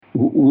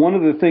one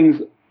of the things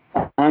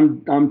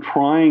I'm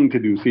trying to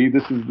do. See,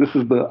 this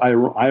is the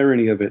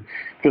irony of it,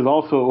 because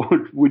also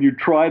when you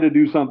try to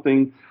do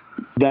something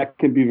that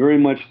can be very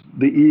much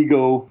the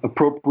ego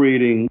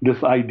appropriating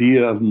this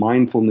idea of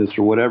mindfulness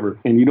or whatever,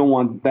 and you don't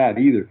want that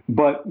either.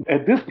 But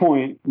at this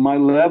point, my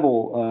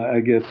level, I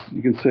guess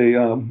you can say,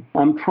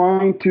 I'm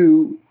trying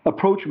to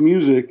approach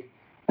music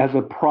as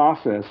a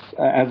process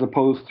as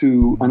opposed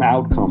to an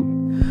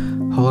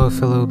outcome. Hello,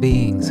 fellow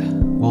beings.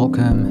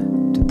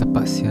 Welcome to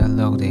Tapasya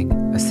Loading,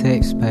 a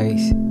safe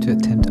space to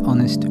attempt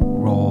honest,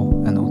 raw,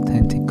 and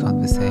authentic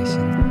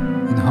conversation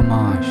in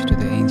homage to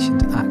the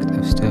ancient act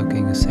of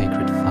stoking a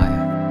sacred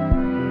fire.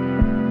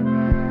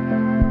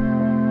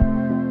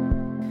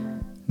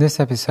 This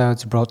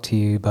episode's brought to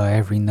you by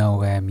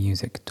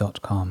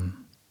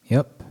everynowheremusic.com.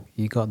 Yep,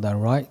 you got that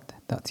right.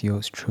 That's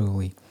yours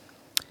truly.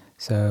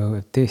 So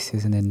if this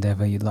is an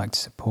endeavor you'd like to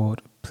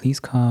support, please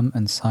come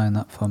and sign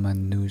up for my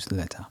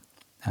newsletter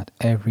at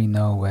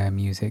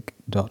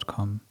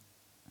everynowheremusic.com.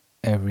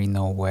 Every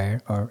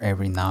nowhere or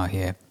every now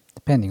here,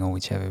 depending on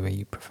whichever way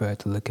you prefer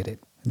to look at it.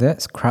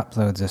 There's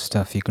craploads of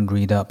stuff you can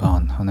read up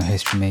on a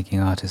history-making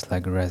artist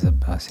like Reza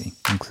Bassi,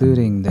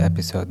 including the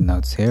episode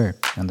notes here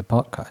on the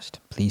podcast.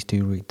 Please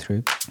do read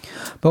through.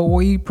 But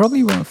what you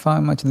probably won't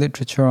find much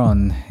literature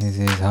on is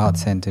his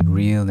heart-centered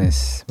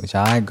realness, which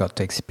I got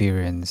to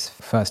experience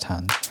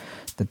firsthand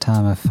the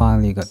time I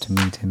finally got to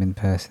meet him in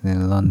person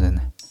in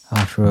London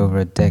after over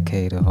a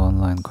decade of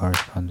online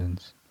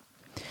correspondence.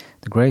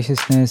 The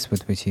graciousness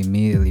with which he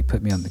immediately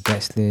put me on the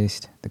guest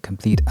list, the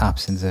complete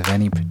absence of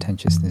any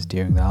pretentiousness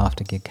during the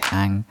after-gig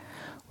hang,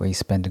 where he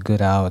spent a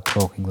good hour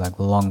talking like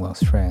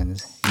long-lost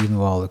friends, even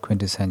while the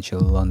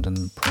quintessential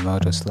London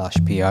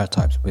promoter/PR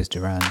types whizzed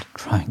around,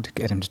 trying to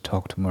get him to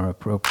talk to more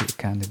appropriate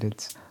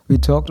candidates. We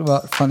talked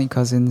about funny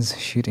cousins,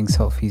 shooting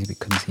selfies we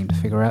couldn't seem to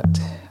figure out,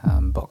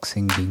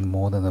 boxing being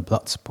more than a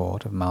blood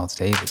sport if Miles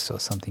Davis saw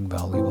something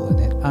valuable in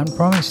it, and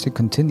promised to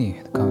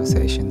continue the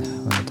conversation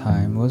when the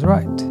time was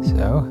right.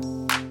 So,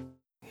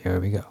 here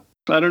we go.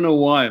 I don't know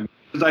why.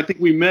 I think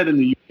we met in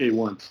the UK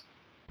once.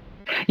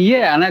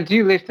 Yeah, and I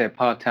do live there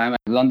part-time.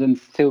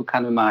 London's still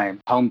kind of my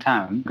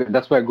hometown.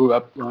 That's where I grew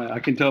up. I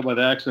can tell by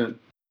the accent.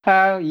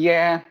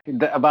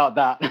 About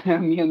that.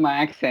 Me and my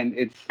accent,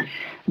 it's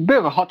a bit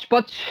of a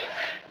hodgepodge,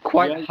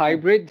 quite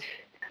hybrid.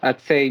 I'd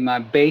say my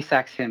base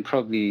accent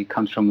probably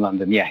comes from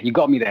London. Yeah, you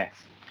got me there.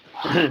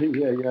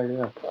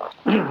 Yeah.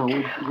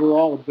 We're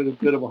all a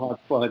bit of a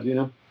hodgepodge, you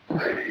know?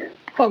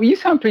 Well, you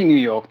sound pretty New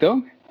York,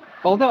 though.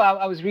 Although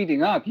I was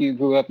reading up, you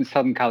grew up in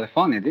Southern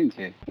California, didn't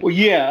you? Well,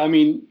 yeah. I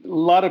mean, a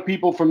lot of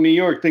people from New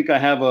York think I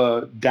have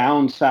a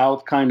down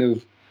south kind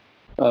of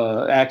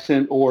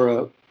accent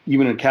or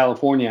even a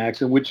California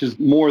accent, which is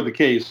more the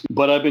case.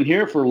 But I've been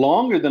here for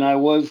longer than I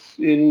was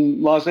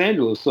in Los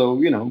Angeles. So,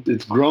 you know,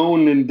 it's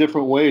grown in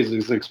different ways.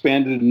 It's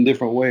expanded in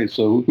different ways.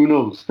 So who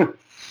knows?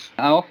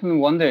 I often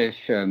wonder if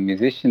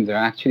musicians are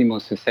actually more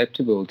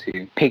susceptible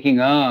to picking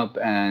up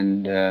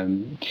and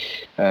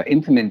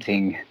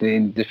implementing the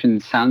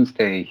different sounds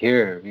they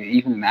hear,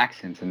 even in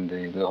accents and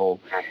the whole,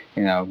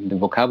 you know, the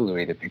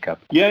vocabulary they pick up.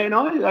 Yeah, you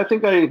know, I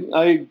think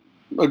I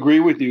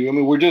agree with you. I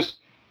mean, we're just,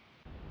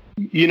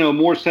 you know,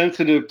 more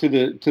sensitive to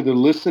the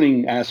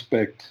listening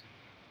aspect,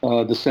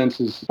 the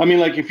senses. I mean,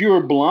 like if you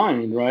were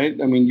blind, right?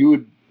 I mean,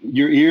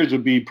 your ears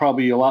would be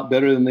probably a lot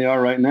better than they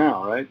are right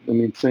now, right? I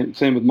mean,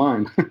 same with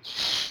mine.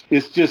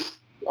 It's just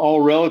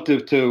all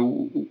relative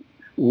to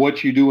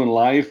what you do in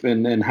life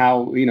and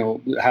how, you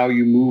know, how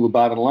you move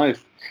about in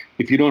life.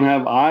 If you don't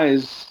have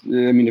eyes,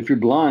 I mean, if you're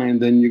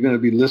blind, then you're going to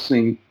be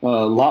listening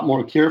a lot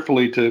more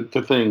carefully to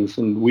things.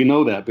 And we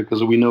know that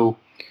because we know,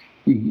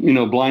 you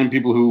know, blind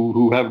people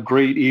who have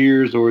great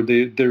ears or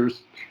their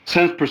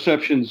sense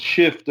perceptions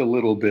shift a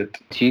little bit.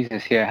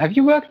 Jesus, yeah. Have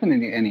you worked with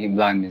any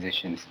blind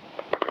musicians?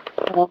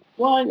 Well,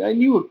 I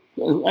knew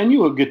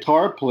a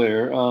guitar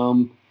player.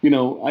 You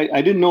know,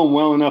 I didn't know him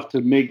well enough to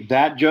make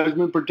that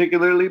judgment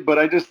particularly, but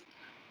I just,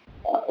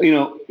 you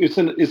know, it's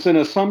an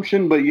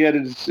assumption, but yet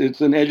it's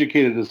an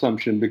educated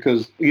assumption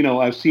because, you know,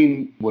 I've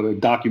seen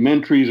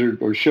documentaries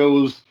or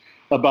shows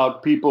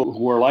about people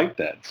who are like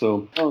that.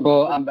 So,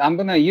 well, I'm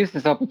going to use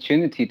this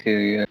opportunity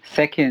to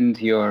second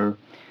your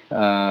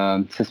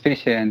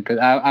suspicion because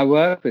I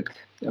work with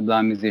a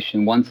blind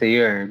musician once a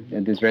year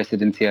at this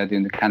residency I do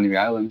in the Canary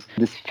Islands.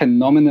 This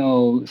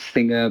phenomenal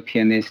singer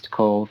pianist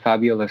called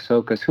Fabiola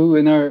Socas, who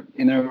in her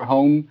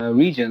home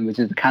region, which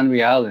is the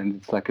Canary Islands,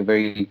 it's like a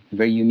very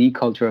very unique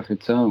culture of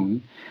its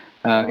own,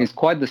 is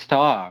quite the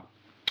star.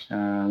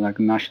 Like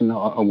a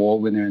national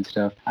award winner and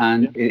stuff.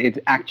 And it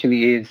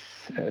actually is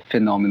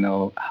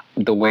phenomenal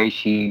the way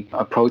she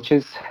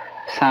approaches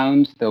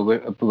sound, the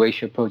way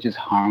she approaches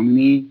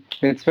harmony.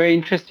 It's very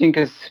interesting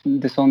because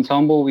this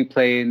ensemble we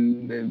play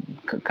in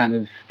kind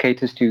of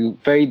caters to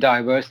very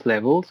diverse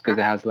levels because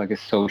it has like a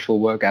social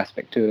work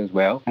aspect to it as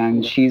well.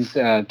 And she's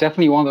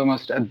definitely one of the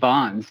most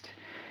advanced.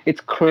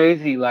 It's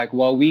crazy, like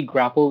while we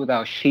grapple with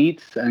our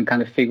sheets and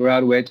kind of figure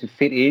out where to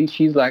fit in,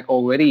 she's like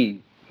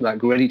already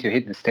like ready to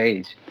hit the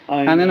stage.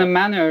 I And in know. a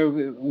manner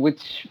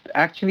which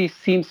actually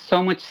seems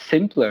so much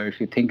simpler if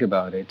you think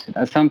about it.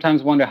 I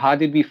sometimes wonder, how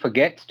did we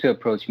forget to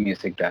approach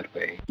music that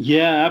way?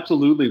 Yeah,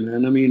 absolutely,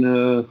 man. I mean,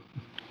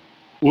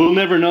 we'll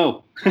never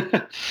know.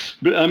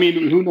 But I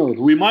mean, who knows?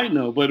 We might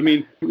know, but I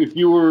mean, if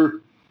you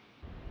were,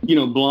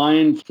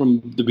 blind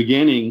from the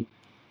beginning,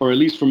 or at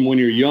least from when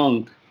you're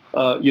young,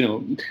 I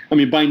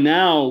mean, by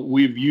now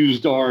we've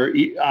used our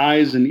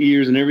eyes and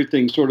ears and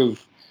everything sort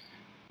of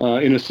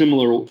in a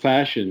similar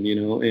fashion,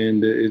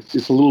 and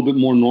it's a little bit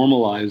more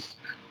normalized.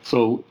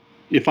 So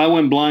if I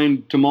went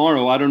blind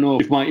tomorrow, I don't know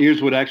if my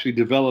ears would actually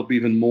develop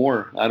even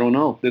more. I don't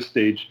know at this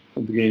stage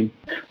of the game.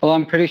 Well,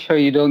 I'm pretty sure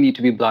you don't need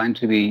to be blind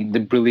to be the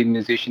brilliant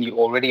musician you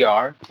already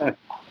are.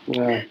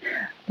 Yeah.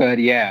 But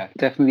yeah,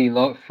 definitely a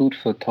lot of food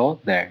for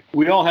thought there.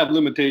 We all have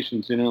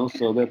limitations,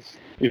 so that's,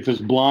 if it's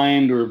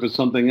blind or if it's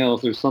something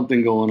else, there's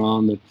something going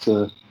on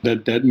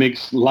that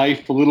makes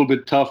life a little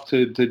bit tough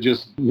to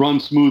just run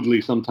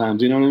smoothly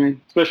sometimes, you know what I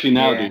mean? Especially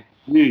nowadays.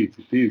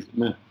 Jeez,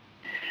 man.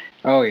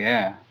 Oh,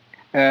 yeah.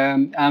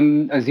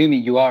 I'm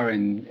assuming you are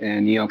in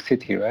New York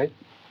City, right?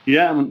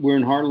 Yeah, we're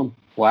in Harlem.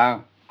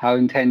 Wow. How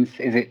intense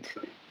is it?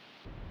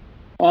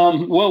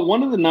 Well,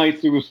 one of the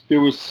nights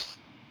there was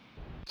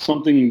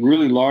something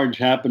really large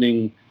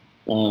happening,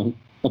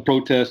 a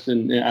protest,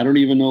 and I don't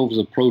even know if it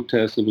was a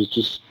protest. It was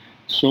just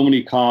so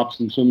many cops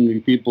and so many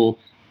people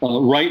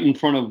right in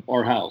front of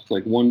our house,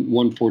 like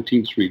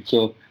 114th Street.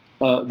 So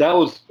that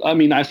was, I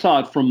mean, I saw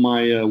it from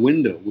my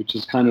window, which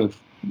is kind of,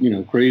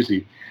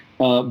 crazy.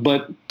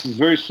 But it's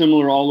very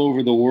similar all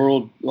over the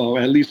world,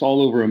 at least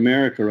all over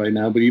America right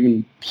now, but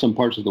even some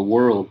parts of the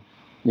world.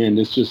 And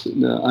it's just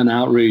an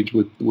outrage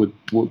with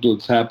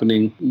what's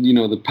happening.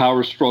 The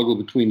power struggle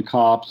between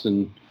cops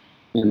and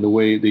the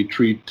way they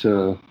treat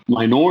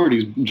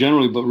minorities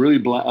generally, but really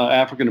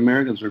African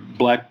Americans or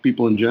black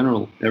people in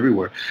general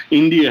everywhere.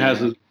 India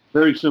has a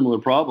very similar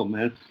problem,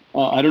 man.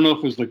 I don't know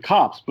if it's the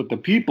cops, but the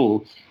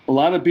people, a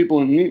lot of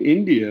people in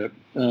India,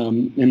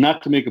 and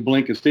not to make a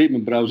blanket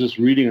statement, but I was just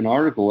reading an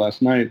article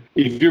last night.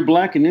 If you're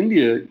black in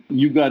India,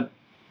 you've got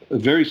a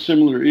very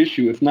similar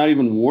issue, if not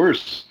even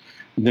worse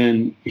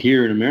than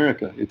here in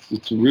America.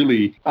 It's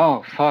really...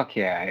 Oh, fuck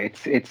yeah.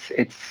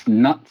 It's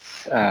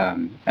nuts.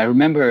 I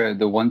remember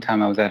the one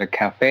time I was at a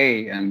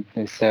cafe and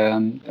this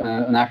an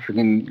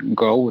African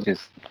girl was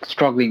just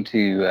struggling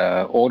to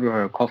order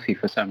her coffee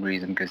for some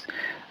reason because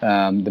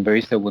the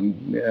barista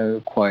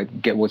wouldn't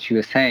quite get what she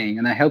was saying.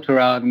 And I helped her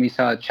out and we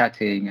started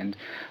chatting, and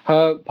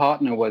her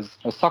partner was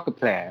a soccer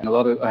player. And a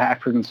lot of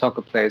African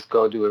soccer players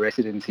go do a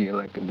residency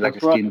like a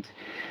stint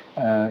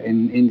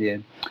in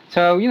India.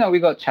 So, we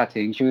got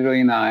chatting. She was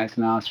really nice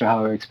and I asked her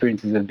how her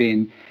experiences have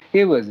been.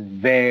 It was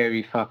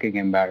very fucking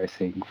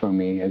embarrassing for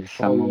me as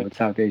someone with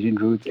South Asian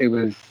roots. It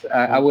was,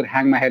 I would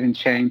hang my head in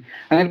shame.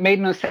 And it made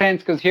no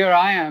sense because here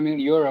I am in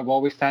Europe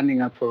always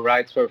standing up for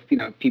rights for,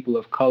 people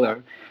of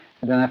color.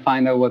 And then I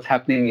find out what's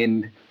happening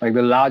in like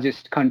the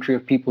largest country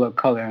of people of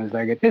color.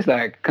 It's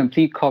like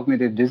complete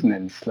cognitive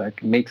dissonance. Like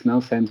it makes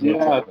no sense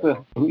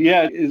whatsoever.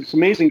 Yeah, it's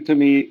amazing to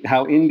me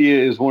how India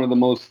is one of the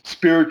most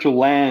spiritual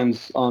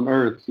lands on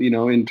earth,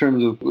 in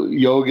terms of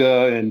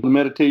yoga and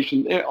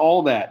meditation,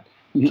 all that,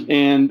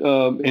 and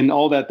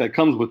all that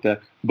comes with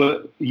that.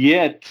 But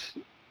yet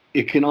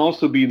it can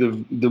also be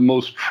the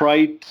most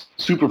trite,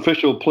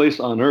 superficial place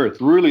on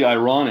earth. Really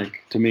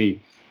ironic to me.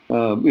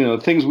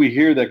 Things we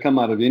hear that come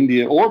out of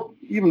India, or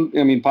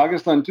even,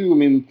 Pakistan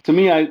too. To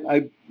me,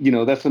 I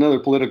that's another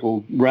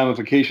political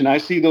ramification. I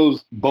see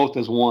those both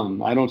as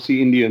one. I don't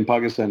see India and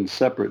Pakistan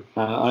separate.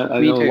 I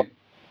me know too.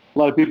 a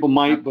lot of people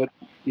might, but,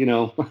 I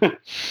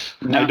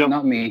don't.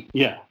 Not me.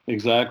 Yeah,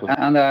 exactly.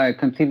 And I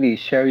completely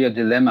share your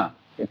dilemma.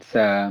 It's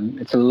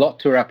a lot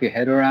to wrap your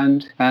head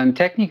around. And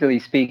technically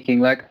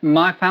speaking, like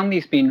my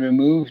family's been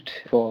removed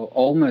for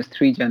almost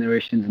 3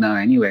 generations now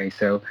anyway.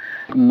 So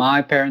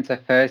my parents are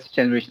first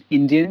generation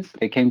Indians.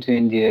 They came to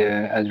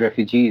India as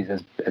refugees,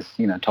 as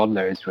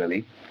toddlers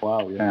really.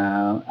 Wow.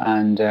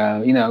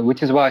 Yeah.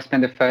 Which is why I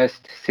spent the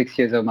first 6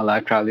 years of my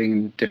life traveling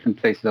in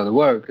different places of the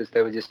world, because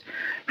they were just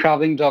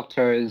traveling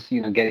doctors,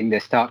 getting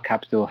their start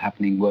capital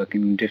happening,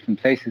 working in different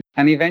places.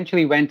 And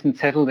eventually went and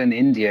settled in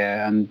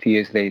India, and a few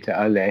years later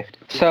I left.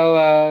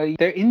 So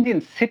they're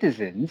Indian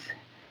citizens,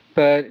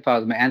 but as far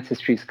as my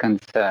ancestry is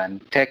concerned,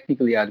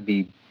 technically I'd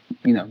be,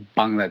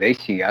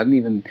 Bangladeshi. I don't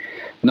even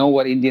know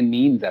what Indian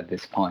means at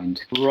this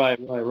point. Right.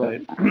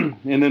 And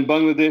then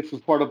Bangladesh is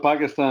part of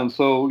Pakistan.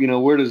 So,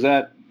 where does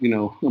that,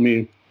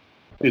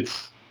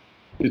 it's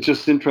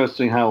just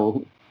interesting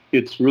how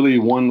it's really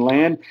one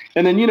land.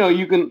 And then,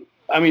 you can,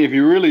 if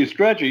you really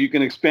stretch it, you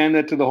can expand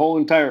that to the whole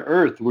entire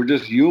earth. We're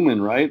just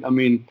human, right?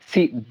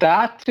 See,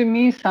 that to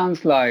me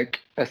sounds like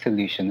a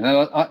solution,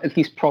 at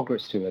least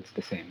progress towards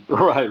the same.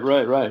 Right.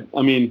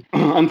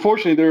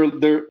 Unfortunately,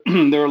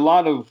 there are a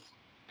lot of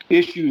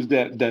issues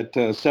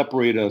that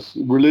separate us.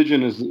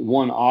 Religion is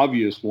one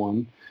obvious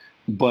one,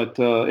 but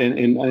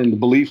and the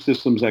belief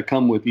systems that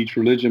come with each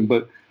religion.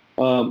 But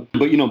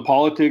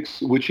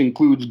politics, which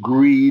includes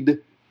greed,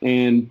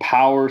 and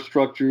power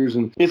structures.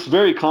 And it's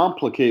very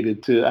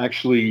complicated to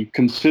actually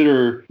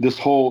consider this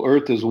whole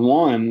earth as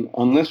one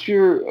unless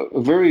you're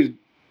a very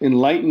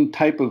enlightened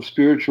type of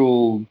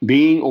spiritual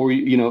being, or,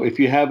 if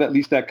you have at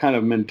least that kind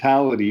of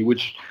mentality,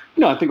 which,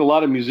 I think a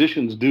lot of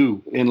musicians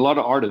do, and a lot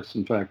of artists,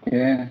 in fact.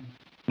 Yeah.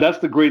 That's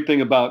the great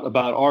thing about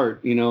art,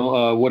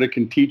 what it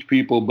can teach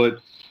people. But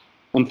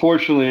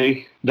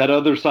unfortunately, that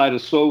other side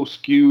is so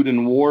skewed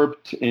and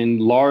warped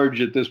and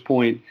large at this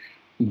point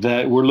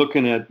that we're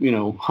looking at,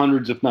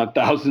 hundreds, if not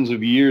thousands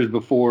of years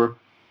before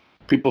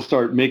people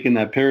start making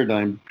that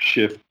paradigm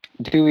shift.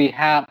 Do we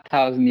have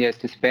 1,000 years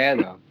to spare,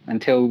 though,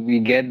 until we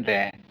get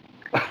there?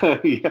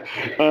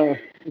 Yeah.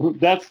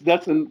 That's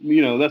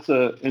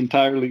a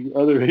entirely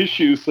other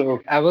issue.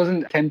 So I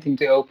wasn't attempting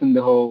to open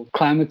the whole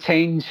climate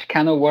change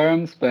can of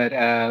worms, but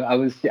I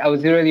was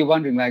really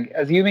wondering, like,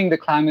 assuming the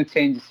climate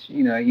change,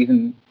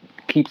 even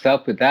keeps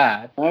up with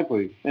that.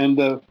 Exactly.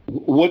 And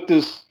what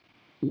this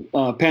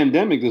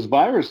pandemic, this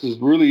virus, is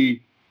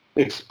really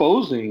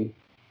exposing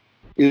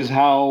is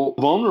how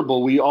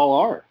vulnerable we all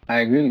are. I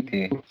agree with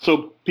you.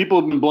 So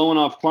people have been blowing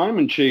off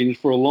climate change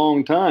for a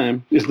long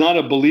time. It's not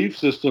a belief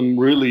system,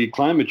 really,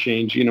 climate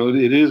change.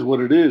 It is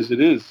what it is.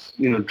 It is,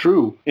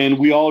 true. And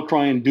we all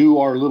try and do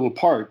our little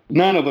part.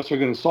 None of us are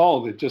going to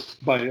solve it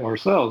just by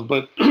ourselves.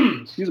 But,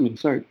 excuse me,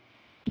 sorry.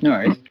 No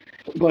worries.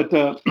 But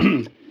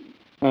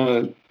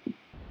I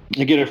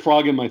get a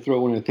frog in my throat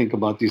when I think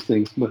about these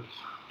things. But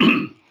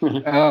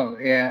oh,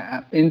 yeah.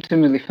 I'm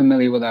intimately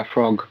familiar with that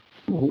frog.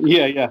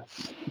 Yeah.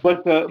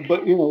 But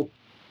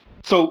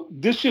so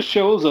this just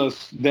shows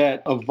us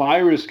that a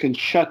virus can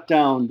shut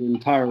down the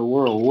entire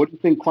world. What do you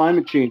think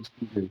climate change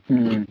can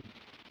do?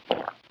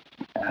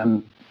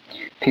 I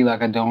feel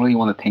like I don't really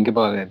want to think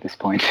about it at this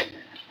point.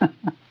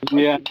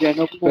 No,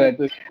 but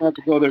don't have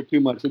to go there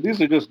too much. So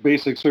these are just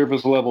basic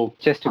surface level.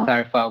 Just to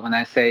clarify, when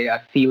I say I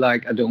feel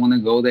like I don't want to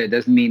go there, it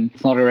doesn't mean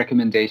it's not a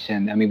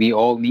recommendation. I mean, we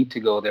all need to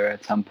go there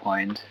at some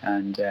point,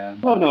 and I'm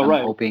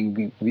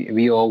hoping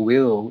we all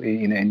will,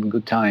 in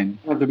good time. You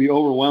don't have to be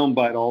overwhelmed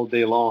by it all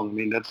day long. I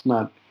mean, that's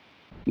not.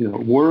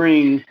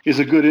 Worrying is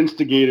a good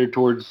instigator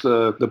towards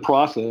the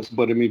process,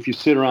 but I mean, if you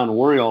sit around and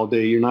worry all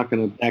day, you're not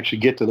going to actually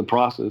get to the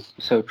process.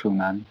 So true,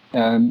 man.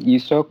 You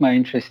struck my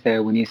interest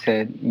there when you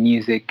said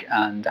music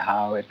and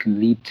how it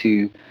can lead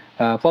to,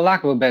 for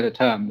lack of a better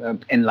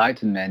term,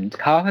 enlightenment.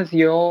 How has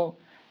your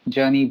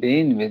journey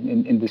been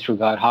in this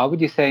regard? How would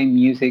you say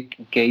music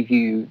gave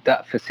you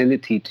that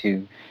facility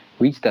to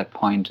reach that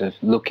point of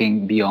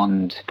looking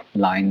beyond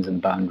lines and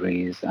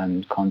boundaries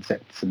and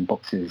concepts and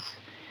boxes?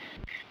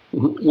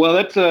 Well,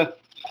 that's a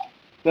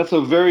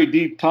very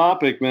deep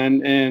topic,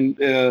 man, and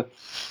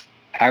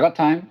I got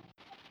time.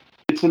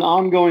 It's an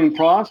ongoing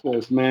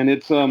process, man.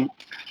 It's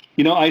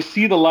I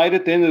see the light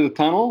at the end of the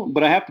tunnel,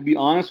 but I have to be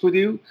honest with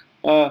you.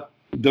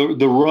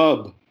 The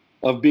rub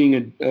of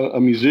being a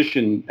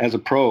musician as a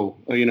pro,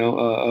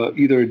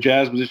 either a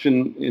jazz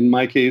musician in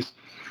my case,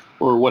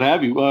 or what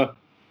have you,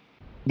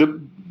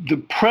 the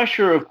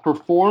pressure of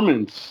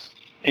performance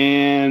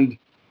and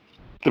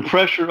the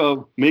pressure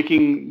of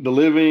making the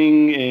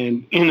living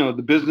and,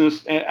 the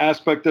business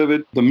aspect of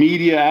it, the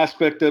media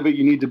aspect of it.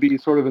 You need to be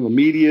sort of in the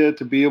media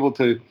to be able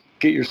to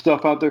get your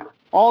stuff out there.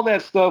 All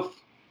that stuff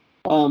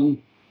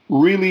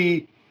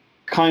really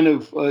kind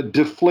of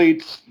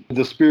deflates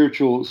the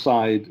spiritual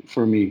side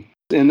for me.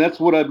 And that's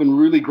what I've been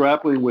really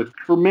grappling with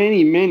for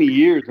many, many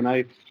years. And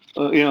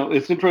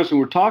it's interesting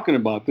we're talking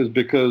about this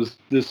because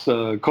this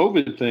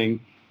COVID thing,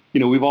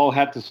 we've all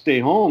had to stay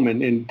home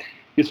and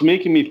it's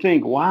making me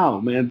think, wow,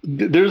 man,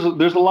 there's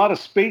a lot of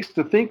space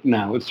to think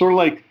now. It's sort of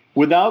like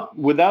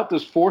without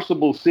this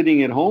forcible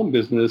sitting at home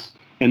business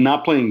and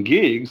not playing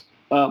gigs,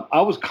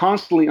 I was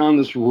constantly on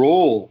this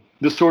roll,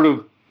 this sort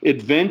of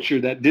adventure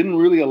that didn't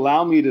really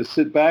allow me to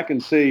sit back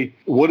and say,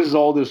 what is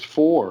all this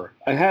for?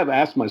 I have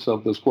asked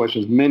myself those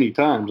questions many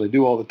times. I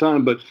do all the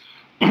time. But,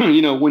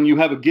 when you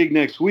have a gig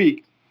next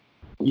week,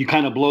 you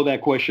kind of blow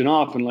that question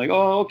off and like,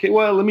 oh, okay,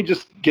 well, let me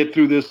just get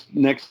through this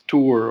next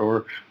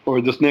tour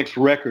or this next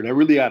record. I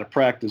really got to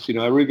practice,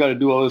 I really got to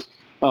do all this,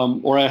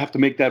 or I have to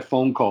make that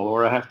phone call,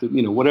 or I have to,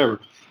 whatever.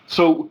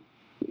 So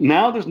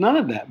now there's none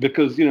of that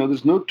because,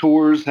 there's no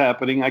tours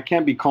happening. I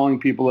can't be calling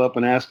people up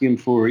and asking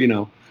for,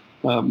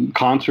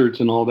 concerts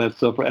and all that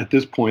stuff at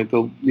this point.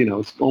 Though,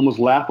 it's almost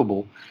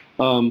laughable.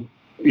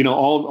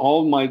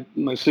 All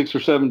my 6 or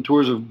 7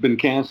 tours have been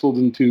canceled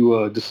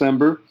into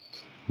December.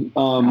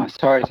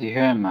 Sorry to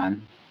hear,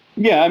 man.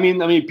 Yeah, I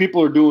mean,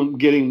 people are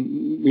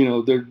getting,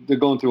 they're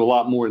going through a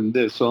lot more than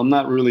this. So I'm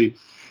not really,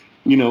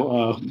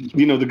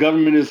 the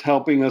government is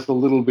helping us a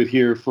little bit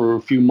here for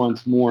a few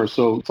months more.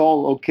 So it's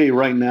all okay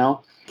right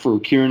now for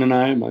Kieran and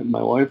I,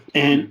 my wife.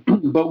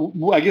 But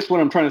I guess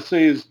what I'm trying to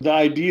say is the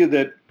idea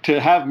that to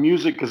have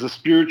music as a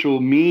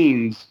spiritual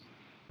means,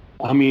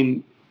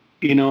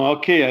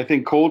 okay, I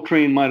think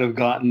Coltrane might have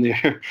gotten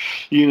there.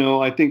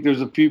 I think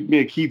there's a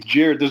few, Keith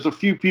Jarrett, there's a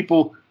few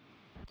people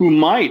who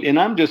might, and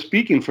I'm just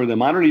speaking for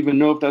them. I don't even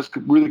know if that's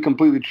really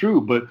completely true,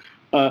 but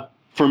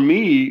for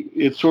me,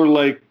 it's sort of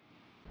like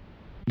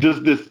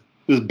this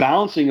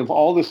balancing of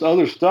all this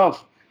other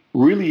stuff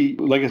really,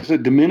 like I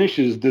said,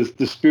 diminishes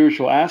the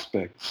spiritual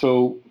aspect.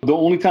 So the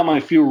only time I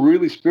feel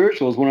really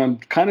spiritual is when I'm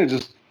kind of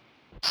just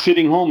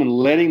sitting home and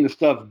letting the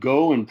stuff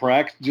go and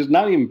practice. Just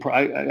not even,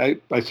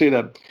 I say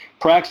that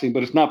practicing,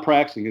 but it's not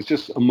practicing. It's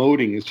just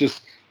emoting. It's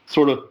just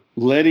sort of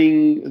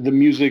letting the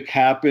music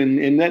happen.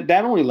 And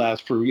that only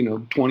lasts for,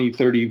 20,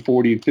 30,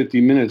 40,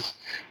 50 minutes,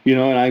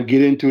 and I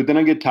get into it. Then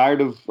I get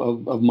tired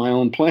of my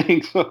own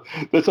playing. So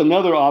that's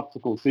another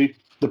obstacle. See,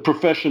 the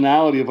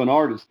professionality of an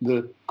artist,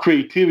 the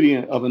creativity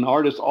of an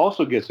artist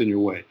also gets in your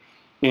way.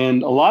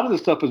 And a lot of this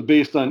stuff is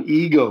based on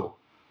ego.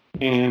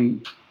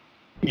 And,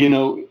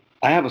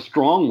 I have a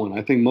strong one.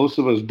 I think most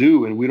of us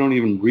do, and we don't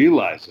even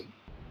realize it.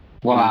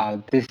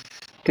 Wow, this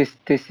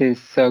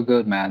is so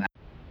good, man.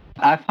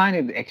 I find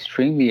it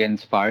extremely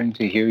inspiring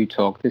to hear you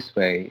talk this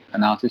way,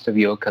 an artist of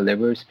your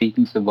caliber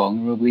speaking so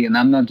vulnerably. And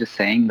I'm not just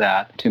saying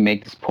that to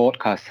make this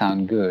podcast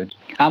sound good.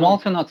 I'm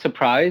also not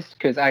surprised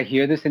because I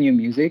hear this in your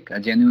music. I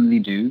genuinely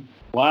do.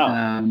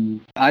 Wow.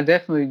 I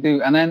definitely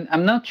do. And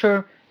I'm not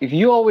sure if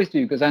you always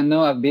do, because I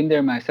know I've been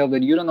there myself,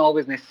 that you don't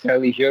always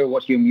necessarily hear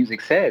what your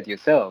music said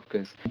yourself.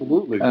 Because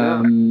absolutely,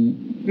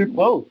 do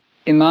both.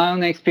 In my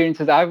own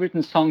experiences, I've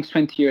written songs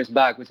 20 years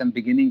back, which I'm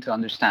beginning to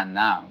understand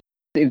now.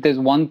 If there's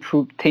one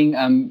thing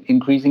I'm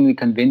increasingly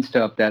convinced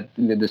of, that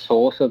the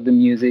source of the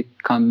music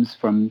comes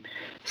from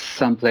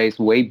someplace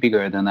way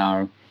bigger than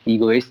our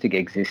egoistic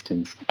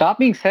existence. That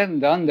being said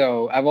and done,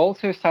 though, I've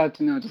also started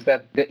to notice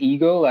that the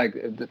ego,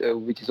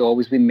 which has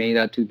always been made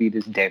out to be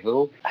this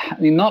devil, I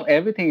mean, not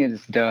everything it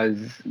does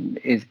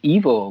is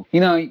evil.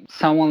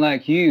 Someone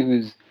like you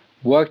who's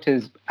worked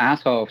his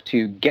ass off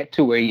to get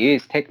to where he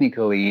is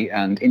technically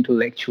and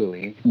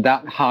intellectually,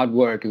 that hard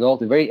work is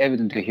also very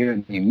evident to hear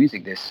in your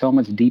music. There's so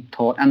much deep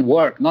thought and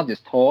work, not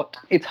just thought.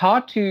 It's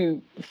hard to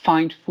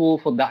find fuel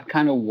for that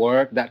kind of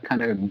work, that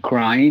kind of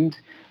grind,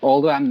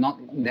 although I'm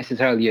not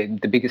necessarily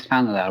the biggest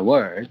fan of that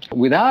word,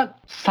 without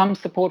some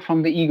support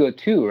from the ego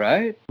too,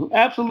 right?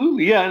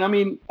 Absolutely, yeah. And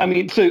I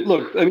mean, so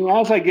look,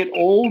 as I get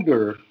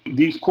older,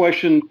 these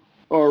questions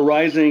are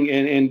arising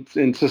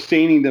and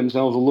sustaining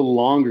themselves a little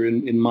longer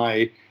in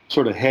my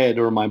sort of head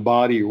or my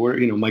body or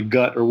my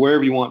gut or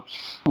wherever you want.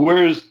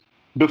 Whereas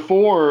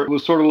before it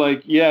was sort of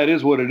like, yeah, it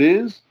is what it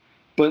is,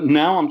 but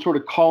now I'm sort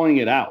of calling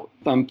it out.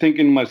 I'm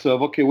thinking to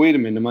myself, okay, wait a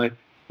minute,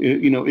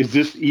 is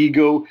this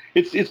ego?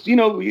 It's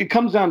it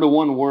comes down to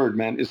one word,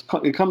 man.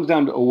 It comes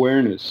down to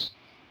awareness.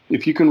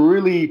 If you can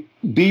really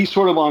be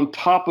sort of on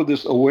top of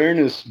this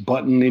awareness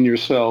button in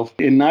yourself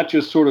and not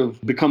just sort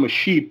of become a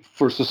sheep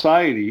for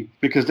society,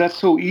 because that's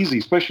so easy,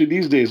 especially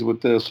these days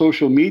with the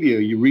social media.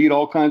 You read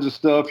all kinds of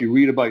stuff. You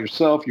read about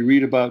yourself. You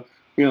read about,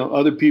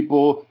 other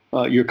people.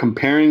 You're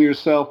comparing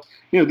yourself.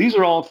 These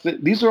are all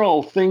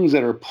things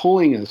that are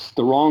pulling us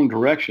the wrong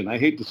direction. I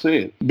hate to say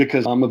it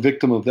because I'm a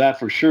victim of that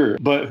for sure.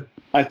 But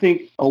I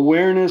think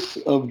awareness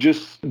of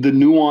just the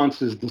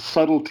nuances, the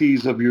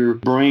subtleties of your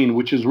brain,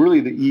 which is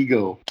really the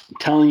ego,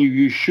 telling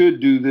you should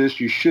do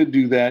this, you should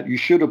do that, you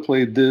should have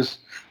played this.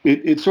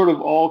 It sort of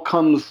all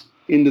comes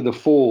into the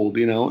fold,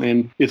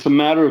 and it's a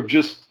matter of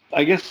just,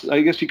 I guess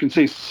you can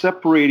say,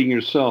 separating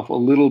yourself a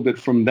little bit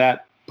from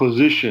that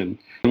position.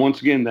 And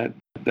once again,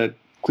 that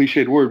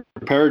cliched word,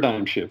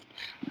 paradigm shift.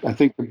 I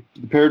think the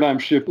paradigm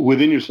shift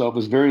within yourself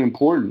is very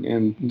important,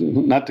 and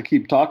not to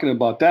keep talking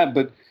about that,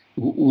 but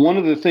one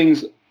of the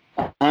things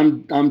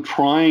I'm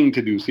trying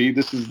to do, see,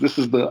 this is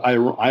the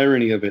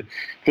irony of it,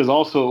 because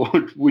also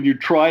when you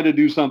try to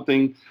do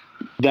something,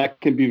 that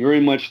can be very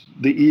much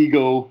the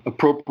ego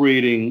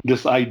appropriating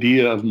this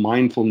idea of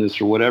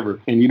mindfulness or whatever,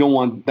 and you don't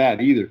want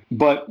that either.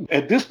 But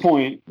at this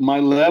point, my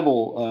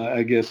level,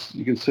 I guess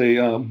you can say,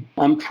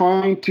 I'm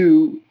trying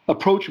to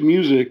approach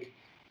music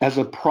as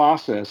a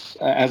process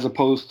as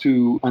opposed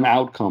to an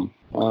outcome.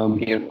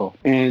 Beautiful.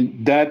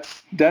 And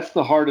that's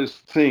the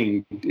hardest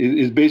thing,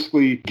 is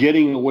basically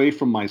getting away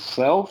from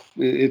myself.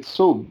 It's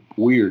so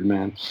weird,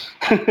 man.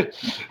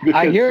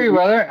 I hear you,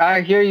 brother.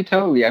 I hear you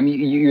totally. I mean,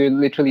 you're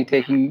literally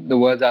taking the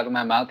words out of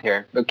my mouth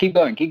here. But keep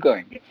going.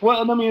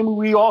 Well,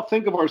 we all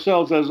think of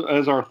ourselves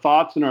as our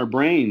thoughts in our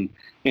brain.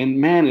 And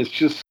man, it's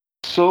just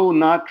so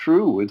not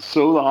true. It's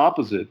so the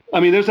opposite. I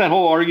mean, there's that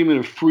whole argument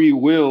of free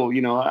will.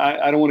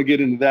 I don't want to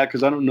get into that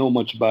because I don't know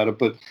much about it,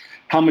 but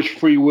how much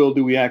free will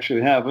do we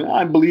actually have? And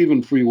I believe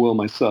in free will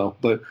myself,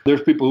 but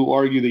there's people who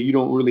argue that you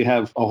don't really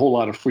have a whole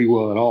lot of free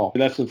will at all.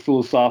 That's a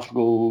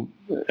philosophical,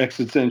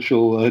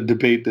 existential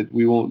debate that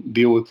we won't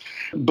deal with.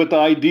 But the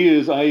idea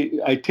is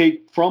I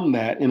take from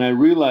that and I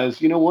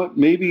realize, what,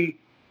 maybe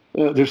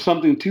there's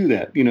something to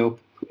that.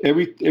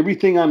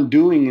 Everything I'm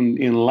doing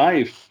in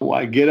life,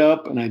 I get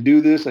up and I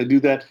do this, I do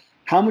that.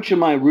 How much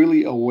am I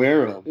really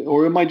aware of?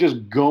 Or am I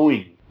just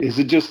going? Is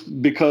it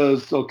just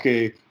because,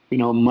 okay,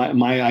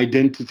 my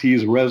identity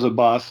is Reza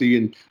Bassi,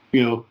 and,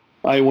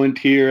 I went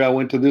here, I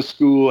went to this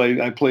school,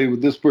 I played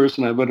with this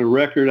person, I've got a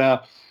record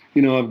out,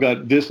 I've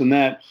got this and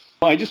that.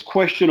 I just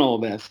question all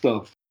that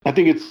stuff. I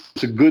think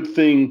it's a good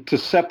thing to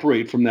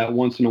separate from that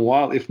once in a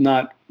while, if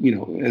not,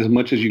 as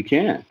much as you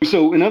can.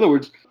 So in other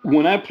words,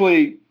 when I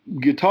play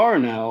guitar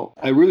now,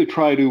 I really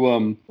try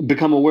to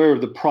become aware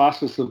of the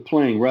process of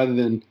playing rather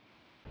than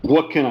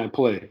what can I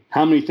play?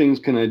 How many things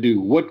can I do?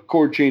 What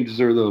chord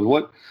changes are those?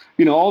 What,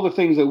 all the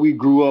things that we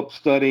grew up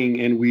studying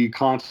and we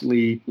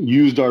constantly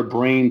used our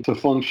brain to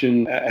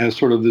function as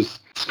sort of this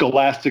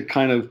scholastic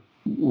kind of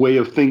way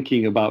of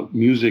thinking about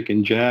music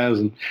and jazz.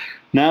 And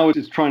now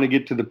it's trying to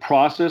get to the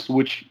process,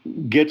 which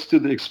gets to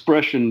the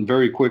expression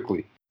very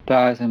quickly.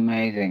 That is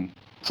amazing.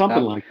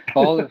 Something like that.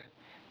 All of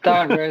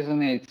that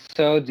resonates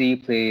so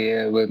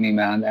deeply with me,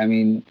 man. I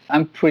mean,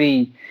 I'm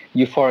pretty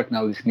euphoric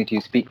now listening to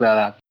you speak like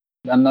that.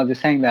 I'm not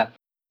just saying that.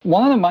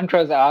 One of the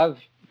mantras I've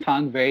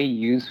found very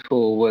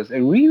useful was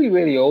a really,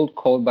 really old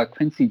quote by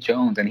Quincy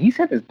Jones. And he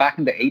said this back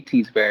in the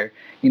 80s where,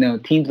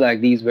 themes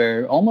like these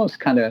were almost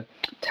kind of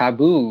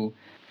taboo.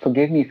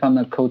 Forgive me if I'm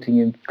not quoting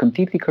him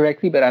completely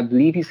correctly, but I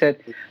believe he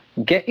said,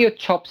 get your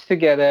chops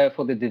together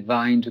for the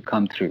divine to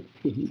come through.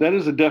 That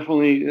is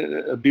definitely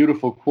a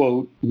beautiful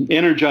quote,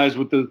 energized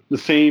with the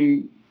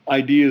same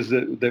ideas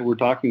that we're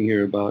talking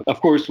here about. Of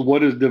course,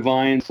 what is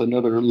divine is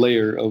another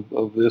layer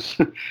of this.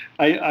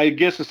 I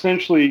guess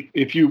essentially,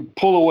 if you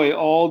pull away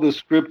all the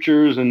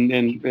scriptures and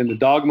the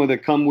dogma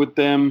that come with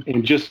them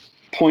and just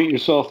point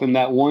yourself in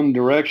that one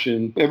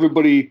direction,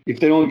 everybody,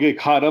 if they don't get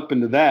caught up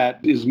into that,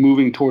 is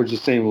moving towards the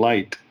same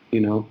light.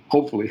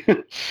 Hopefully.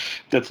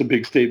 That's a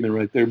big statement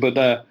right there. But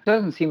it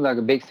doesn't seem like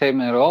a big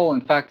statement at all.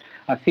 In fact,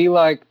 I feel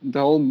like the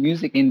whole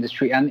music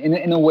industry, and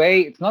in a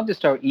way, it's not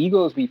just our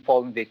egos we've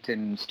fallen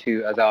victims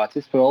to as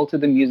artists, but also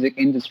the music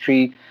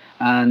industry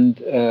and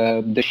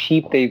the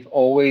sheep they've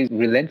always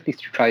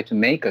relentlessly tried to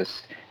make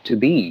us to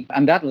be.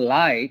 And that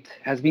light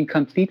has been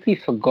completely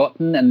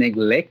forgotten and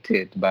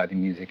neglected by the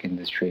music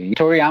industry.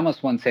 Tori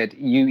Amos once said,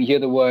 you hear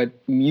the word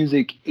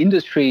music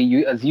industry,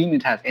 you assume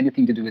it has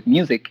anything to do with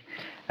music.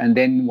 And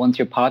then once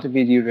you're part of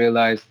it, you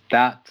realize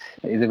that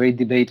is a very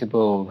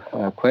debatable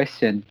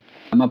question.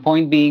 My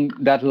point being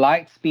that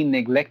light's been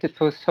neglected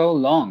for so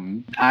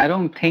long, I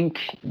don't think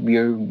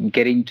we're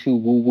getting too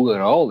woo-woo at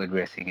all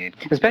addressing it.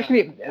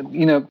 Especially,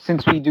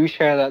 since we do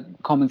share that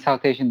common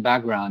South Asian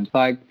background.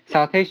 Like,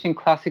 South Asian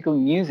classical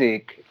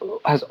music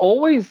has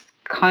always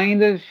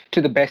kind of,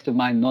 to the best of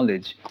my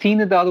knowledge,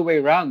 seen it the other way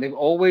around. They've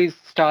always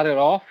started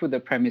off with the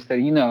premise that,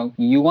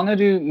 you want to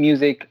do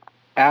music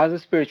as a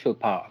spiritual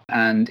path.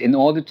 And in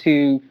order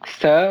to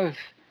serve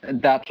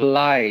that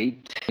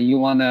light, you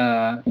want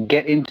to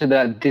get into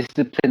that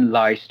disciplined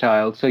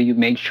lifestyle, so you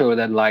make sure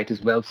that light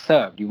is well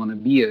served. You want to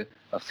be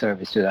of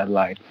service to that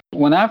light.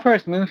 When I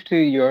first moved to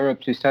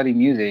Europe to study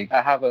music,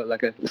 I have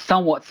a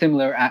somewhat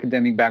similar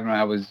academic background.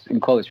 I was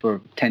in college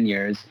for 10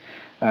 years.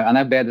 And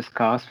I bear the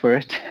scars for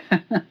it.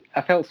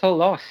 I felt so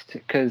lost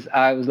because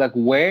I was like,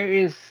 where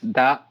is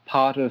that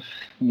part of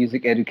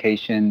music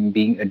education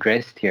being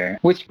addressed here?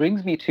 Which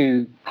brings me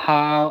to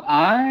how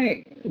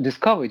I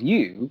discovered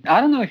you.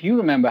 I don't know if you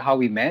remember how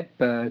we met,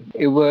 but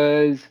it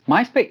was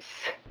MySpace.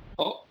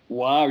 Oh,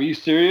 wow. Are you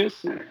serious?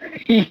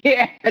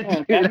 Yeah,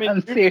 dude,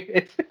 I'm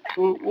serious.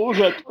 What was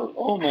that?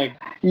 Oh, my.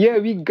 Yeah,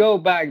 we go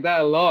back that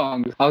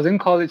long. I was in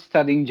college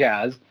studying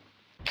jazz.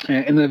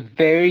 In a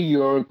very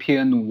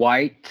European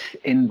white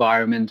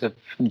environment of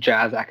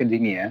jazz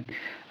academia.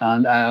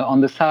 And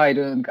on the side,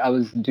 I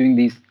was doing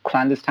these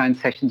clandestine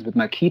sessions with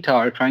my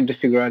guitar, trying to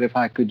figure out if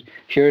I could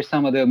hear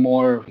some of the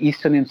more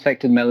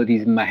Eastern-inflected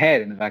melodies in my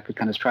head and if I could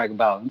kind of strike a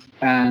balance.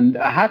 And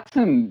I had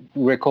some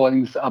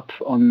recordings up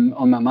on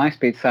my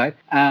MySpace site.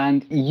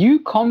 And you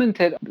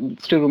commented,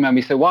 still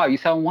remember, you said, wow, you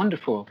sound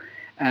wonderful.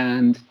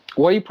 And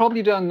what you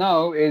probably don't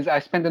know is I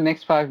spent the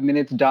next 5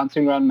 minutes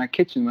dancing around my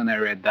kitchen when I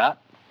read that.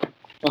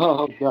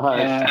 Oh,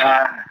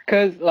 God.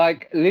 Because,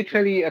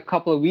 literally a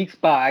couple of weeks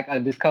back, I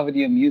discovered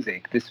your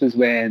music. This was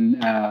when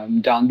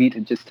Downbeat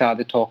had just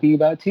started talking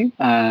about you.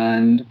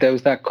 And there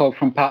was that quote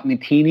from Pat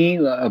Metheny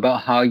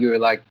about how you're,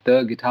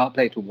 the guitar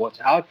player to watch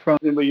out from.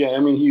 But, yeah, I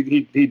mean,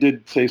 he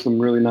did say some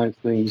really nice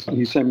things.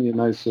 He sent me a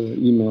nice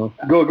email.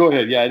 Go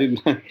ahead. Yeah,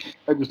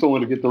 I just don't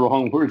want to get the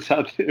wrong words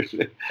out there.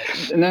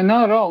 No,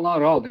 not at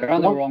all. There are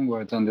no wrong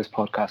words on this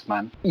podcast,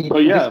 man. But,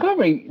 yeah.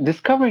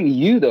 Discovering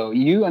you, though,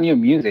 you and your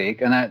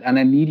music, and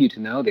I need you to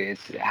know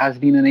this, has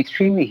been an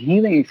extremely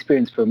healing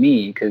experience for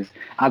me, because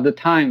at the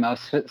time I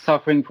was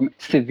suffering from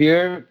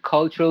severe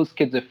cultural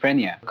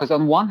schizophrenia. Because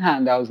on one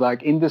hand, I was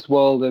in this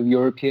world of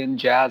European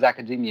jazz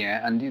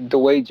academia, and the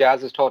way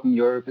jazz is taught in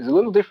Europe is a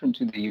little different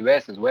to the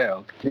US as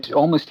well. It's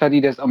almost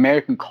studied as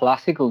American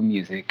classical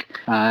music,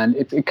 and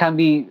it can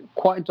be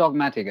quite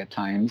dogmatic at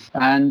times.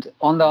 And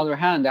on the other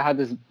hand, I had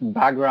this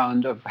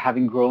background of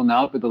having grown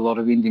up with a lot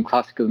of Indian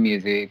classical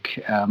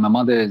music. My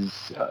mother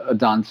is a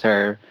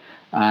dancer.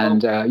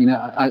 And,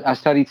 I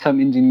studied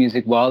some Indian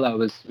music while I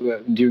was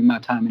during my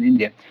time in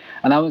India.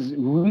 And I was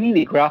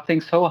really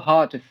grappling so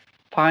hard to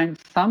find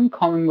some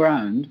common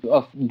ground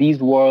of these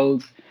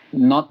worlds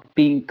not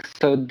being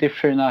so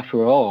different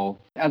after all.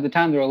 At the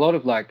time, there were a lot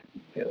of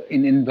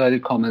in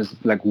inverted commas,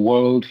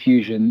 world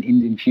fusion,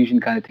 Indian fusion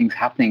kind of things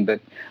happening. But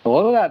a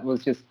lot of that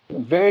was just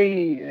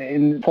very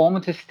in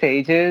formative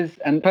stages.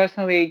 And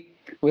personally,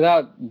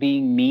 without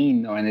being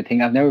mean or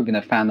anything, I've never been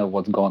a fan of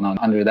what's going on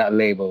under that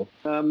label.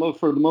 For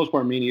the most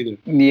part, me neither.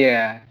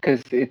 Yeah,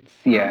 because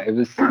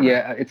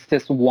it's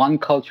just one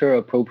culture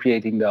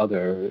appropriating the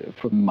other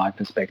from my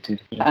perspective.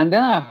 And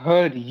then I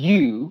heard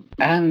you,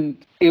 and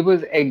it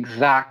was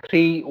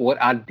exactly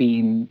what I'd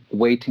been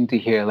waiting to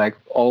hear, like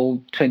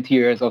all 20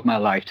 years of my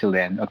life till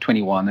then, or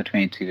 21 or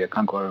 22, I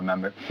can't quite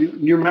remember.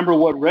 You remember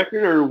what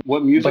record or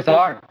what music?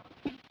 Bazaar.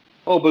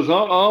 Oh,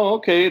 Bazaar. Oh,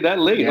 okay, that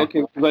late. Yeah.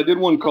 Okay, because I did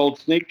one called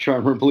Snake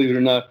Charmer, believe it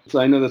or not. So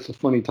I know that's a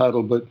funny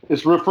title, but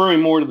it's referring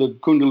more to the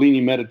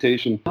Kundalini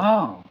meditation.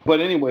 Oh. But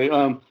anyway,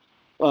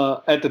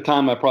 at the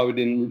time I probably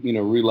didn't,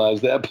 realize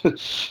that. But,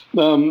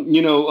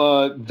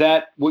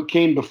 that what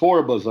came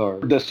before Bazaar.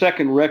 The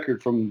second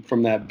record from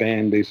that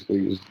band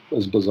basically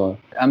was Bazaar.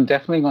 I'm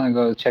definitely going to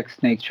go check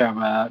Snake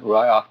Charmer out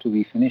right after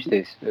we finish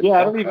this.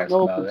 Yeah, I don't even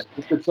know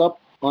if it's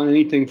up on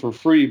anything for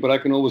free, but I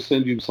can always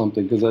send you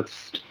something because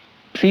that's...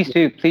 Please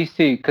do,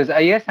 because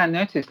yes, I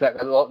noticed like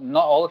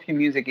not all of your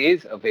music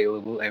is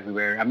available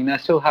everywhere. I mean, I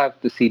still have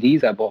the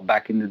CDs I bought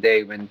back in the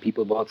day when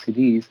people bought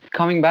CDs.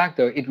 Coming back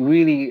though, it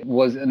really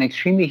was an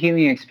extremely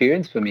healing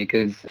experience for me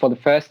because for the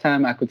first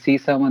time I could see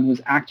someone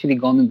who's actually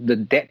gone into the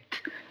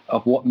depth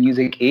of what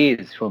music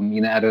is from,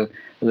 at a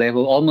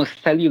level almost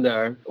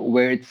cellular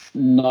where it's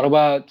not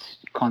about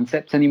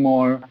concepts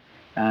anymore.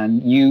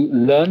 And you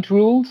learned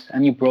rules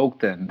and you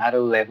broke them at a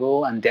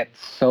level and depth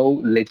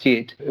so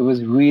legit. It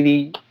was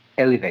really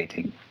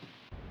elevating.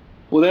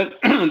 Well,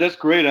 that's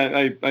great.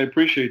 I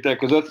appreciate that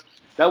because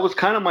that was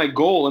kind of my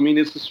goal. I mean,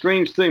 it's a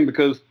strange thing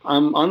because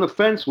I'm on the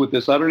fence with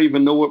this. I don't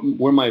even know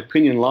where my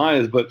opinion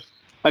lies, but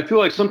I feel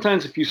like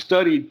sometimes if you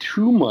study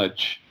too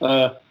much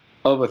of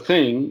a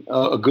thing,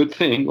 a good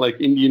thing, like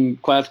Indian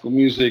classical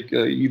music,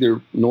 either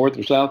north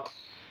or south,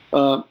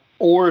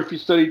 or if you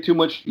study too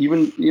much,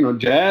 even,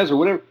 jazz or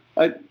whatever,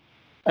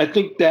 I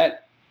think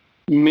that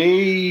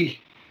may...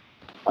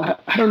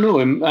 I don't know.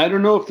 I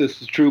don't know if this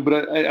is true,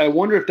 but I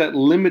wonder if that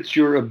limits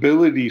your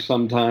ability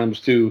sometimes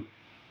to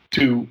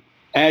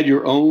add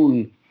your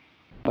own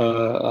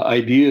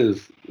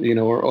ideas,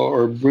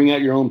 or bring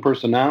out your own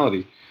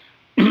personality.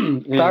 That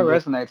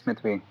resonates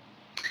with me.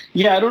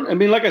 Yeah,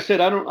 like I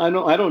said, I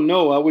don't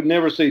know. I would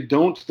never say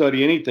don't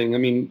study anything. I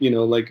mean,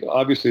 like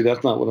obviously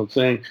that's not what I'm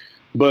saying,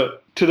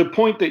 but to the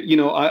point that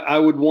I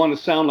would want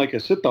to sound like a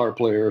sitar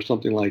player or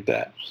something like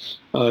that.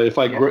 If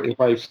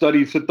I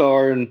studied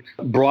sitar and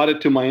brought it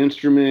to my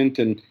instrument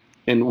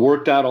and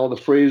worked out all the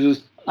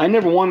phrases, I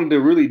never wanted to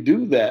really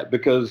do that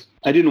because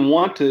I didn't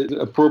want to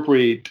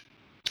appropriate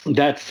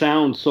that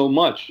sound so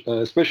much,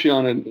 especially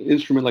on an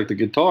instrument like the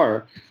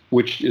guitar,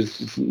 which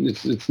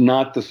it's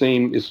not the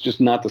same. It's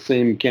just not the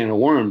same can of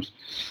worms.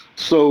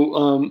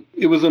 So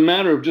it was a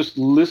matter of just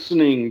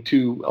listening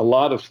to a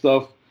lot of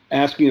stuff,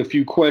 asking a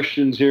few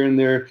questions here and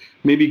there,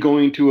 maybe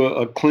going to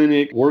a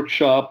clinic,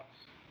 workshop,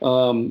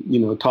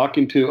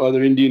 talking to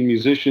other Indian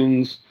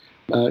musicians,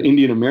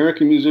 Indian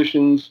American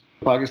musicians,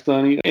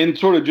 Pakistani, and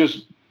sort of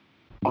just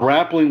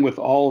grappling with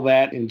all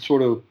that and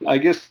sort of, I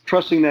guess,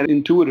 trusting that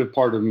intuitive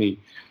part of me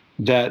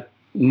that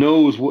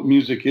knows what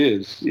music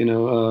is,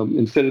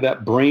 instead of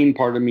that brain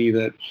part of me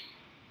that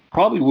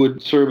probably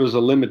would serve as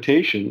a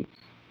limitation.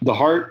 The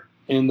heart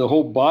and the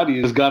whole body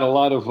has got a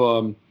lot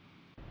of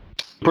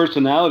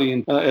personality,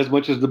 and as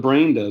much as the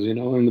brain does,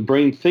 and the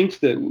brain thinks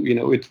that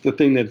it's the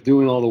thing that's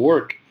doing all the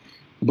work,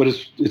 but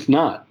it's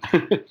not.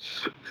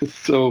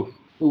 So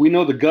we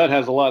know the gut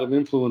has a lot of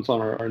influence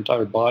on our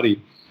entire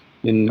body.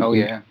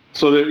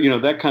 So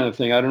that kind of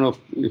thing. I don't know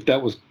if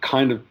that was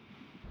kind of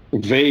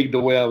vague the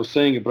way I was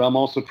saying it, but I'm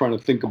also trying to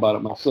think about it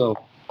myself.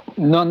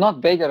 No, not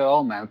vague at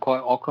all, man.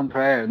 Quite au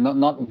contraire.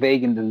 Not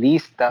vague in the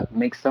least. That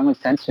makes so much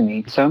sense to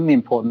me. So many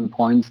important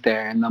points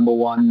there. Number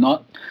one,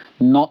 not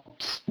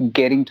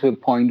getting to a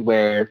point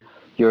where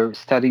you're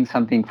studying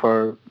something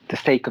for the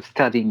sake of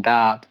studying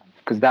that,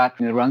 because that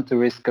runs the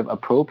risk of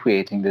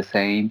appropriating the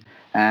same.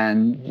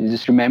 And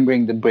just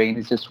remembering the brain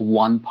is just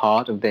one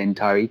part of the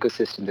entire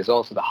ecosystem. There's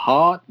also the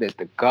heart, there's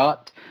the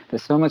gut.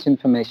 There's so much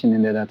information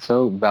in there that's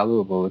so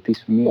valuable, at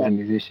least for me as a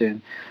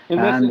musician and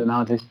an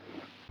artist.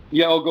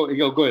 Yeah, go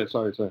ahead.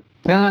 Sorry.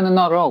 No,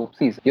 not at all.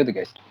 Please, you're the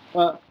guest.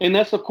 And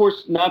that's, of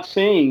course, not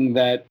saying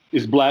that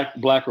is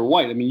black or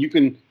white. I mean, you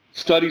can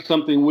study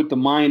something with the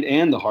mind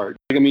and the heart.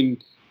 I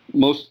mean,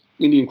 most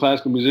Indian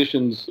classical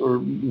musicians are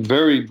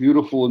very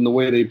beautiful in the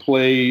way they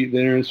play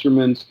their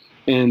instruments,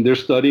 and they're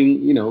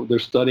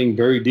studying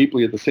very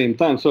deeply at the same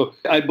time. So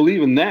I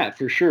believe in that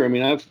for sure. I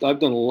mean, I've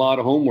done a lot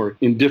of homework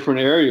in different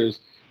areas,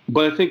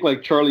 but I think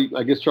like Charlie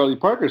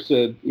Parker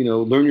said,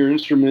 learn your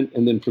instrument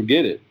and then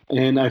forget it.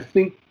 And I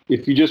think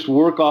if you just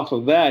work off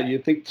of that, you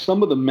think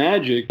some of the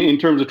magic in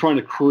terms of trying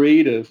to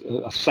create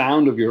a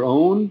sound of your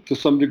own to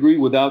some degree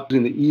without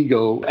doing the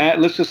ego,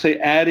 let's just say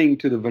adding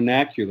to the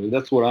vernacular.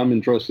 That's what I'm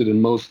interested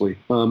in mostly.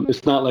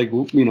 It's not like,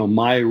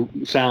 my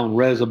sound,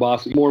 Reza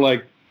Bassi. More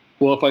like,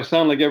 well, if I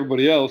sound like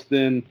everybody else,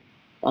 then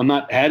I'm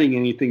not adding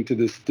anything to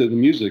the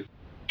music.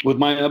 With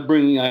my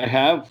upbringing, I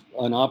have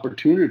an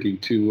opportunity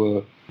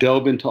to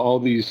delve into all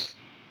these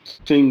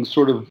things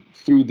sort of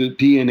through the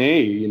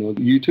DNA. You know,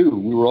 you too.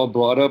 We were all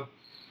brought up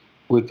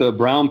with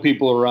brown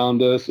people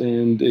around us,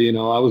 and you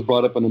know, I was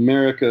brought up in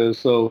America,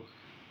 so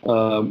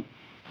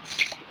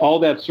all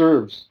that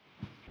serves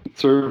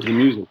the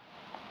music.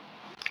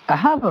 I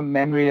have a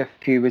memory of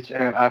you which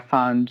I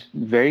found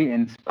very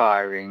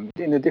inspiring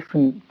in a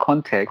different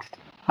context.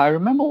 I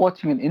remember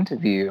watching an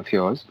interview of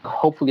yours.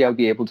 Hopefully I'll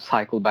be able to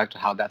cycle back to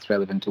how that's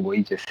relevant to what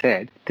you just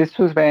said. This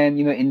was when,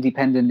 you know,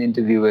 independent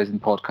interviewers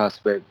and podcasts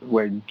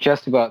were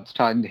just about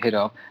starting to hit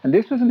off. And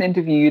this was an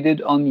interview you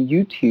did on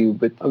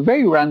YouTube with a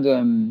very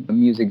random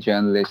music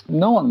journalist,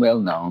 no one well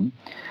known,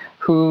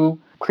 who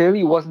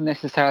clearly wasn't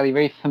necessarily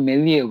very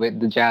familiar with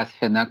the jazz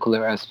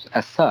vernacular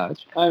as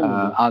such,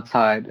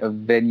 outside of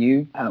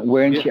venue,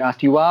 wherein she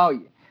asked you, wow,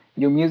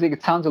 your music,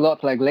 it sounds a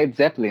lot like Led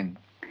Zeppelin.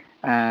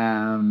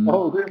 That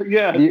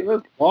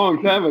was a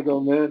long time ago,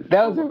 man.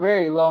 That was a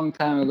very long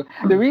time ago.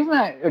 The reason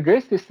I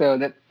address this, though,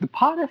 that the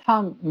part I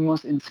found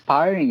most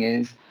inspiring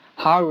is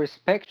how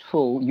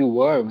respectful you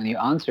were when you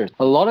answered.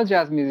 A lot of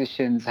jazz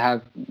musicians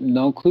have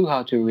no clue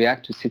how to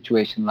react to a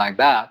situation like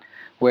that,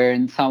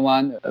 wherein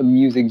someone, a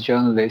music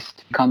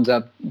journalist, comes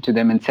up to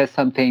them and says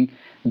something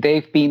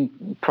they've been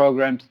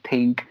programmed to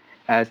think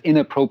as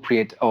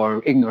inappropriate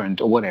or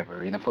ignorant or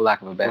whatever, you know, for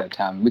lack of a better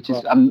term, which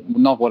is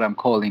not what I'm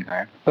calling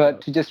her,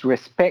 but to just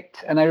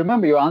respect. And I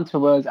remember your answer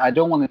was, I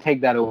don't want to take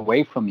that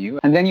away from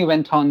you. And then you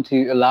went on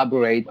to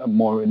elaborate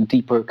more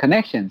deeper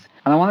connections.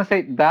 And I want to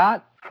say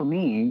that, for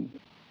me,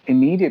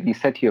 immediately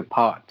set you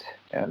apart,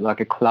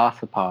 like a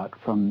class apart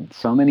from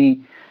so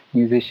many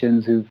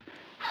musicians who've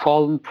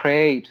fallen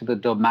prey to the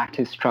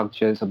dogmatic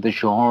structures of the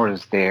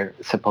genres they're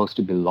supposed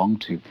to belong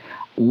to.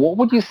 What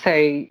would you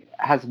say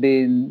has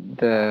been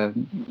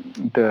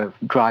the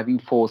driving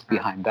force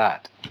behind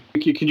that?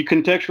 Can you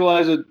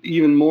contextualize it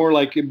even more,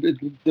 like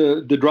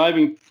the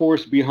driving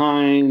force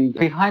behind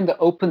the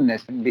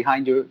openness,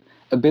 behind your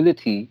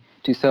ability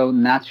to so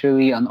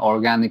naturally and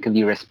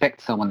organically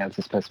respect someone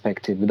else's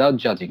perspective without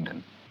judging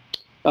them?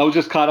 I was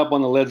just caught up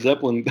on the Led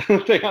Zeppelin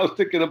thing. I was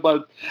thinking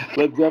about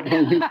Led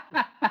Zeppelin.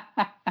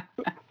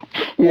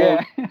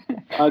 Yeah,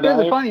 it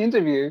was a funny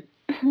interview.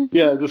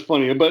 Yeah, just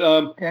funny. But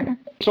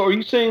so are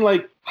you saying,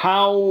 like,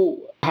 how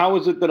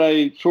is it that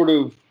I sort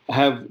of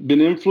have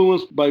been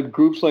influenced by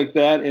groups like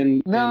that?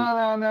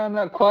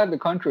 No, quite the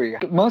contrary.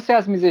 Most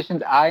jazz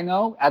musicians I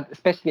know,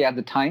 especially at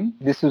the time,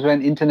 this was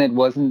when internet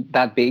wasn't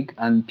that big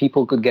and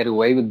people could get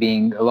away with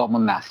being a lot more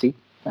nasty.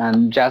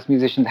 And jazz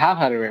musicians have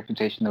had a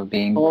reputation of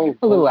being a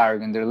little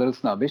arrogant, they're a little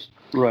snobbish.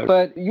 Right.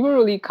 But you were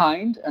really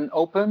kind and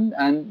open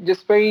and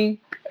just very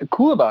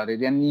cool about it.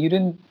 And you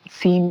didn't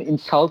seem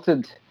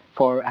insulted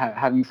for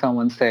having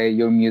someone say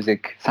your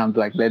music sounds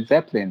like Led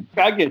Zeppelin.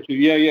 I get you.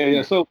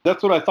 Yeah. So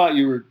that's what I thought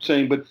you were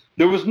saying. But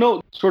there was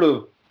no sort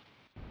of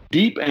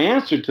deep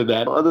answer to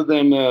that other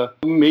than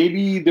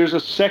maybe there's a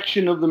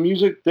section of the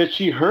music that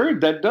she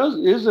heard that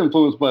is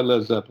influenced by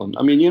Led Zeppelin.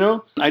 I mean, you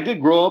know, I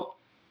did grow up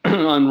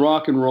on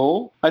rock and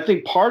roll. I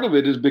think part of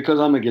it is because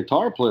I'm a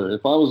guitar player.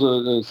 If I was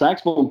a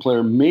saxophone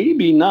player,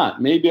 maybe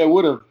not. Maybe I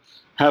would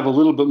have a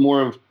little bit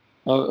more of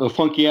a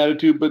funky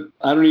attitude, but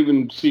I don't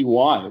even see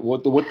why.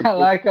 I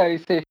like how you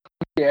say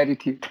funky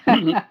attitude.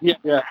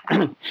 Yeah.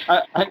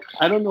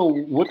 I don't know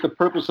what the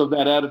purpose of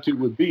that attitude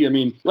would be. I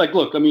mean, like,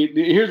 look, I mean,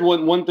 here's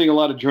one thing a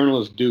lot of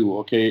journalists do,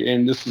 okay?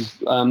 And this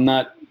is, I'm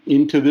not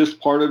into this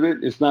part of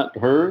it. It's not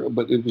her,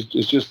 but it's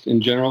just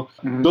in general.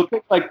 Mm-hmm. They'll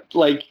take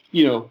like,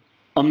 you know,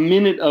 a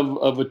minute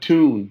of a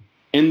tune,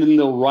 and then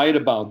they'll write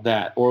about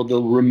that, or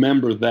they'll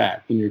remember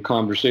that in your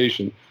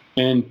conversation.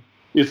 And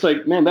it's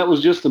like, man, that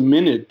was just a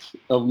minute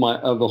of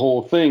the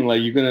whole thing.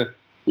 Like, you're gonna,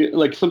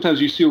 like,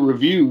 sometimes you see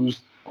reviews,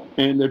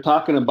 and they're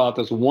talking about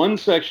this one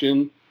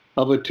section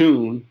of a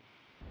tune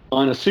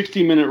on a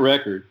 60-minute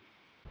record,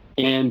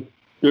 and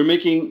they're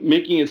making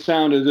it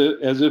sound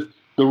as if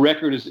the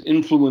record is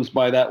influenced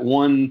by that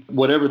one,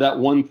 whatever that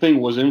one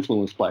thing was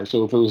influenced by.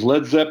 So if it was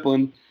Led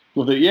Zeppelin,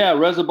 well,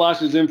 Reza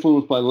Bassi is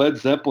influenced by Led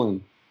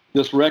Zeppelin.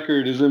 This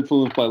record is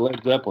influenced by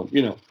Led Zeppelin.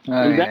 You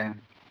know,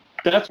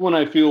 that's when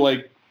I feel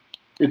like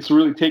it's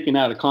really taken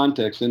out of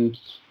context, and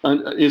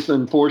it's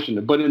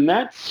unfortunate. But in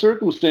that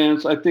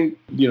circumstance, I think,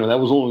 you know, that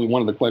was only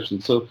one of the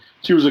questions. So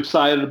she was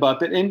excited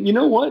about that. And you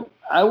know what?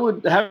 I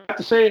would have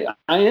to say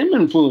I am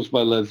influenced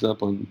by Led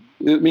Zeppelin.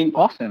 I mean,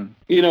 awesome.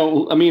 You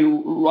know, I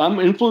mean, I'm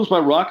influenced by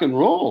rock and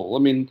roll. I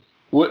mean,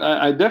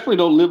 I definitely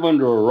don't live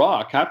under a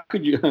rock. How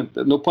could you?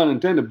 No pun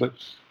intended. But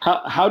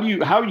how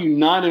are you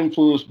not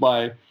influenced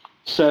by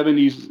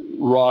 70s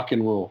rock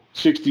and roll,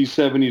 60s,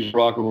 70s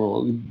rock and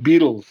roll,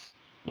 Beatles?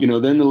 You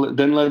know,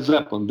 then Led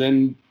Zeppelin,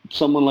 then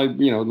someone like,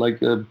 you know,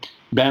 like a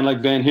band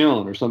like Van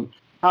Halen or something.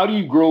 How do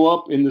you grow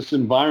up in this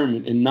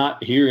environment and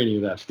not hear any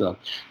of that stuff?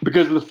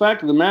 Because the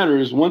fact of the matter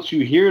is, once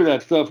you hear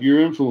that stuff, you're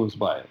influenced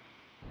by it.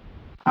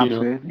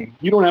 Absolutely. You know,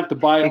 you don't have to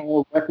buy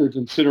all records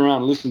and sit around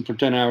and listen for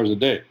 10 hours a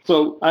day.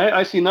 So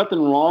I see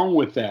nothing wrong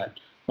with that.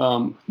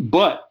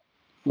 But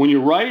when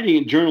you're writing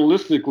it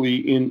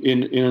journalistically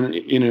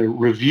in a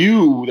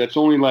review that's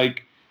only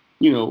like,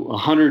 you know,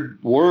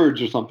 100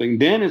 words or something,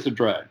 then it's a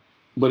drag.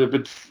 But if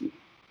it's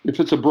if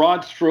it's a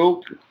broad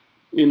stroke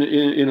in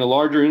a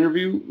larger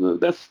interview,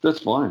 that's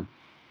fine.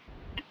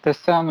 There's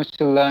so much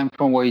to learn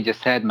from what you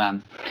just said,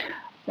 man.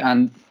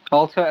 And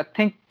also, I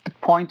think the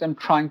point I'm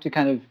trying to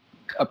kind of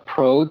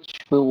approach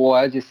with what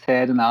I just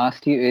said and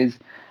asked you is,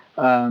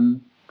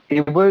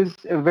 it was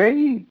a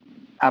very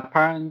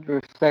apparent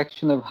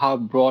reflection of how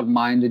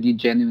broad-minded you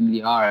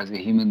genuinely are as a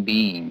human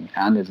being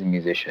and as a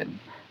musician.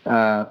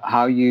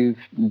 How you've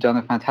done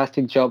a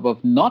fantastic job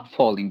of not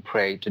falling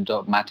prey to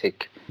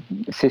dogmatic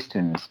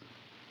systems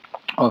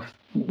of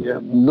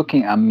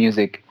looking at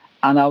music.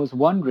 And I was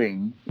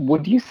wondering,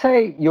 would you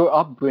say your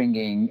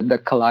upbringing, the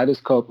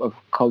kaleidoscope of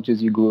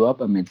cultures you grew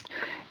up amidst,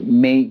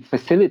 may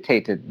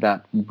facilitated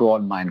that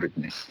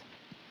broad-mindedness?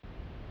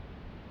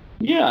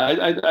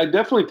 Yeah, I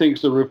definitely think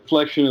it's a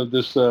reflection of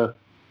this,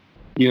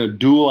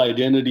 dual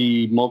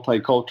identity,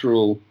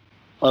 multicultural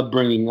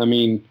upbringing. I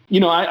mean,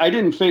 I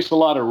didn't face a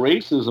lot of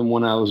racism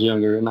when I was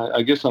younger, and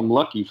I guess I'm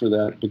lucky for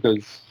that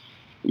because,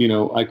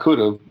 I could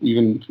have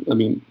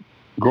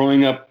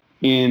growing up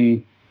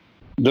in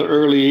the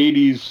early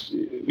 80s,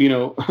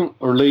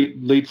 or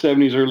late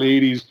 70s,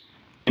 early 80s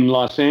in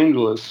Los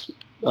Angeles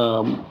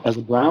as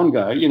a brown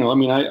guy,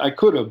 I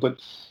could have, but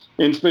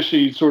and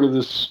especially sort of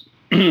this,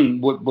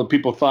 what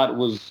people thought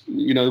was,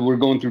 we're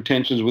going through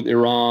tensions with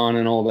Iran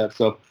and all that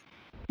stuff.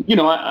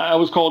 I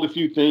was called a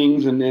few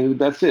things and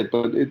that's it,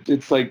 but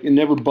it's like, it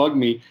never bugged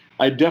me.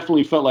 I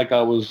definitely felt like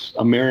I was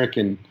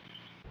American,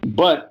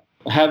 but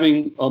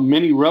having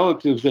many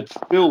relatives that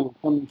still were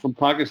coming from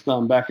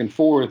Pakistan back and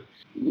forth,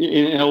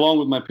 and along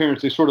with my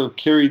parents, they sort of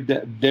carried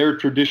their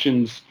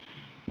traditions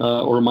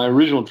or my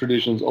original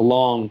traditions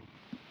along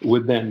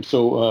with them.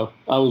 So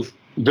I was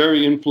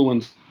very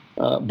influenced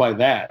by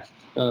that,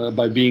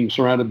 by being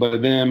surrounded by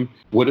them.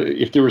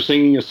 If they were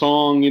singing a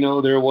song,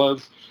 there it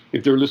was.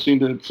 If they were listening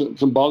to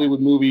some Bollywood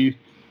movie,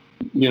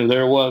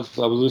 there it was.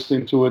 I was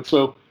listening to it.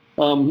 So,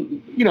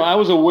 I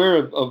was aware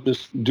of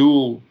this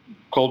dual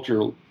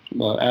cultural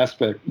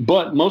aspect,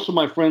 but most of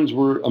my friends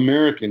were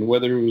American,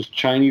 whether it was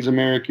Chinese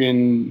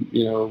American,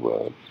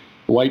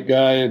 white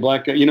guy,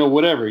 black guy,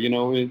 whatever,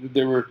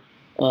 they were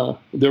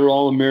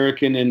all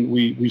American, and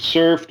we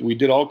surfed, we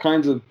did all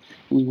kinds of,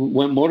 we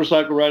went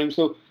motorcycle riding.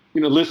 So,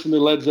 listened to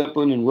Led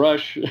Zeppelin and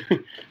Rush.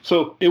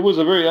 So it was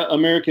a very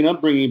American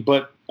upbringing,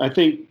 but I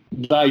think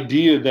the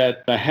idea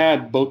that I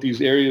had both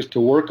these areas to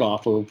work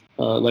off of,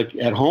 like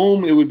at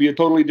home, it would be a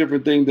totally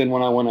different thing than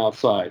when I went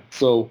outside.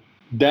 So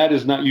that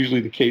is not usually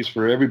the case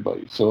for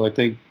everybody. So I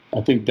think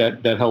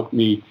that helped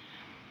me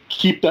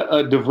keep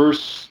a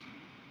diverse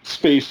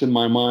space in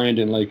my mind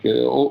and like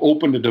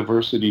open to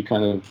diversity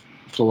kind of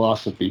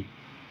philosophy.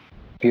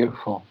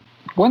 Beautiful.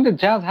 When did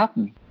jazz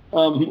happen?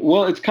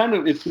 Well, it's kind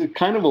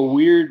of a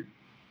weird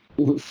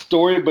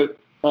story, but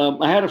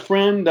I had a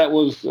friend that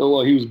was, he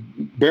was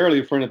barely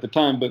a friend at the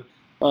time, but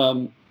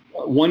 1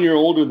 year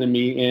older than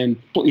me, and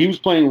he was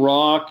playing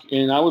rock,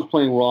 and I was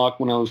playing rock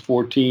when I was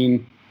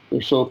 14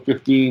 or so,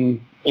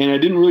 15, and I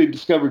didn't really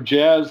discover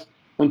jazz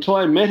until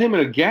I met him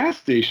at a gas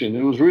station.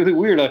 It was really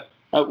weird.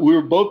 We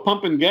were both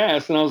pumping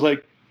gas, and I was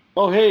like,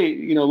 "Oh, hey,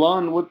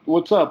 Lon,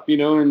 what's up?"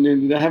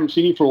 And I haven't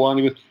seen you for a while. And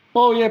he goes,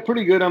 "Oh yeah,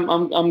 pretty good.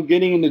 I'm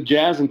getting into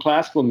jazz and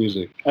classical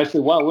music." I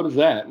said, "Wow, what is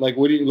that? What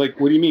do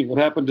you mean? What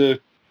happened to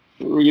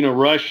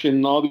Rush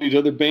and all these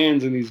other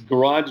bands and these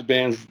garage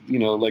bands? We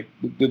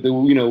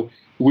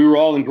were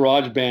all in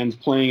garage bands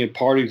playing at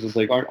parties. It's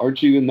like,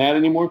 aren't you in that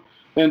anymore?"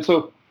 And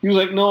so he was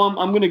like, "No,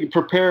 I'm going to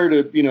prepare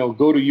to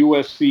go to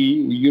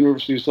USC,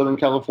 University of Southern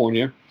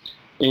California,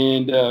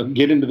 and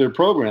get into their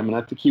program." And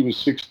I think he was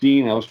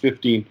 16, I was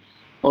 15,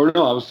 or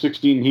no, I was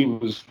 16, he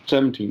was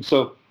 17.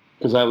 So.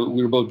 Because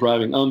we were both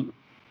driving.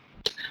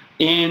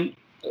 And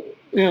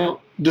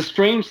the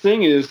strange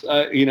thing is,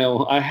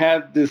 I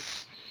had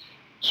this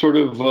sort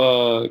of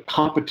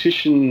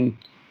competition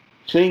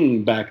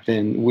thing back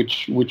then,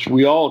 which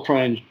we all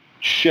try and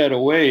shed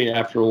away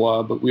after a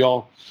while, but we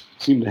all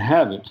seem to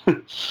have it.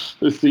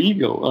 It's the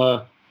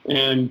ego.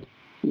 And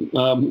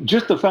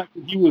just the fact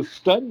that he was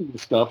studying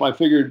this stuff, I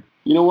figured,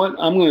 you know what,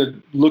 I'm going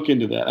to look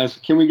into that. I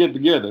said, can we get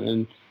together?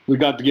 And we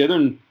got together,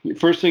 and the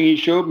first thing he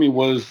showed me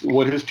was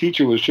what his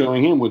teacher was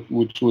showing him,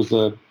 which was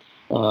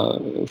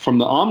from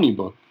the Omni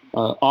book,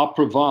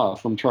 Opera Va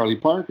from Charlie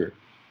Parker.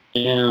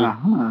 And,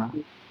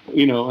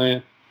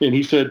 and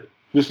he said,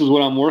 "This is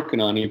what I'm working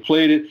on." He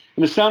played it,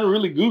 and it sounded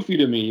really goofy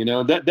to me.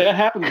 That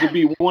happens to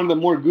be one of the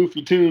more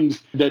goofy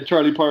tunes that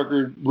Charlie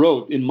Parker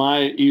wrote in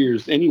my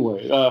ears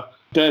anyway.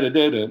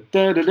 It's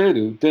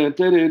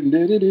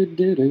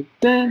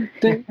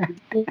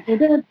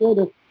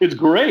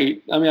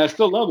great. I mean, I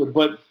still love it,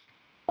 but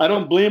I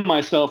don't blame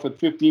myself at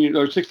 15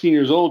 or 16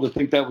 years old to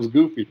think that was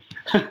goofy.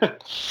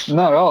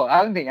 Not at all.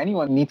 I don't think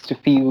anyone needs to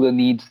feel the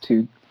need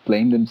to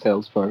blame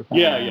themselves for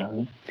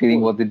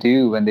feeling what they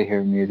do when they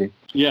hear music.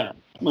 Yeah.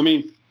 I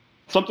mean,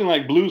 something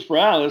like Blues for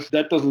Alice,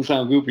 that doesn't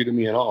sound goofy to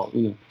me at all.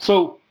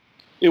 So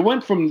it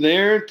went from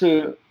there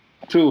to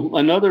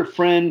another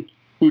friend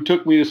who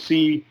took me to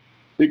see,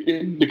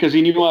 because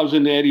he knew I was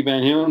into Eddie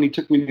Van Halen, he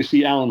took me to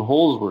see Alan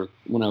Holdsworth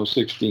when I was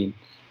 16.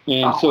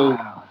 And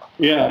wow.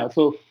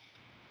 So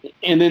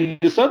and then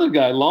this other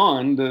guy,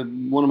 Lon,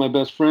 one of my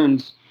best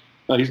friends,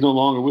 he's no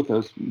longer with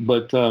us,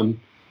 but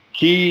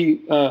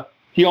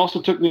he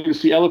also took me to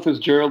see Ella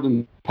Fitzgerald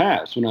in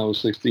Pass when I was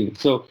 16.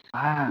 So,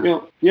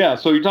 Wow. yeah.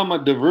 So you're talking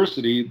about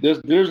diversity.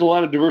 There's a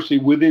lot of diversity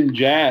within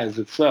jazz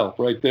itself,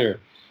 right there.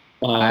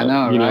 I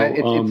know, right?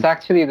 It's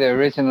actually the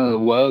original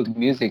world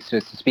music, so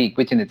to speak,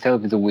 which in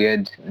itself is a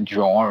weird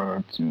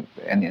genre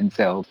in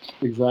itself.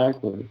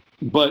 Exactly.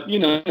 But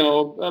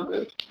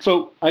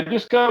so I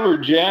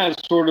discovered jazz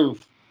sort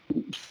of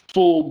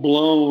full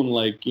blown,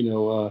 like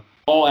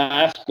all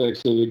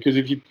aspects of it. Because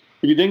if you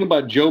think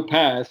about Joe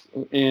Pass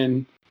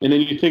and then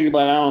you think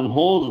about Alan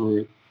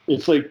Holdsworth,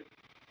 it's like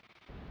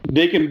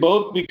they can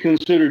both be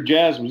considered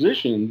jazz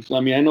musicians. I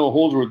mean, I know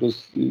Holdsworth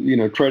is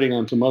treading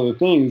on some other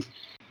things,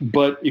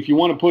 but if you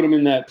want to put them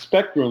in that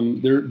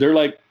spectrum, they're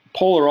like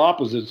polar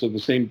opposites of the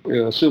same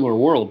similar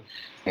world.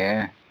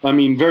 Yeah. I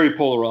mean, very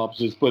polar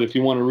opposites, but if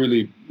you want to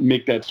really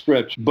make that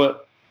stretch.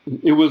 But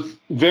it was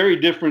very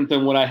different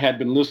than what I had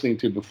been listening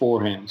to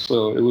beforehand.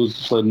 So it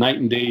was a night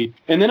and day.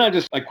 And then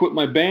I quit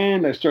my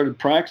band. I started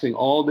practicing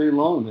all day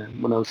long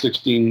then when I was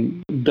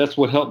 16. That's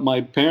what helped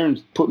my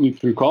parents put me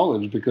through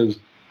college because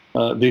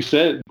they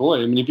said,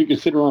 boy, I mean, if you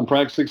could sit around and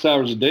practice 6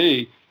 hours a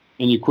day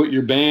and you quit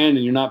your band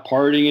and you're not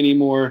partying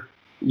anymore,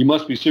 you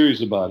must be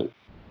serious about it.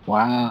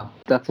 Wow,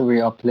 that's a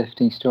very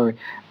uplifting story.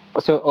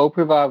 So Au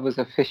Revoir was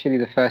officially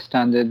the first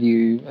standard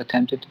you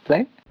attempted to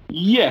play?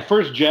 Yeah,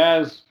 first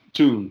jazz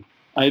tune.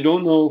 I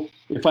don't know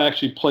if I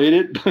actually played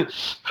it,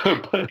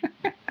 but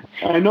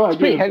I know I did. It's a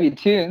pretty heavy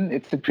tune.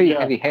 It's a pretty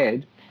heavy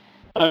head.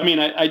 I mean,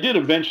 I did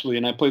eventually,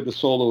 and I played the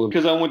solo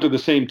because I went to the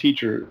same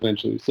teacher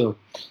eventually. So,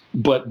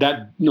 but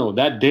that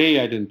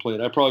day I didn't play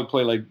it. I probably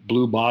played like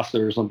Blue Bossa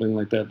or something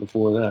like that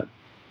before that.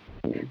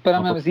 But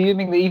I'm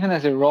assuming that even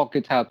as a rock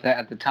guitar player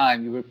at the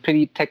time, you were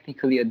pretty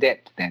technically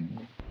adept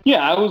then.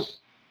 Yeah,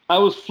 I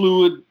was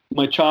fluid.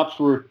 My chops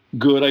were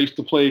good. I used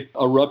to play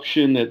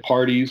Eruption at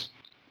parties.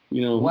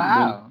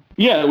 Wow.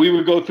 Yeah, we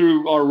would go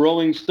through our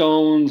Rolling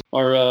Stones,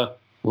 our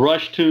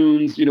Rush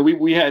tunes. We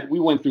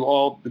went through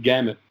all the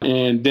gamut.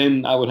 And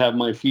then I would have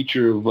my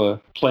feature of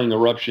playing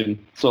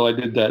Eruption. So I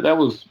did that. That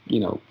was,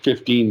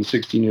 15,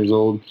 16 years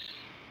old.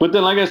 But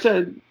then, like I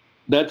said,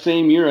 that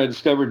same year I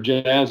discovered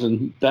jazz,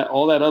 and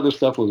all that other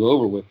stuff was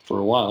over with for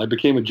a while. I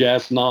became a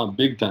jazz snob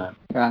big time.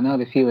 I know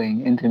the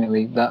feeling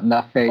intimately,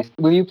 that phase.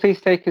 Will you please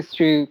take us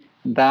through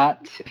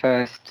that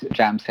first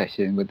jam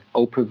session with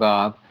Au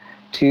Revoir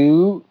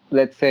to,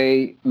 let's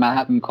say,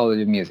 Manhattan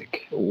College of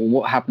Music?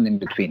 What happened in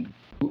between?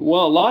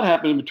 Well, a lot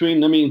happened in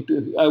between. I mean,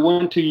 I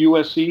went to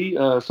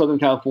USC, Southern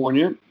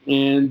California,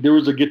 and there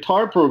was a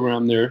guitar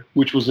program there,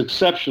 which was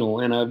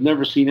exceptional, and I've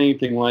never seen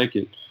anything like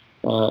it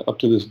up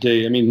to this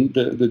day. I mean,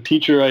 the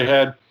teacher I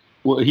had,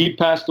 he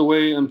passed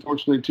away,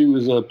 unfortunately, too,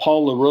 is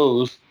Paul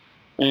LaRose,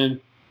 and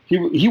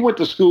he went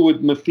to school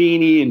with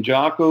Metheny and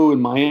Jaco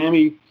in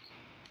Miami,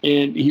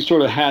 and he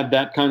sort of had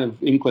that kind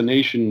of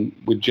inclination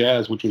with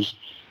jazz, which was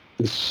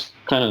this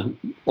kind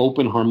of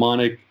open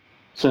harmonic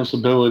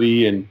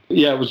sensibility. And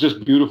yeah, it was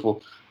just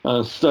beautiful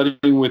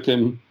studying with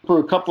him for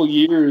a couple of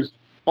years.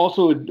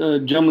 Also, a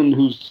gentleman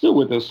who's still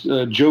with us,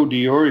 Joe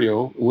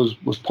DiOrio,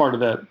 was part of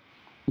that,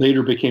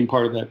 later became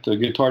part of that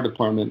guitar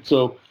department.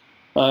 So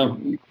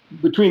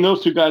between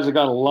those two guys, I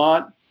got a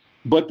lot.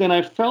 But then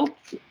I felt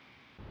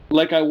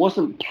like I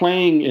wasn't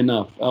playing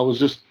enough. I was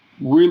just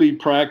really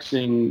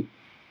practicing,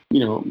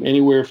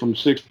 anywhere from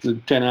 6 to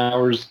 10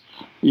 hours,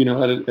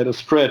 at a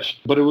stretch.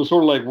 But it was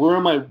sort of like, where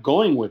am I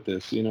going with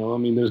this? I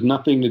mean, there's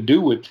nothing to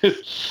do with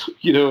this.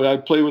 I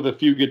play with a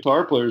few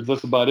guitar players.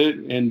 That's about it.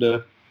 And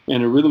a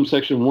rhythm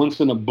section once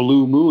in a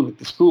blue moon at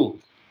the school.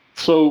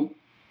 So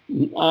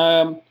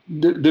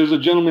there's a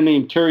gentleman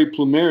named Terry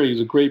Plumeri.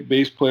 He's a great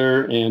bass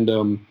player and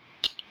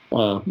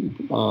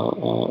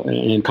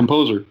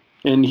composer.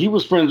 And he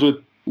was friends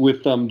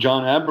with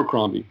John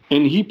Abercrombie.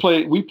 And we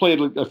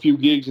played a few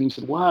gigs, and he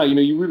said, wow,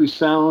 you really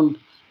sound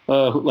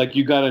like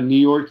you got a New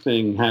York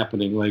thing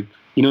happening, like,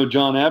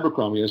 John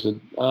Abercrombie. I said,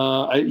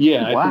 Wow.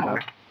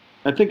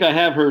 I think I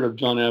have heard of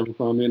John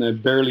Abercrombie, and I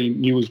barely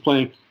knew he was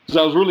playing, because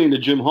I was really into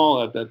Jim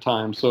Hall at that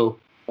time, so,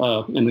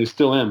 and I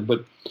still am.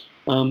 But,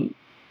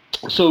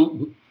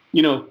 so,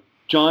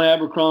 John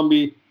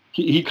Abercrombie,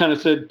 he kind of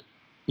said,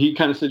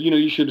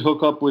 you should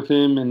hook up with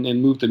him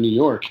and move to New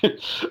York.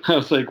 I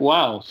was like,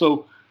 wow.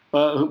 So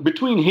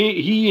between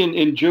he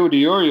and Joe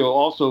DiOrio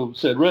also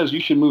said, Rez, you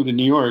should move to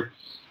New York.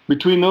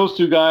 Between those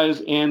two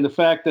guys and the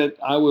fact that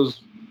I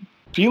was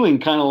feeling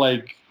kind of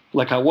like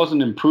I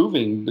wasn't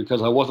improving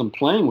because I wasn't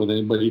playing with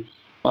anybody,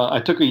 I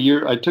took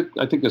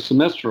a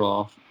semester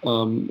off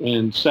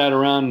and sat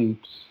around and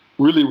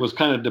really was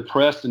kind of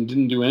depressed and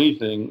didn't do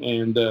anything.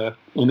 And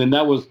then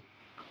that was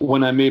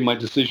when I made my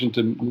decision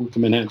to move to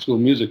Manhattan School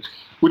of Music,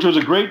 which was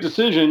a great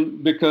decision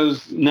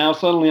because now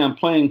suddenly I'm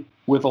playing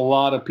with a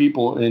lot of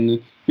people,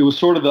 and it was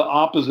sort of the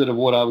opposite of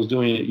what I was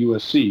doing at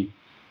USC.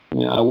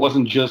 I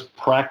wasn't just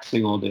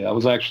practicing all day. I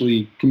was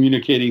actually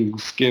communicating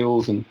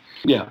skills, and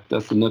yeah,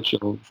 that's the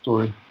nutshell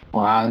story.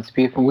 Wow, that's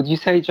beautiful. Would you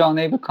say John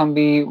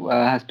Abercrombie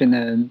has been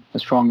a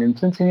strong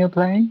influence in your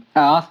playing? I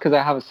ask because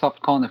I have a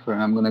soft corner for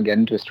him. I'm going to get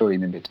into a story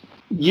in a bit.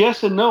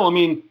 Yes and no. I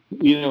mean,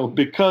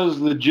 because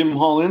the Jim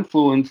Hall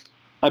influence,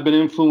 I've been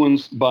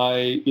influenced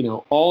by,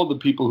 all the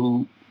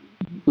people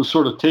who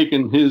sort of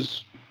taken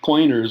his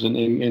pointers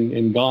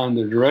and gone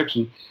their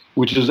direction,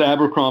 which is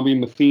Abercrombie,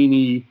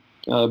 Matheny,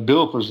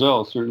 Bill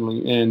Frisell,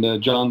 certainly,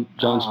 and John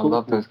Schofield. I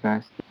love those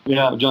guys.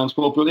 Yeah, John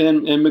Schofield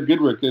and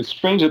McGoodrick. It's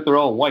strange that they're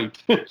all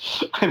white.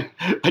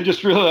 I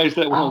just realized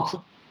that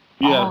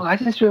I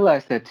just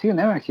realized that too.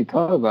 Never actually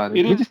thought about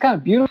it. It's just kind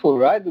of beautiful,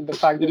 right? The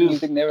fact that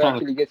music never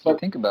actually gets you to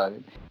think about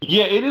it.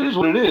 Yeah, it is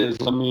what it is.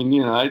 I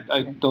mean, I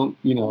don't,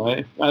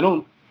 I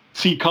don't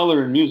see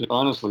color in music,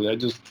 honestly. I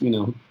just,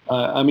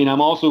 I mean,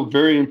 I'm also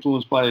very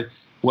influenced by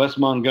Wes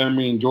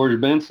Montgomery and George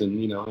Benson,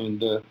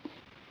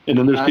 and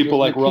then there's people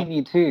like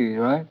Matheny too,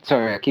 right?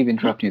 Sorry, I keep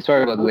interrupting you.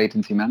 Sorry about the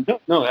latency, man.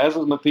 No, as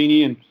is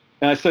Matheny, and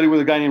I studied with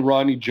a guy named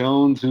Rodney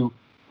Jones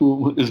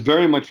who is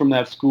very much from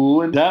that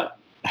school, and that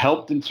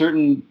helped in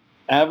certain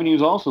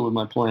avenues also with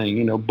my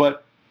playing,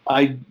 But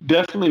I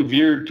definitely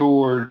veered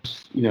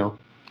towards,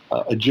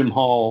 a Jim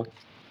Hall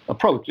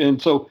approach,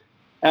 and so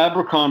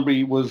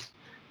Abercrombie was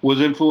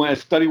influential. I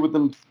studied with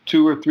him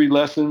 2 or 3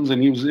 lessons,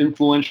 and he was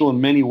influential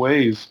in many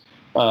ways.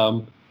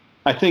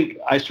 I think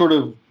I sort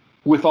of,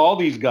 with all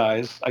these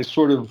guys, I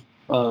sort of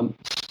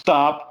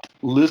stopped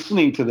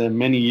listening to them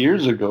many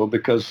years ago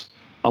because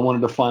I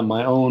wanted to find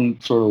my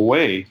own sort of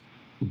way.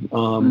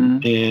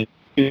 And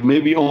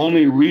maybe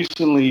only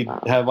recently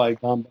have I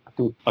gone back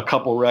to a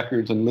couple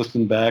records and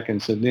listened back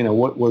and said,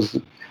 what was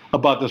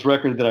about this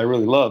record that I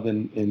really loved?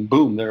 And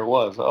boom, there it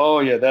was. Oh,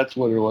 yeah, that's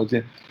what it was.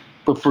 Yeah.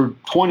 But for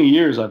 20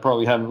 years, I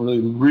probably haven't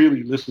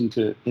really listened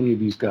to any of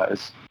these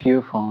guys.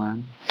 Beautiful,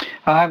 man.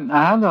 I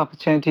had the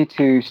opportunity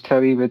to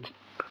study with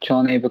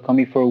John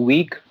Abercrombie for a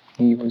week.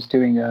 He was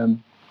doing a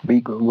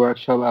week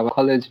workshop at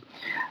college.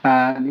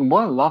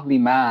 What a lovely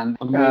man.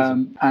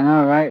 I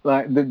know, right?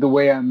 Like the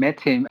way I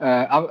met him,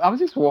 I was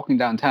just walking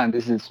downtown.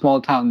 This is a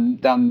small town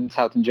down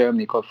south in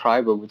Germany called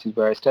Freiburg, which is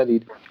where I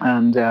studied.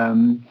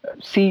 And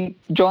see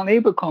John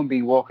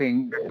Abercrombie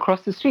walking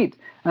across the street.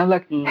 And I'm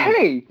like,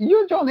 hey,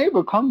 you're John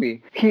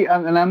Abercrombie.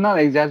 And I'm not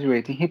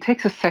exaggerating. He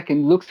takes a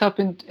second, looks up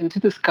into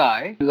the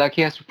sky, like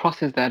he has to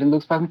process that, and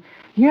looks back.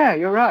 Yeah,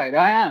 you're right.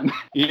 I am.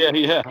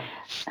 Yeah.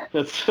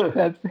 He's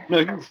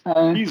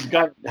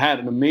had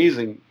an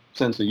amazing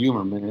sense of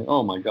humor, man.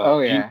 Oh my God. Oh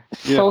yeah.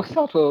 So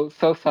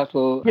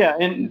subtle. Yeah,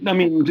 and I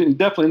mean,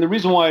 definitely. And the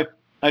reason why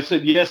I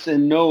said yes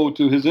and no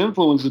to his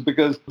influence is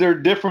because there are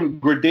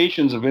different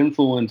gradations of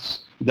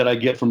influence that I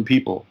get from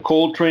people.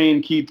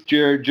 Coltrane, Keith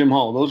Jarrett, Jim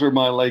Hall. Those are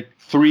my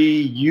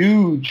 3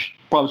 huge,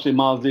 probably say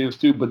Miles Davis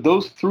too, but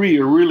those 3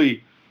 are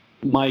really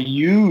my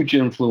huge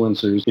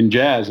influencers in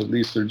jazz, at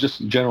least. They're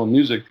just general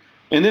music.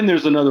 And then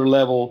there's another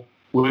level,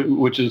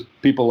 which is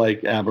people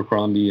like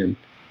Abercrombie and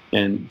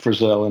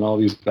Frisell and all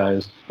these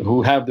guys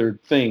who have their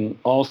thing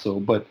also.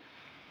 But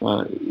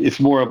it's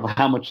more of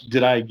how much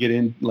did I get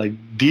in,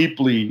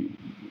 deeply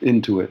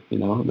into it,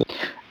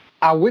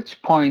 At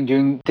which point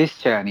during this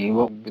journey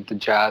with the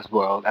jazz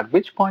world, at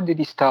which point did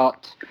you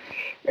start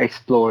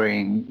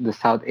exploring the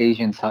South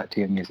Asian side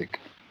to your music?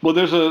 Well,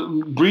 there's a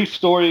brief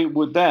story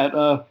with that.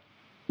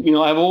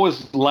 I've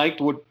always liked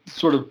what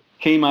sort of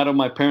came out of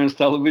my parents'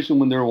 television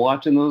when they were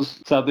watching those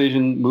South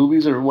Asian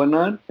movies or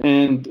whatnot.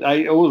 And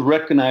I always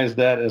recognized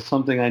that as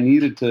something I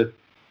needed to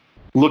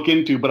look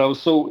into. But I was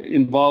so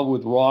involved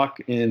with rock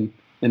and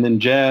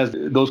then jazz,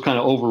 those kind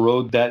of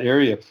overrode that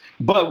area.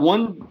 But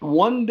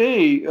one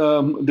day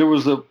there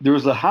was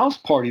a house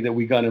party that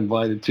we got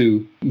invited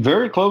to,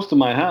 very close to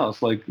my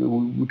house. Like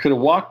we could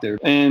have walked there.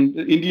 And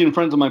Indian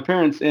friends of my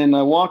parents. And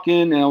I walk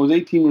in, and I was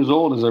 18 years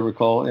old, as I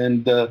recall,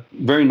 and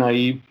very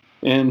naive.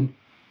 And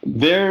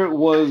there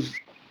was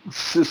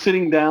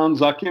sitting down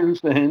Zakir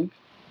Hussain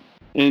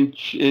and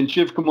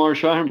Shiv Kumar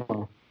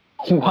Sharma.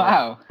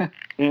 Wow.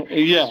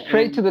 Yeah.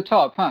 Straight to the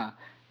top, huh?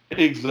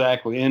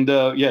 Exactly. And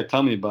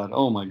tell me about it.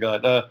 Oh my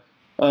God.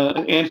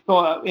 And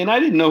I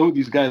didn't know who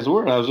these guys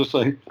were. I was just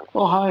like,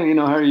 oh, hi,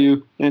 how are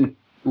you? And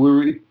we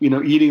were,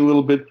 eating a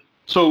little bit.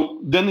 So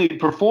then they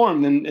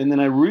performed, and then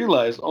I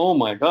realized, oh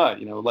my God,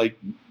 I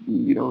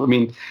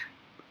mean,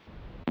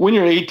 when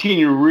you're 18,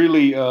 you're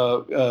really,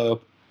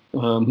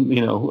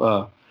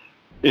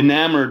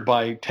 enamored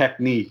by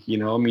technique,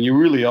 I mean, you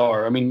really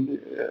are. I mean,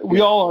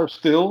 we all are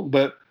still,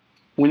 but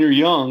when you're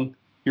young,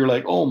 you're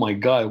like, oh my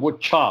God, what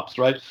chops,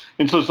 right?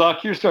 And so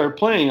Zakir started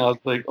playing. I was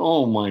like,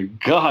 oh my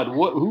God,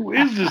 who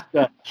is this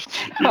guy?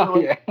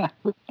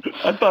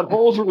 I thought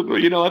Holsworth,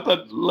 I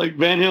thought like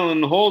Van Halen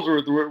and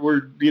Holsworth were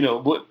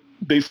what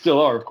they still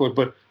are, of course,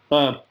 but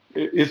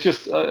it's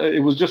just,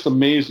 it was just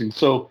amazing.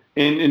 So,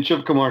 and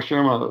Shiv Kumar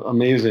Sharma,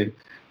 amazing.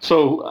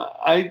 So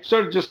I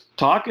started just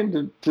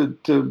talking to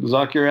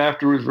Zakir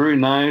afterwards, very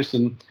nice.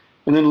 And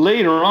then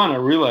later on, I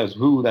realized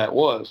who that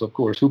was, of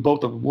course, who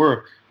both of them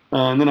were.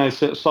 And then I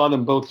saw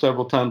them both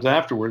several times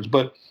afterwards.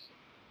 But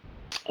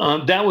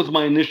that was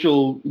my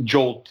initial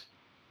jolt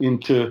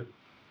into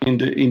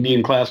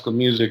Indian classical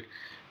music.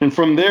 And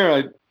from there,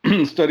 I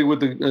studied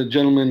with a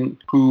gentleman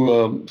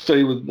who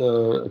studied with,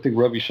 I think,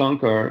 Ravi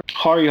Shankar,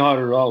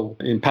 Harihara Rao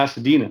in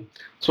Pasadena.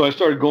 So I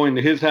started going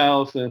to his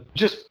house and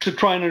just to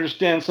try and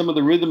understand some of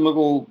the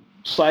rhythmical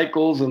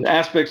cycles and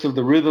aspects of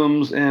the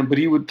rhythms. But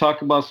he would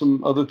talk about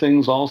some other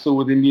things also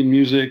with Indian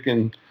music,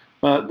 and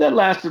that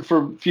lasted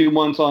for a few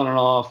months on and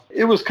off.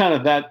 It was kind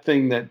of that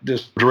thing that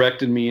just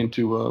directed me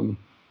into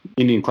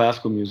Indian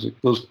classical music,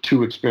 those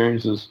two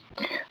experiences.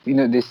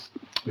 This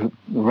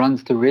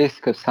runs the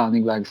risk of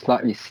sounding like a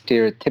slightly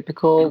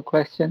stereotypical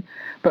question,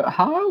 but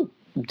how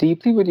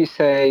deeply would you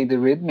say the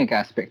rhythmic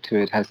aspect to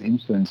it has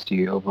influenced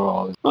you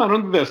overall? I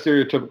don't think that's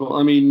stereotypical.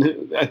 I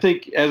mean, I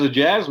think as a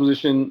jazz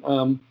musician,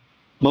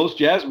 most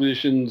jazz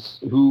musicians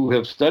who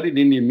have studied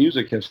Indian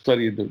music have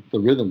studied the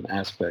rhythm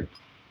aspect.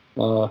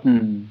 I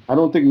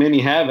don't think many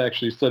have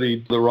actually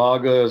studied the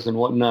ragas and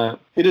whatnot.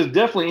 It has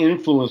definitely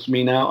influenced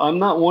me. Now, I'm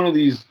not one of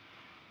these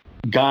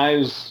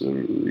guys,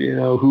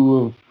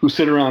 who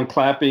sit around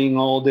clapping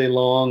all day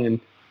long and,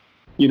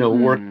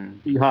 work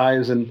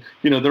highs. And,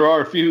 there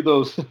are a few of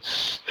those,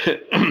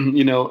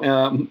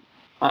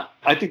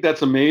 I think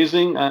that's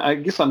amazing. I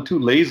guess I'm too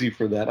lazy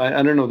for that.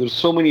 I don't know. There's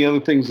so many other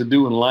things to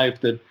do in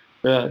life that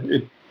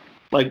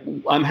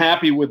I'm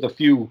happy with a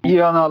few.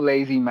 You're not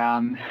lazy,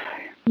 man.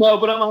 No,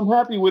 but I'm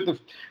happy with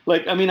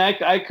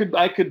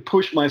I could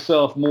push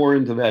myself more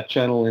into that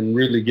channel and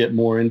really get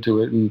more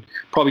into it and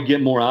probably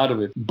get more out of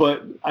it.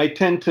 But I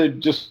tend to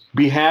just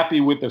be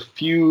happy with a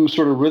few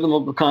sort of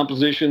rhythmical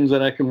compositions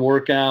that I can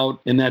work out,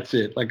 and that's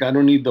it. Like, I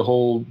don't need the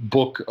whole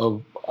book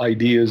of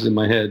ideas in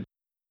my head.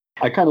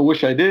 I kind of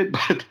wish I did,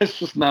 but that's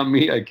just not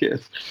me, I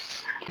guess.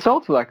 It's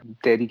also like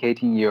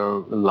dedicating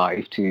your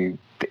life to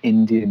the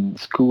Indian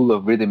school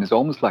of rhythm is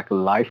almost like a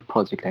life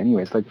project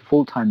anyway. It's like a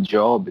full-time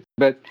job.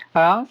 But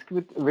I ask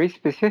with a very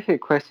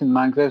specific question,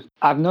 man, because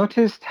I've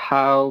noticed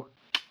how,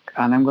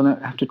 and I'm going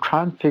to have to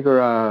try and figure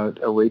out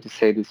a way to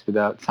say this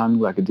without sounding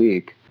like a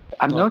dick.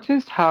 I've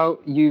noticed how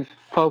you've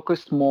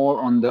focused more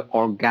on the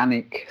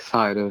organic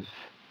side of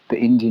the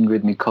Indian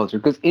rhythmic culture,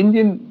 because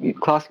Indian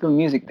classical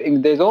music,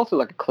 there's also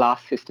like a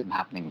class system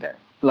happening there.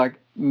 Like,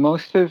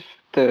 most of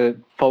the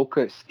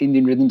focus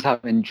Indian rhythms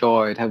have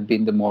enjoyed have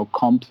been the more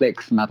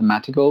complex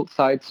mathematical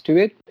sides to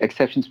it.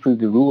 Exceptions prove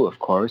the rule, of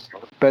course.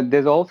 But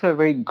there's also a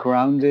very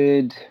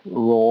grounded,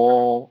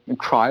 raw,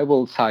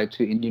 tribal side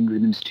to Indian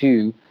rhythms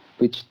too,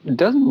 which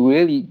doesn't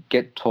really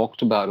get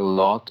talked about a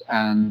lot.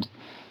 And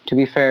to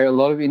be fair, a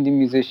lot of Indian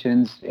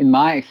musicians, in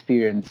my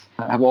experience,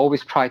 have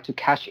always tried to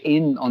cash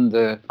in on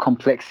the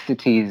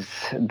complexities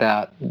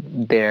that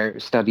their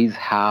studies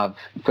have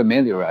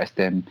familiarized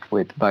them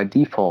with by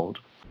default.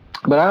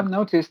 But I've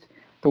noticed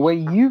the way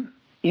you've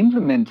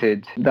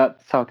implemented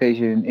that South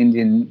Asian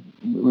Indian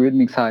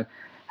rhythmic side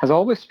has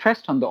always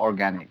stressed on the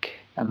organic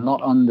and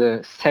not on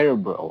the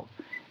cerebral.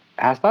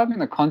 Has that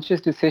been a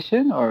conscious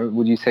decision, or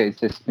would you say it's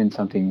just been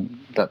something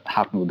that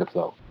happened with the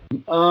flow?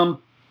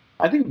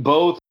 I think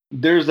both.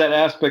 There's that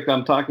aspect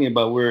I'm talking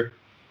about where,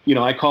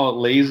 I call it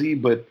lazy,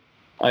 but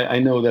I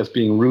know that's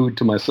being rude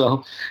to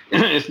myself.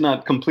 It's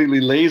not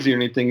completely lazy or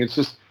anything. It's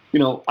just,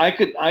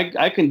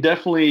 I can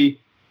definitely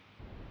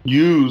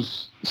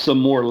use some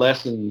more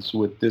lessons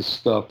with this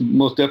stuff,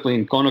 most definitely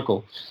in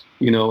Konakal,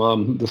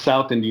 the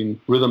South Indian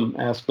rhythm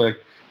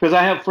aspect, because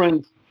I have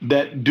friends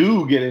that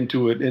do get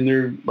into it, and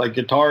they're like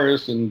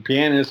guitarists and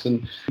pianists,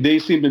 and they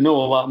seem to know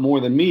a lot more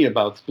than me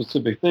about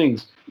specific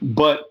things.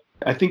 But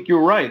I think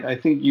you're right. I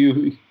think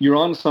you're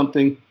on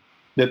something,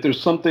 that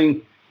there's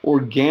something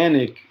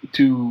organic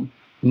to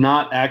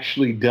not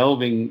actually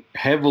delving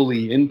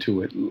heavily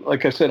into it.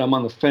 Like I said, I'm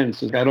on the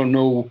fence. I don't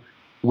know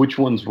which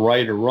one's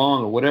right or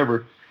wrong or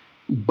whatever.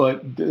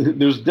 But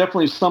there's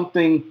definitely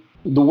something,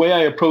 the way I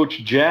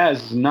approach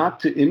jazz is not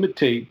to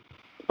imitate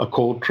a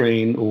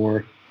Coltrane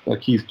or a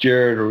Keith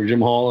Jarrett or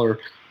Jim Hall or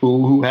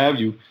who have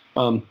you.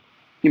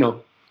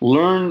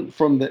 Learn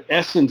from the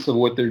essence of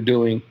what they're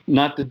doing,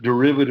 not the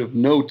derivative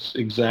notes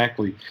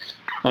exactly.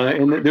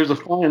 And there's a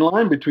fine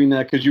line between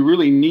that, because you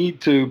really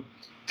need to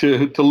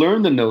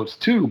learn the notes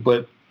too.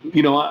 But,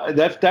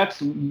 that's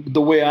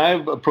the way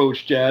I've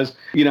approached jazz.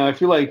 I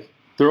feel like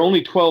there are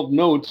only 12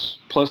 notes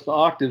plus the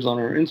octaves on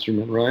our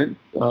instrument, right?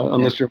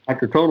 Unless you're a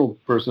microtonal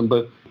person.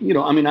 But,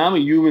 I'm a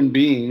human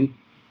being.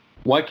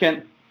 Why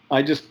can't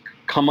I just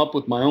come up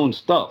with my own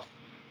stuff,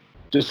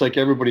 just like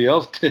everybody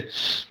else did?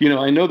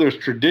 I know there's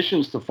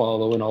traditions to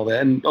follow and all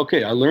that. And,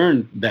 okay, I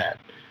learned that.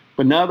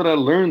 But now that I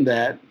learned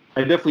that,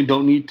 I definitely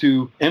don't need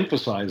to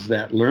emphasize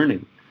that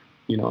learning.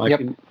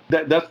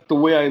 That's the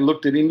way I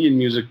looked at Indian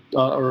music,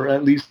 or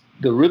at least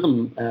the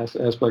rhythm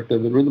aspect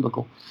of the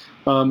rhythmical.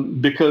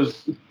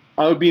 Because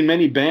I would be in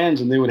many bands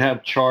and they would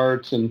have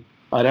charts, and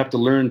I'd have to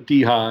learn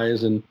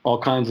T-highs and all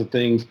kinds of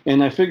things.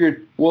 And I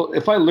figured, well,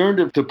 if I learned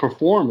it to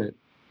perform it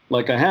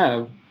like I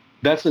have,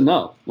 that's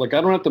enough. Like,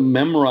 I don't have to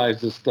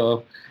memorize this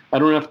stuff. I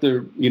don't have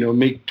to,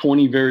 make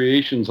 20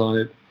 variations on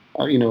it.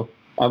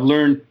 I've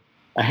learned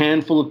a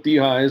handful of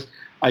T-highs.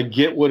 I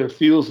get what it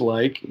feels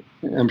like.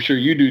 I'm sure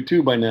you do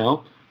too by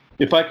now.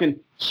 If I can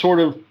sort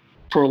of,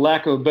 for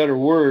lack of a better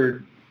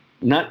word,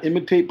 not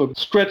imitate, but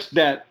stretch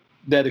that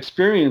that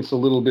experience a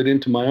little bit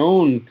into my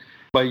own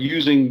by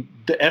using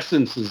the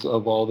essences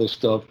of all this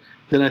stuff,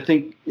 then I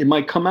think it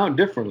might come out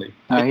differently.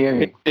 I hear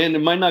you. And it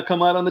might not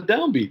come out on the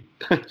downbeat.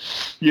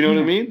 You know what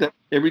I mean? That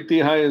every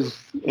Tihai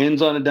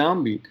ends on a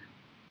downbeat,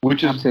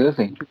 which is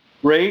Absolutely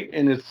great.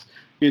 And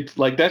it's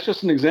like, that's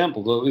just an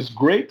example, though. It's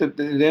great that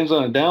it ends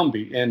on a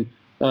downbeat. And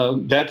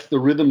that's the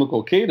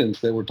rhythmical cadence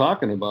that we're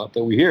talking about,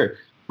 that we hear.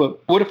 But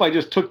what if I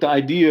just took the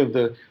idea of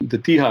the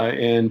Tihai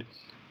and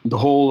the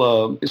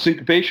whole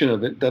syncopation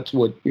of it? That's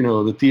what, the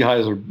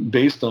Tihais are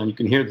based on. You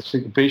can hear the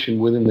syncopation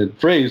within the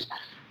phrase.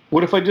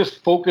 What if I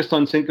just focused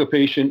on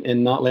syncopation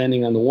and not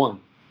landing on the one,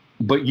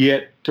 but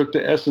yet took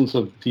the essence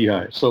of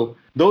Tihai? So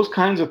those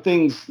kinds of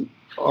things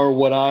are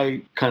what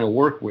I kind of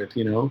work with,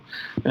 and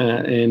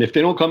if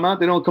they don't come out,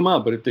 they don't come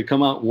out. But if they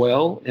come out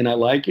well and I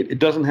like it, it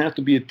doesn't have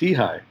to be a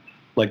Tihai,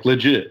 like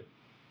legit.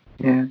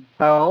 Yeah.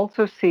 I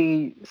also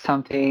see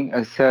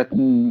a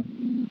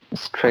certain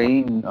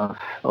strain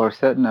or a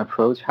certain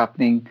approach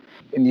happening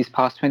in these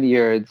past 20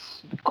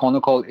 years.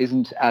 Konnakol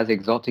isn't as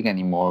exotic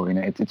anymore.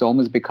 It's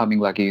almost becoming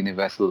like a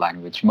universal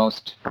language.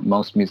 Most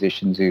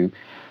musicians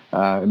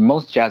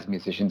most jazz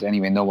musicians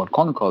anyway, know what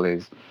Konnakol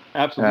is.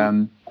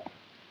 Absolutely.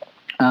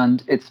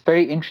 And it's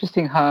very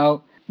interesting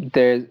how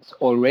there's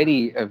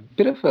already a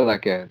bit of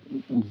a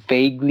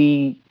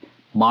vaguely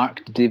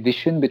marked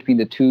division between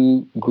the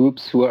two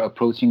groups who are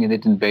approaching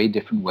it in very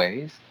different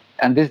ways.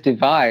 And this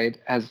divide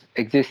has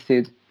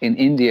existed in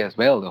India as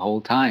well the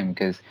whole time,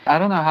 because I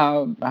don't know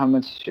how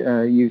much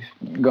you've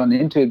gone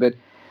into it, but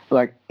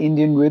like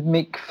Indian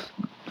rhythmic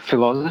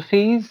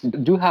philosophies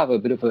do have a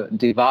bit of a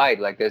divide.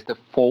 Like there's the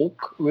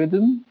folk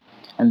rhythm,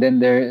 and then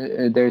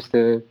there's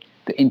the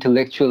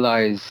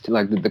intellectualized,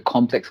 like the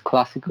complex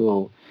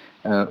classical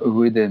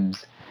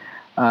rhythms.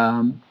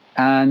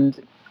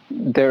 And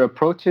their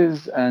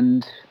approaches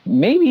and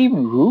maybe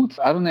even roots,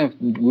 I don't know if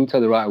roots are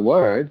the right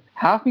word,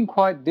 have been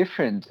quite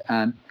different.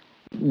 And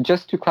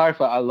just to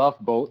clarify, I love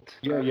both.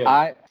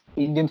 Yeah.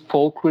 Indian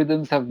folk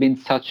rhythms have been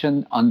such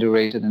an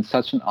underrated and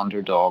such an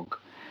underdog.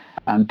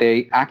 And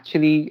they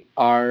actually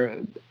are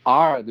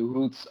the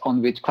roots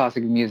on which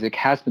classical music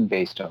has been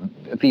based on,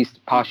 at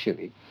least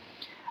partially.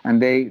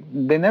 And they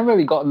never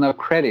really got enough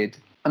credit.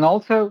 And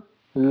also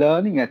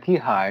learning a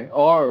Tihai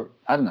or,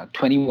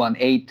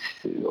 21/8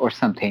 or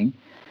something,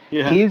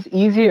 is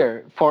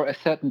easier for a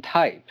certain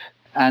type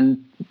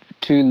and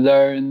to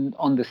learn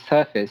on the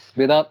surface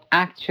without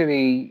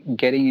actually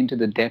getting into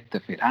the depth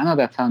of it. I know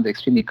that sounds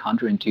extremely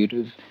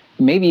counterintuitive,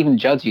 maybe even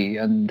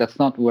judgy, and that's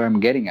not where I'm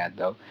getting at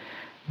though.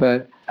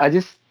 But I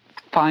just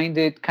find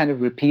it kind of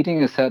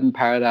repeating a certain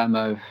paradigm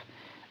of,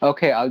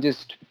 okay, I'll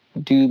just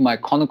do my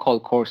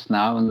Konnakol course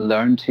now and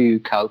learn to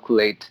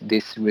calculate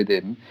this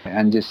rhythm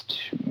and just,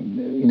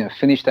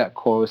 finish that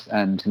course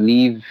and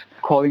leave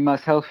calling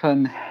myself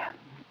an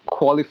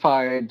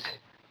qualified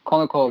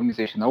Konnakol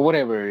musician or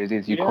whatever it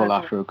is you call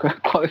after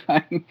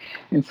qualifying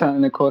in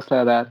a course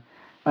like that.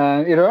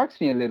 It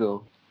irks me a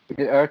little.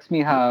 It irks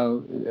me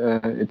how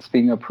it's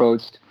being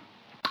approached.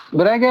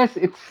 But I guess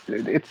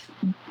it's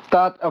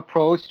that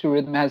approach to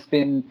rhythm has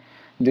been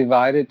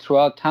divided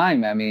throughout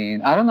time. I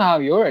mean, I don't know how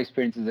your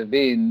experiences have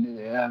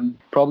been,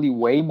 probably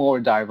way more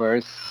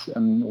diverse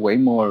and way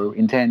more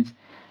intense.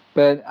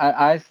 But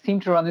I seem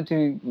to run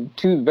into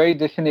two very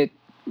definite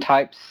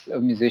types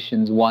of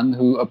musicians, one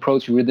who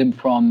approach rhythm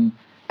from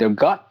their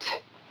gut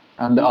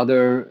and the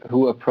other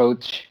who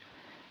approach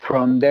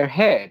from their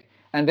head.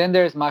 And then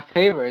there's my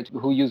favorite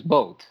who use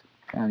both.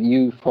 And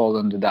you fall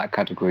under that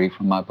category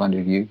from my point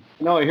of view.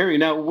 No, I hear you.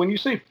 Now, when you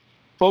say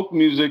folk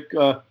music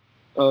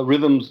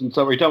rhythms and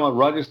stuff, are you talking about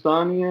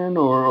Rajasthanian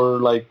or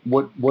like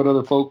what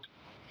other folk?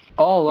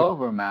 All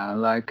over,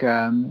 man. Like,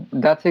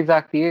 that's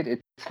exactly it.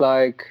 It's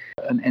like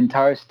an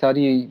entire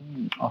study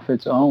of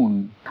its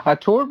own. I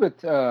toured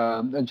with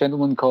a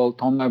gentleman called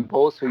Tonmai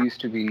Bose, who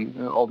used to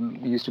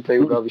play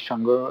with Ravi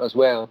Shankar as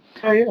well.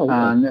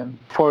 And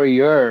for a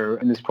year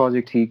in this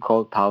project he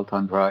called Tal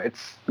Tantra.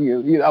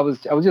 I was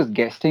just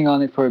guesting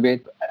on it for a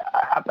bit.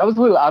 I was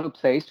a little out of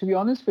place, to be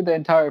honest, with the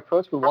entire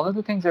approach. But one of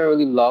the things I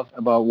really loved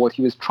about what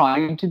he was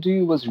trying to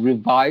do was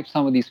revive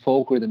some of these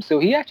folk rhythms. So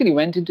he actually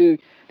went into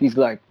these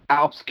like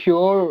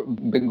obscure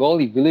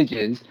Bengali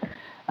villages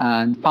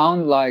and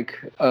found like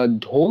a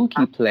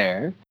dholki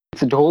player.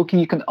 It's a dholki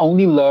you can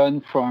only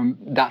learn from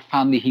that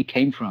family he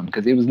came from,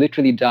 because it was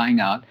literally dying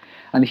out.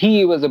 And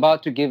he was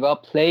about to give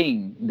up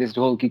playing this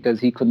dholki because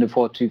he couldn't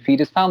afford to feed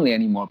his family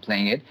anymore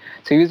playing it.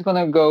 So he was going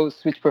to go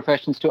switch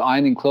professions to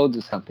ironing clothes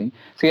or something.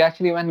 So he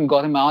actually went and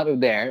got him out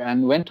of there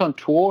and went on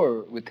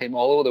tour with him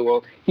all over the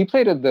world. He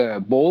played at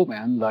the Bowl,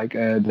 man, like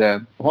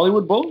the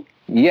Hollywood Bowl?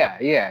 Yeah.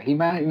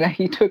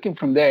 He took him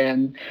from there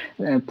and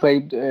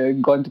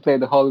going to play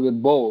the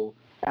Hollywood Bowl.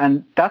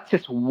 And that's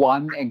just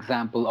one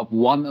example of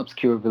one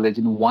obscure village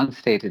in one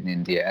state in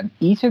India. And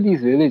each of these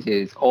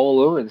villages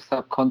all over the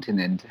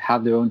subcontinent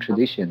have their own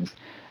traditions.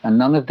 And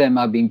none of them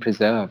are being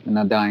preserved and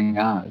are dying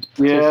out.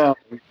 I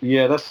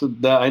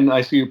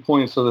see your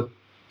point. So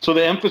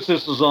the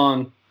emphasis is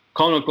on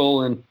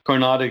Konnakol and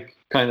Carnatic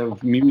kind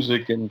of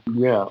music. And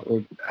yeah,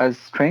 As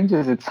strange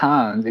as it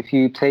sounds, if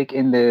you take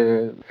in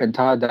the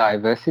entire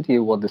diversity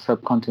of what the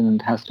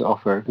subcontinent has to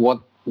offer,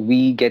 what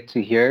we get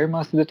to hear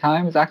most of the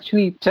time is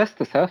actually just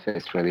the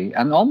surface, really,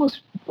 and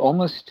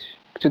almost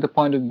to the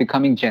point of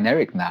becoming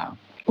generic now.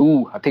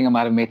 Ooh, I think I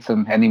might have made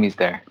some enemies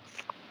there.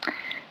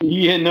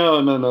 yeah,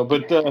 no.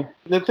 But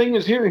the thing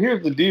is,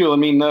 here's the deal. I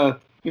mean,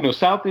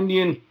 South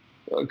Indian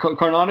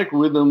Carnatic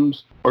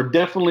rhythms are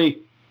definitely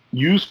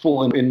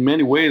useful in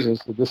many ways.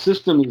 The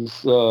system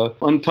is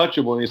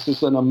untouchable. It's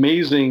just an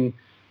amazing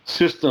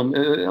system,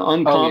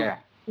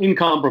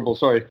 incomparable.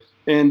 Sorry,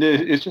 and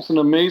it's just an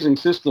amazing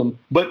system.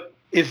 But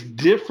it's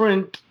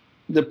different.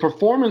 The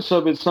performance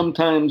of it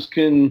sometimes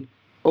can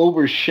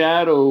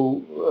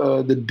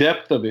overshadow the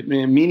depth of it,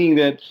 meaning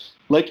that,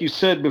 like you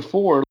said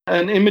before,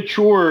 an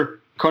immature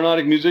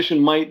Carnatic musician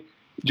might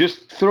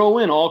just throw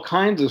in all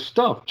kinds of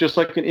stuff, just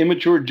like an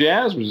immature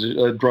jazz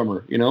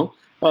drummer,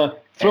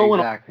 throw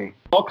in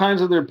all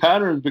kinds of their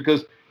patterns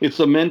because it's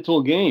a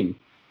mental game.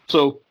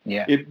 So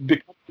it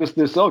becomes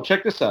this, oh,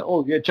 check this out.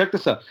 Oh, yeah, check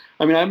this out.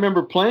 I mean, I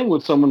remember playing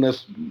with someone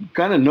that's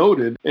kind of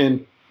noted,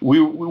 and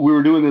we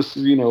were doing this,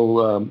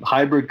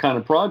 hybrid kind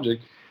of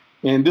project.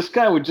 And this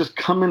guy would just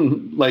come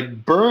in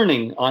like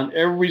burning on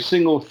every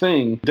single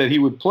thing that he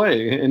would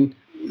play. And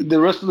the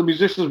rest of the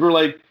musicians were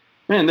like,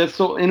 man, that's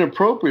so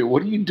inappropriate.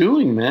 What are you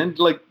doing, man?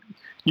 Like,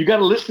 you got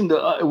to listen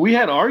to, we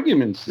had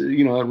arguments, at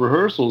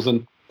rehearsals,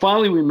 and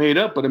finally we made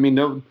up. But I mean,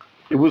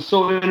 it was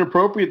so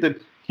inappropriate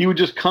that he would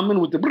just come in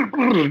with the.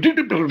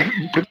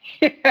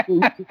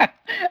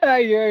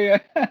 I hear you.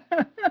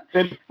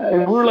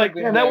 And we're like,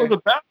 man, that was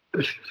about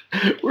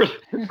it. We're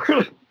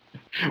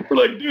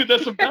like, dude,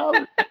 that's about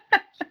it.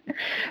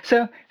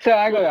 So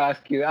I got to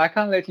ask you, I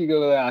can't let you go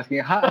without asking,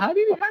 how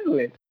did you handle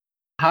it?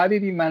 How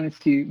did you manage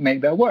to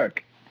make that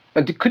work?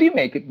 Could you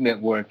make it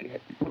work?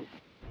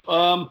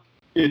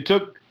 It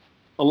took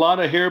a lot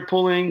of hair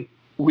pulling.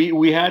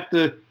 We had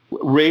to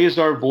raise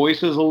our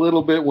voices a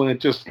little bit when it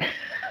just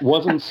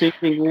wasn't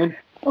sinking in.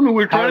 I mean,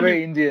 we're trying to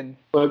be Indian,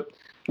 but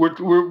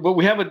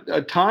we have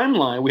a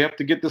timeline. We have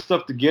to get this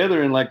stuff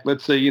together in, like,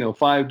 let's say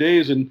 5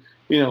 days, and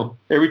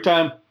every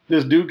time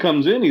this dude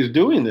comes in, he's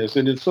doing this,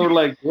 and it's sort of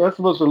like the rest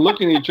of us are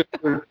looking at each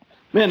other.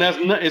 Man, that's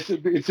not.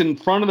 It's in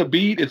front of the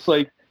beat. It's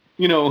like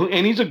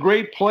and he's a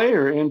great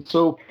player, and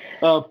so.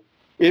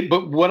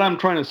 But what I'm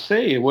trying to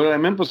say, what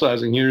I'm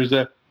emphasizing here is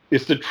that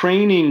it's the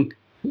training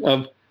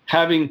of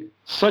having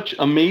such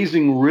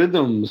amazing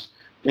rhythms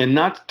and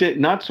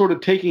not sort of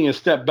taking a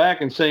step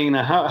back and saying,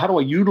 now, how do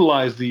I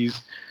utilize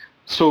these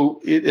so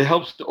it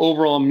helps the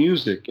overall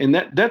music? And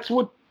that's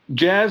what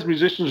jazz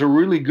musicians are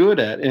really good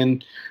at.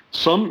 And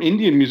some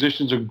Indian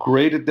musicians are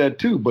great at that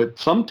too. But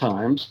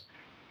sometimes,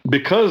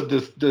 because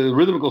the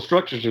rhythmical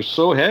structures are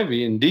so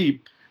heavy and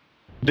deep,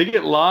 they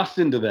get lost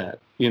into that,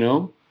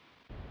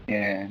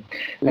 Yeah,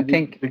 I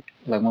think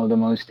like one of the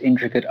most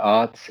intricate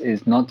arts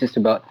is not just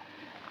about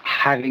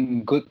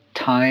having good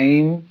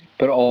time,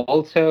 but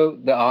also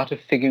the art of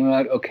figuring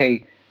out,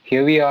 okay,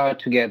 here we are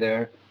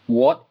together.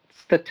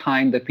 What's the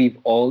time that we've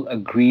all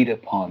agreed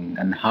upon,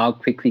 and how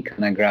quickly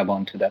can I grab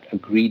onto that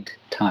agreed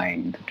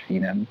time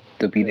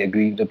that we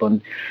agreed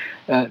upon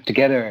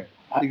together?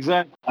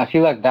 Exactly. I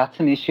feel like that's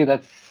an issue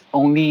that's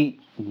only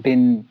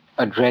been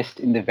addressed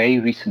in the very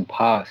recent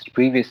past.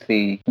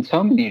 Previously, in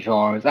so many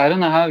genres, I don't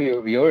know how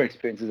your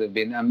experiences have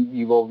been.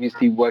 You've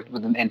obviously worked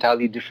with an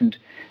entirely different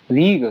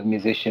league of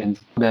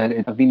musicians, but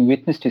I've been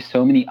witness to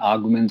so many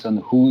arguments on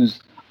who's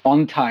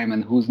on time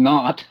and who's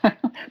not,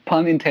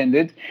 pun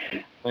intended.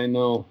 I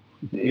know.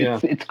 Yeah.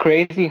 It's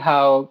crazy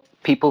how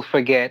people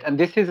forget, and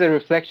this is a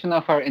reflection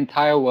of our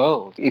entire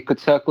world. It could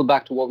circle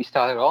back to what we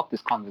started off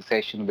this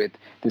conversation with,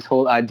 this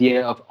whole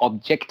idea of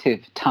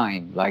objective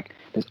time, like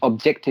this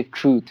objective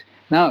truth.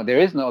 No, there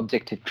is no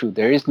objective truth.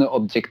 There is no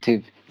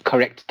objective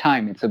correct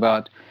time. It's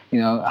about,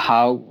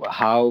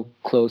 how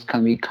close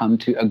can we come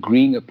to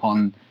agreeing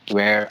upon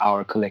where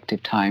our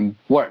collective time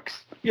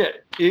works. Yeah,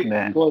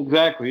 well,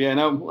 exactly. Yeah,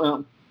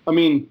 now, I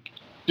mean,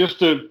 just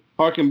to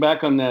harken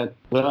back on the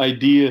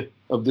idea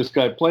of this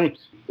guy playing,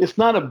 it's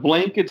not a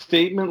blanket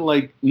statement.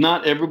 Like,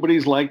 not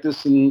everybody's like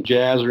this in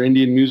jazz or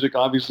Indian music.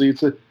 Obviously,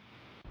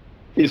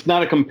 it's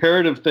not a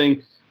comparative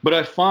thing. But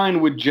I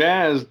find with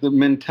jazz, the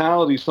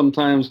mentality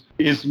sometimes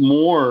is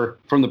more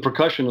from the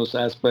percussionist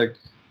aspect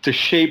to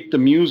shape the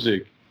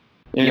music.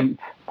 And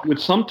with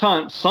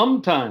sometimes,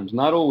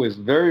 not always,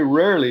 very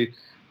rarely,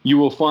 you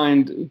will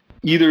find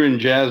either in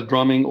jazz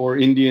drumming or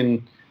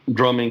Indian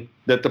drumming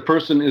that the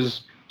person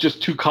is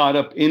just too caught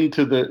up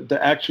into the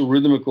actual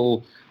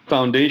rhythmical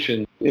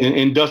foundation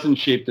and doesn't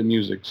shape the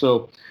music.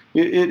 So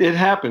it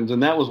happens,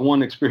 and that was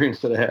one experience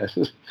that I had.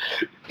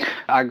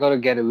 I got to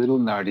get a little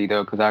nerdy,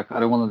 though, because I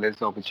don't want to let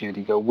this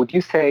opportunity go. Would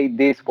you say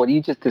what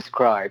you just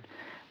described,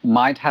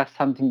 might have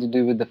something to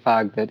do with the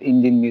fact that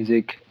Indian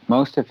music,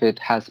 most of it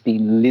has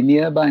been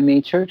linear by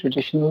nature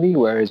traditionally,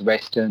 whereas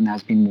Western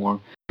has been more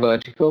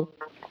vertical?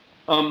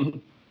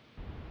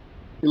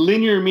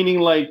 Linear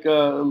meaning like...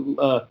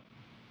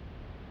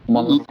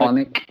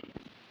 monophonic?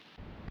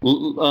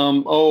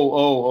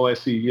 I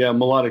see. Yeah,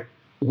 melodic.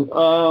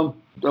 I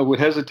would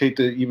hesitate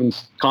to even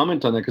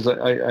comment on that because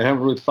I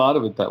haven't really thought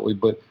of it that way.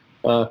 But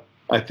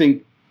I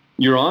think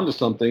you're onto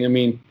something. I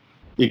mean,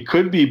 it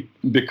could be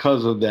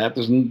because of that.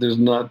 There's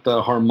not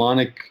the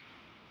harmonic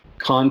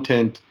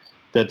content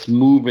that's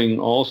moving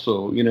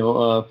also,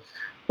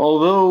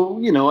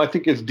 although, I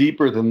think it's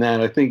deeper than that.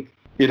 I think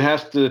it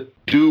has to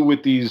do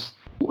with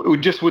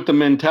just with the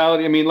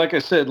mentality. I mean, like I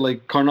said,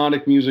 like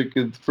Carnatic music,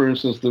 for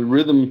instance, the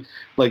rhythm,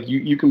 like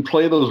you can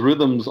play those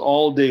rhythms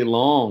all day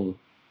long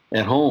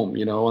at home,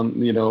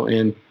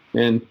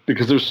 and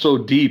because they're so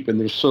deep and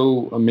they're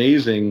so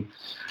amazing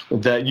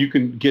that you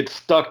can get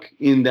stuck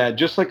in that,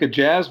 just like a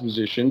jazz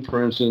musician,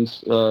 for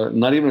instance,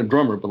 not even a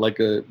drummer, but like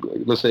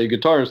let's say a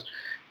guitarist,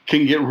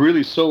 can get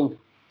really so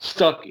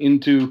stuck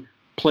into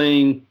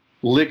playing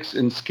licks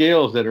and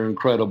scales that are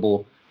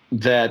incredible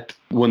that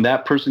when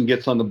that person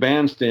gets on the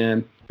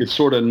bandstand, it's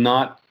sort of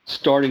not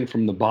starting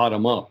from the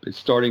bottom up. It's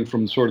starting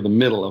from sort of the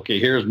middle. Okay,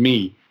 here's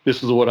me.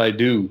 This is what I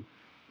do.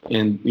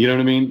 And you know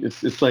what I mean?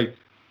 It's like,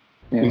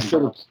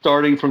 instead of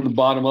starting from the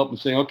bottom up and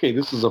saying, okay,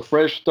 this is a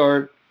fresh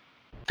start,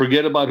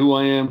 forget about who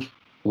I am.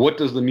 What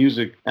does the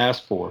music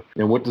ask for,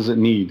 and what does it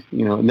need?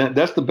 And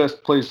that's the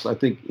best place, I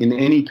think, in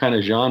any kind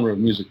of genre of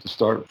music to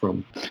start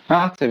from.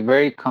 That's a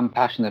very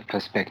compassionate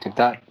perspective.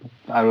 That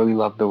I really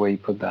love the way you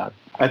put that.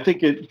 I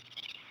think it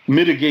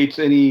mitigates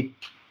any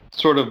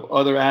sort of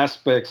other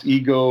aspects,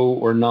 ego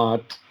or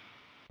not.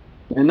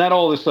 And not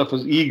all this stuff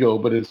is ego,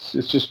 but it's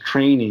just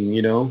training.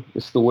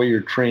 It's the way you're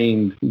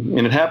trained,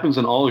 and it happens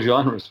in all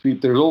genres.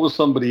 There's always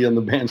somebody on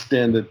the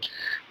bandstand that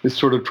is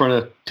sort of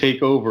trying to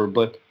take over,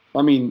 but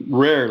I mean,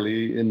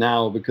 rarely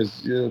now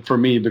because for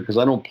me, because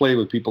I don't play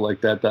with people like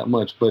that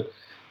much. But,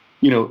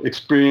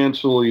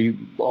 experientially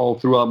all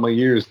throughout my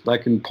years, I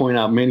can point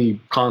out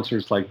many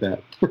concerts like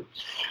that.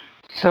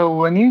 So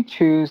when you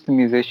choose the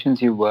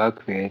musicians you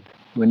work with,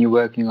 when you're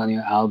working on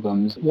your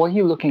albums, what are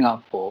you looking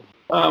out for?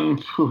 I'm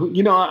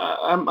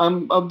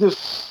of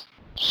this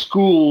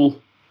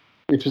school,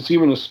 if it's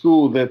even a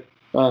school, that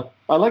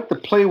I like to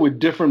play with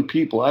different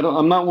people.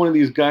 I'm not one of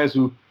these guys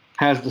who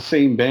has the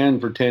same band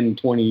for 10,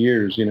 20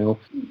 years,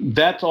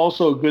 That's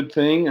also a good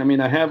thing. I mean,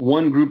 I have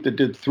one group that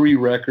did 3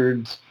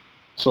 records,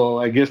 so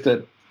I guess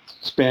that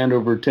spanned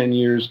over 10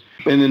 years.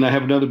 And then I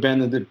have another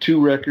band that did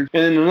 2 records,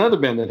 and then another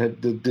band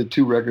that did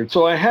 2 records.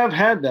 So I have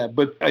had that,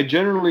 but I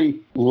generally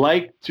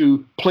like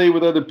to play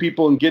with other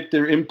people and get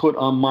their input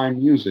on my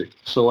music.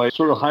 So I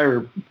sort of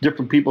hire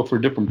different people for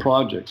different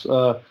projects.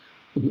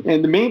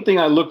 And the main thing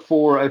I look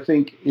for, I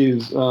think,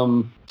 is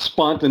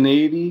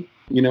spontaneity.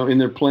 In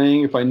their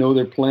playing, if I know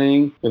they're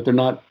playing, if they're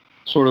not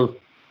sort of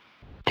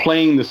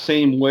playing the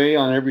same way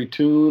on every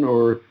tune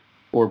or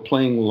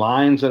playing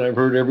lines that I've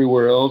heard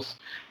everywhere else.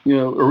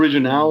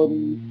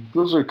 Originality,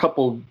 those are a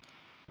couple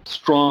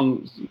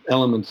strong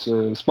elements,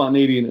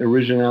 spontaneity and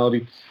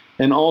originality.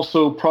 And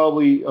also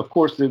probably, of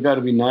course, they've got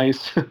to be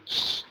nice,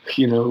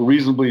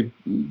 reasonably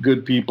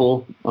good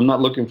people. I'm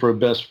not looking for a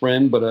best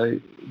friend, but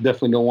I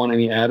definitely don't want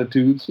any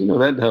attitudes.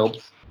 That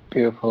helps.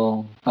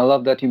 Beautiful. I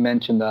love that you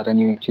mentioned that and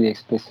you actually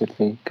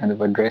explicitly kind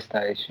of addressed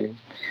that issue.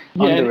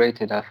 Yeah,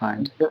 underrated, I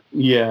find.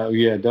 Yeah,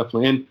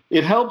 definitely. And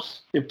it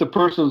helps if the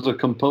person's a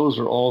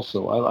composer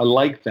also. I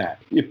like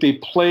that. If they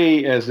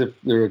play as if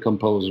they're a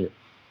composer,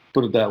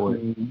 put it that way.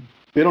 Mm-hmm.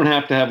 They don't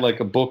have to have like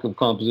a book of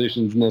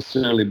compositions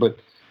necessarily, but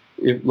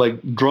if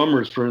like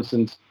drummers, for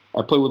instance,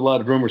 I play with a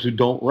lot of drummers who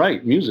don't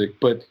write music,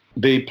 but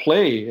they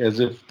play as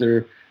if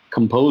they're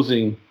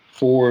composing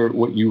for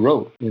what you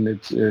wrote, and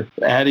it's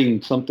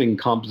adding something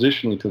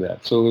compositionally to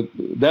that. So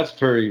that's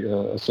very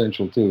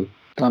essential too.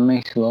 That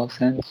makes a lot of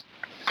sense.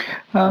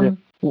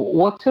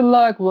 What's it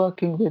like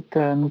working with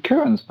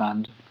Kieran's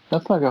band?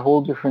 That's like a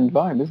whole different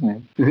vibe, isn't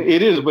it?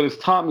 It is, but it's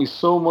taught me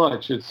so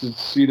much. It's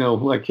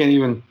I can't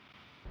even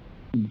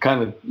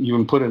kind of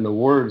even put into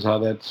words how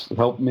that's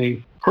helped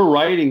me. Her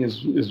writing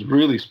is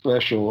really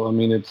special. I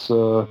mean, it's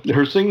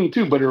her singing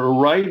too, but her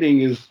writing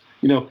is,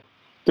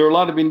 there are a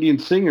lot of Indian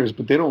singers,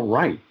 but they don't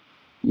write.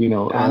 I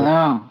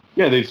know.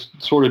 Yeah, they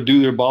sort of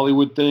do their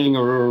Bollywood thing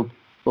or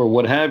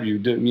what have you,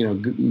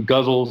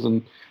 guzzles.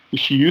 And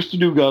she used to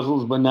do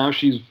guzzles, but now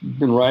she's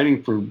been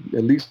writing for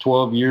at least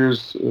 12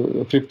 years,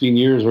 15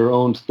 years, her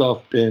own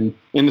stuff. And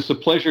it's a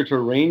pleasure to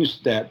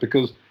arrange that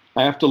because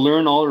I have to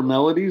learn all her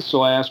melodies. So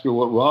I ask her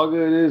what raga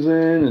it is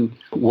in and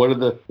what are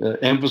the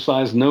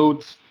emphasized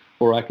notes,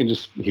 or I can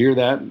just hear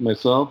that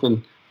myself.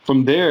 And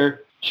from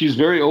there, she's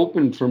very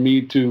open for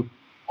me to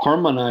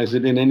harmonize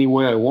it in any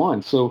way I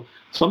want. So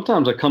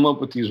sometimes I come up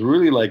with these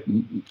really like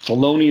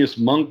Thelonious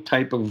Monk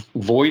type of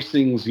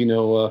voicings,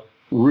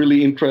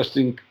 really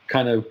interesting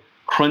kind of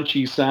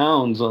crunchy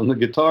sounds on the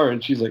guitar.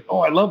 And she's like, oh,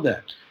 I love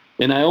that.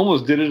 And I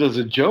almost did it as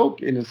a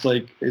joke. And it's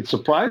like, it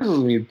surprises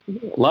me.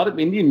 A lot of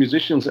Indian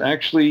musicians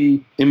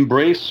actually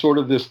embrace sort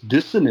of this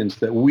dissonance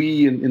that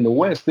we in the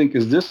West think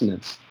is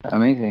dissonance.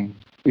 Amazing.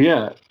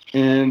 Yeah.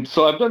 And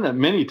so I've done that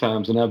many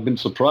times and I've been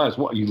surprised.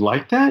 What, you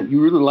like that?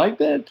 You really like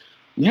that?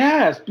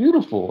 Yeah, it's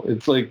beautiful.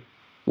 It's like,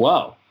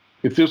 wow.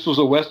 If this was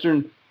a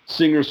Western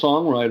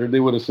singer-songwriter, they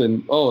would have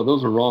said, oh,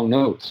 those are wrong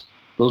notes.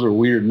 those are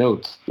weird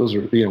notes. Those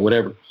are, you know,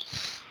 whatever.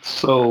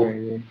 So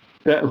Crazy.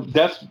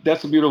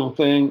 that's a beautiful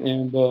thing.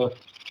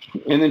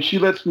 And then she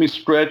lets me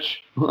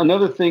stretch.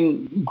 Another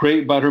thing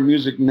great about her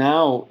music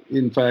now,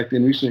 in fact,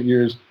 in recent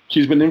years,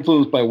 she's been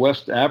influenced by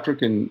West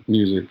African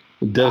music,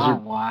 the desert.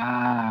 Oh,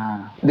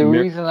 wow. The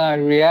reason I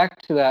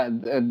react to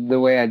that the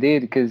way I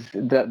did, because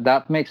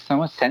that makes so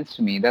much sense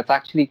to me. That's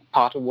actually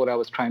part of what I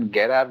was trying to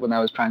get at when I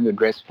was trying to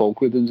address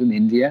folk rhythms in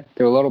India.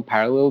 There are a lot of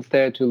parallels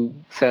there to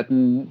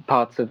certain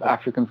parts of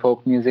African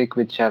folk music,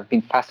 which I've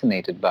been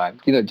fascinated by.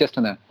 You know, just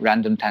on a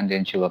random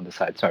tangential on the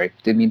side. Sorry,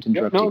 didn't mean to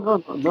interrupt you.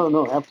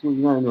 No,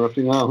 absolutely not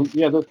interrupting.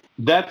 Yeah,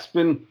 that's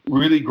been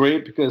really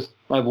great because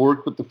I've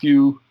worked with a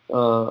few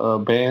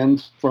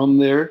bands from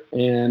there,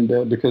 and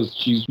because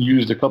she's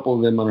used a couple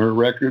of them on her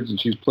records and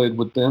she's played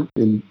with them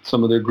in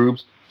some of their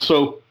groups.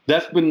 So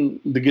that's been,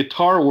 the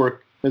guitar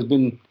work has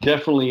been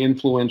definitely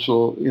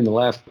influential in the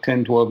last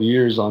 10, 12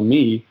 years on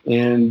me.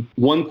 And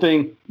one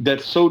thing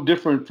that's so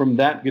different from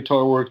that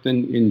guitar work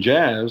than in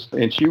jazz,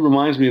 and she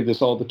reminds me of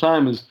this all the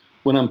time, is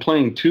when I'm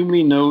playing too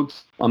many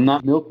notes, I'm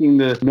not milking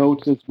the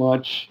notes as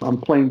much. I'm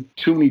playing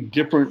too many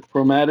different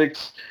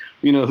chromatics.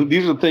 You know,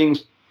 these are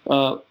things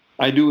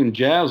I do in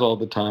jazz all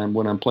the time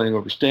when I'm playing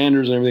over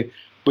standards and everything.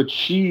 But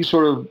she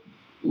sort of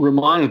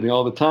reminds me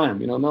all the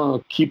time, you know,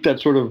 no, keep that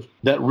sort of,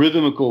 that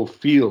rhythmical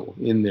feel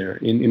in there,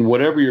 in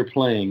whatever you're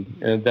playing,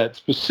 that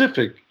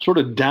specific sort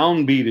of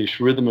downbeatish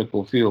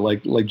rhythmical feel,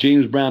 like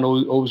James Brown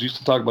always used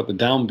to talk about the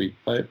downbeat,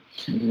 right?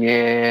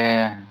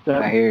 Yeah,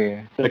 I hear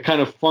you. That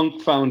kind of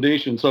funk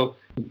foundation. So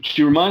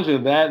she reminds me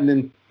of that. And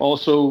then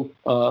also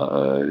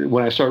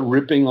when I start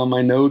ripping on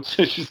my notes,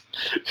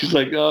 she's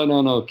like, oh,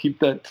 no, keep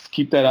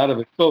that out of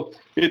it. So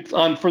it's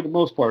on, for the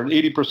most part,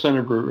 80%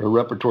 of her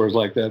repertoire is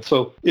like that.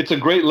 So it's a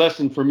great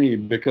lesson for me,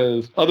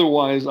 because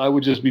otherwise I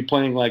would just be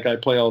playing like I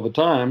play all the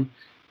time,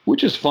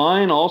 which is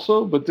fine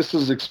also, but this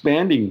is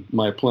expanding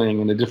my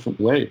playing in a different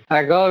way.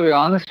 I gotta be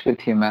honest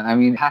with you, man. I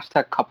mean,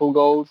 #couple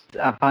goals.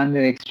 I find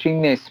it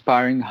extremely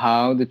inspiring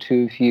how the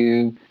two of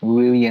you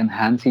really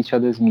enhance each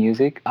other's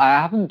music. I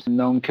haven't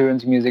known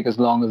Kieran's music as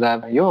long as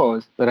I've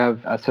yours, but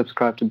I've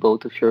subscribed to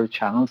both of your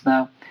channels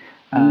now.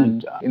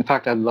 And in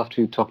fact, I'd love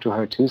to talk to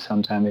her too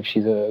sometime if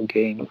she's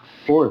game. Of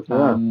course,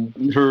 yeah.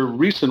 Her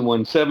recent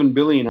one, 7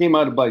 Billion, came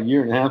out about a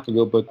year and a half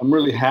ago, but I'm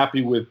really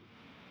happy with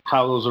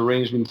how those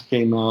arrangements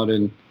came out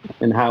and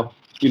how,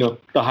 you know,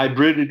 the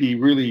hybridity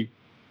really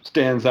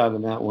stands out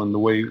in that one, the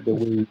way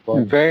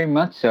Very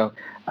much so.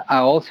 I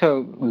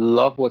also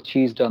love what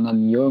she's done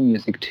on your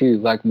music too,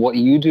 like what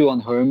you do on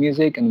her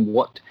music and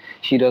what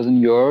she does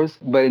in yours,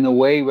 but in a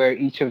way where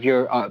each of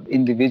your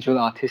individual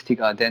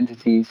artistic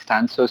identities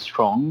stands so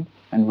strong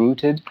and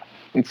rooted.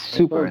 It's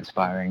super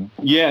inspiring.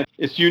 Yeah,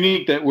 it's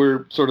unique that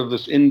we're sort of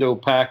this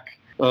Indo-Pak,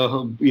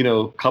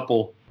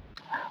 couple.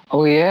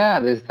 Oh yeah,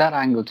 there's that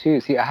angle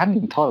too. See, I hadn't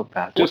even thought of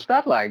that. What's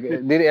that like?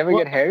 Did it ever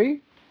get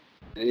hairy?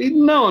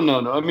 No.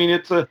 I mean,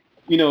 it's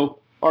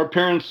our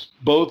parents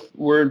both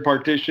were in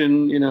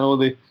partition. You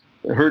know,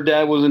 her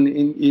dad was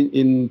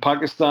in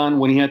Pakistan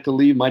when he had to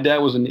leave. My dad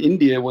was in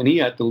India when he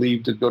had to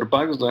leave to go to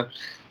Pakistan.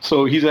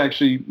 So he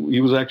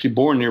was actually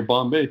born near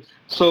Bombay.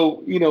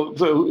 So, you know,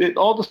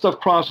 all the stuff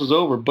crosses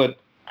over. But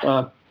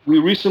we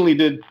recently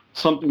did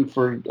something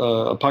for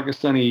a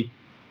Pakistani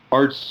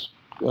arts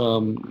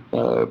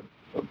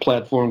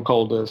platform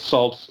called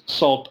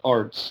Salt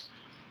Arts.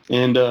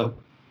 And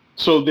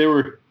so they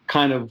were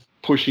kind of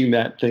pushing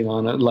that thing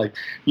on it, like,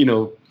 you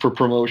know, for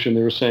promotion.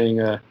 They were saying,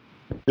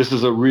 this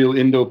is a real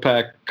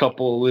Indo-Pak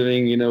couple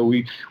living, you know,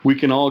 we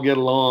can all get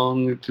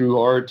along through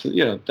art,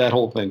 you know, that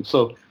whole thing.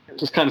 So it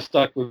just kind of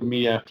stuck with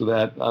me after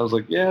that. I was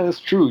like, yeah, that's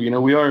true. You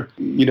know, we are,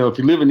 you know, if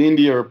you live in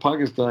India or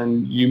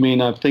Pakistan, you may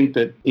not think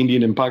that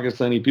Indian and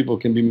Pakistani people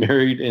can be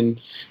married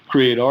and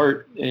create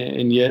art,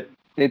 and yet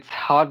it's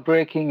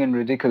heartbreaking and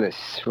ridiculous,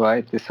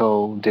 right? This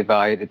whole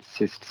divide, it's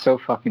just so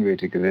fucking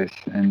ridiculous.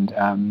 And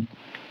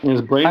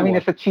it's brainwashed. I mean,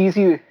 if a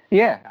cheesy,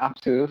 yeah,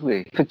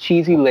 absolutely. If a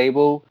cheesy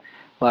label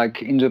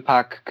like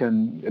Indo-Pak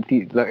can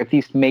at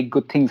least make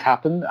good things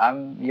happen,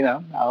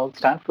 I'll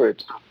stand for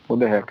it. What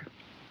the heck?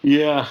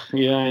 Yeah,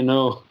 I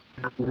know.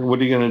 What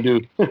are you gonna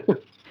do?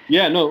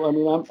 Yeah, no, I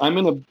mean, I'm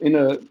in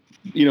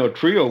a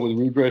trio with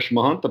Rudresh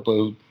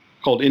Mahantapa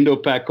called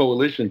Indo-Pak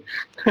Coalition.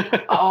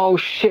 Oh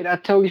shit! I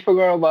totally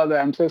forgot about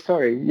that. I'm so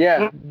sorry.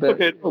 Yeah.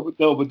 Okay,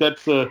 no, but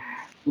that's at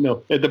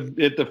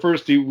the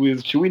first he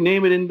was. Should we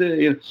name it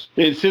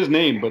it's his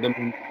name, but I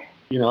mean,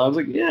 I was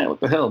like, yeah, what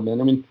the hell,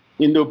 man? I mean,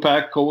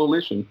 Indo-Pak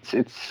Coalition.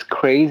 It's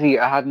crazy.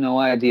 I had no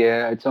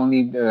idea. It's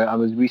only I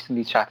was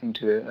recently chatting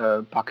to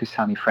a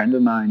Pakistani friend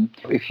of mine.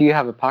 If you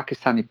have a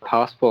Pakistani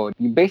passport,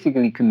 you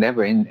basically can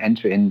never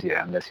enter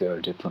India unless you're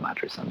a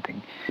diplomat or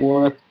something.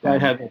 Well, I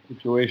had that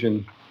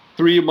situation.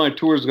 3 of my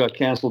tours got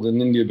canceled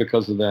in India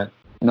because of that.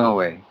 No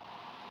way.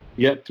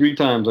 Yeah, 3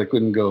 times I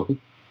couldn't go.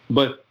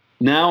 But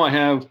now I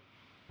have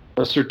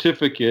a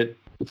certificate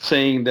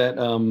saying that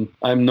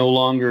I'm no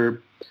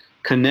longer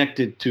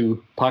connected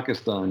to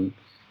Pakistan.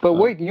 But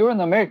wait, you're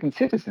an American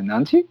citizen,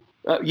 aren't you?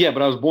 Yeah,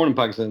 but I was born in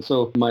Pakistan,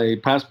 so my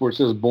passport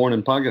says born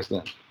in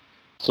Pakistan.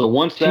 So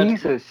once that's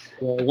Jesus,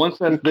 once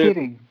you're that's there,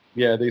 kidding.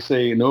 yeah, they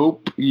say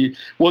nope.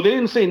 Well, they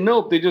didn't say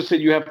nope. They just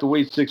said you have to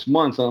wait 6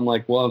 months. And I'm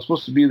like, well, I'm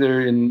supposed to be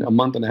there in a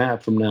month and a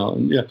half from now,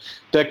 and yeah,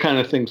 that kind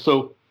of thing.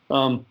 So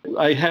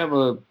I have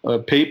a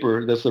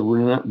paper that's a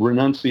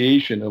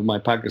renunciation of my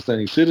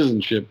Pakistani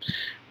citizenship,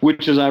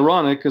 which is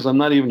ironic because I'm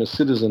not even a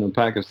citizen of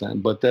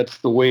Pakistan, but that's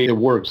the way it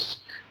works.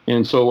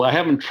 And so I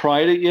haven't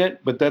tried it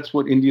yet, but that's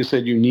what India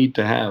said you need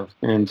to have.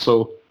 And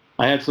so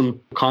I had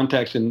some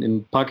contacts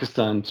in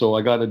Pakistan, so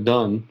I got it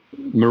done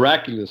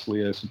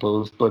miraculously, I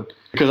suppose. But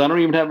because I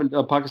don't even have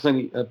a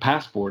Pakistani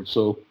passport,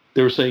 so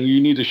they were saying you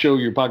need to show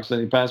your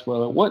Pakistani passport.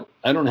 I'm like, what?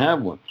 I don't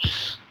have one.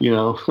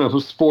 I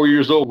was 4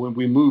 years old when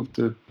we moved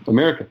to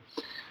America.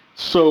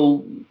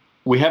 So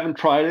we haven't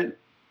tried it,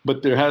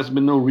 but there has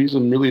been no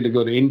reason really to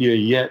go to India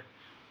yet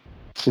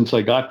since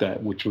I got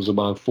that, which was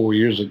about 4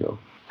 years ago.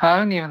 I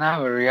don't even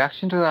have a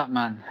reaction to that,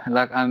 man.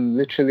 Like, I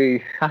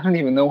don't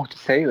even know what to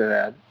say to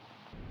that.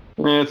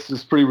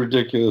 It's pretty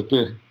ridiculous.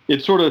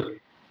 It sort of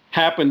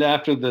happened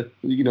after that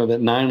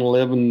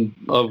 9/11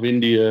 of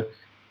India,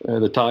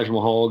 the Taj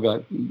Mahal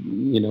got,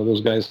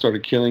 those guys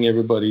started killing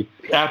everybody.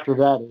 After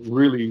that,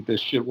 the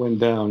shit went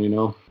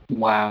down.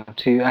 Wow,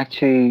 to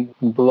actually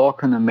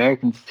block an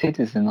American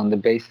citizen on the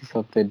basis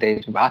of their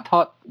date of birth. I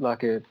thought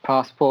like a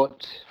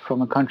passport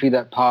from a country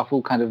that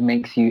powerful kind of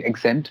makes you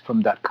exempt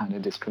from that kind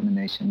of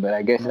discrimination. But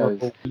I guess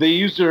they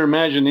use their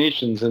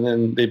imaginations and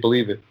then they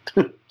believe it.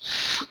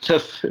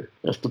 That's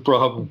the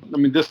problem. I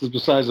mean, this is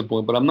besides the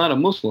point, but I'm not a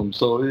Muslim,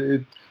 so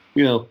it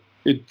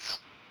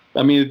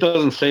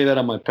doesn't say that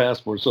on my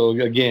passport. So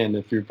again,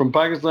 if you're from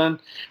Pakistan,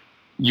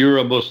 you're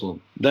a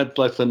Muslim.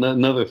 That's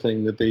another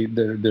thing that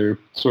they're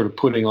sort of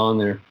putting on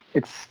there.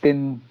 It's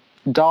been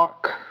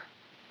dark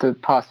the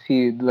past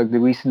few, like the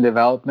recent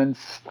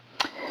developments,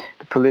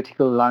 the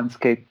political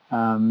landscape.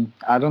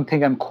 I don't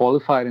think I'm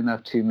qualified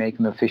enough to make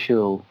an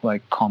official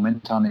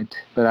comment on it,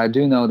 but I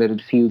do know that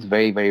it feels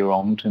very, very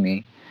wrong to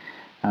me,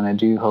 and I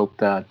do hope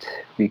that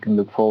we can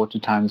look forward to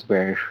times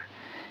where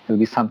it'll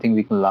be something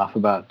we can laugh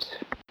about.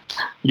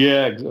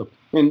 Yeah,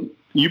 and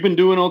you've been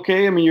doing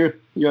okay. I mean,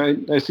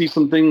 I see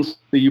some things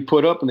that you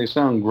put up, and they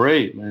sound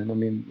great, man. I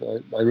mean,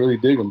 I really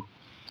dig them.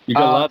 You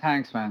got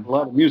thanks, man. A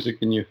lot of music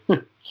in you.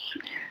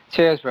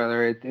 Cheers,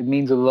 brother. It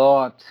means a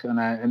lot,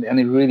 and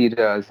it really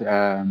does.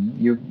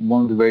 You're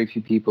one of the very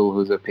few people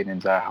whose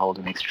opinions I hold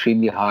in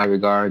extremely high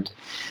regard.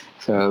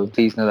 So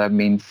please know that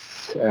means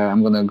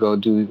I'm going to go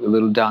do a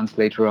little dance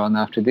later on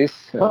after this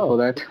for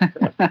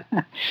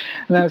that.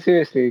 No,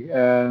 seriously.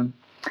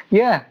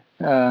 Yeah.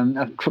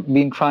 I've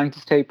been trying to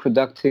stay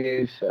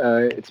productive.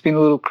 It's been a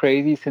little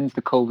crazy since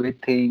the COVID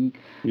thing.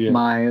 Yeah.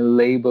 My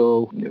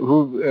label,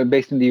 who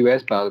based in the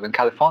US, by the way, in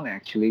California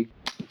actually,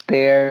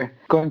 they're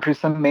going through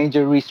some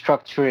major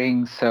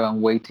restructuring, so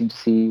I'm waiting to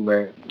see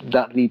where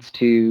that leads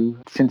to.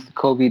 Since the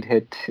COVID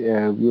hit,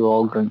 we were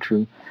all going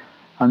through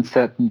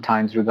uncertain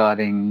times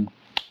regarding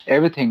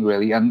everything,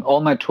 really. And all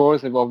my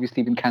tours have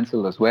obviously been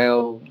cancelled as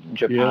well.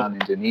 Japan,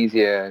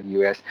 Indonesia,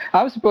 US.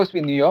 I was supposed to be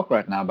in New York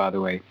right now, by the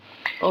way.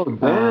 Oh,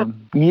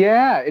 damn.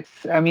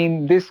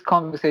 This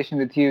conversation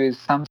with you is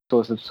some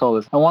source of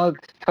solace. And one of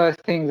the first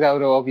things I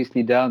would have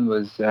obviously done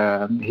was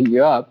hit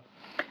you up.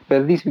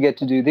 But at least we get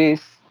to do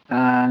this.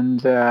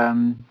 And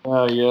I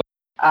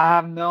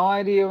have no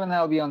idea when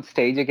I'll be on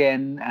stage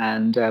again.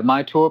 And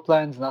my tour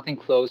plan's nothing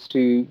close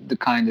to the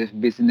kind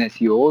of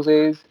business yours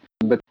is.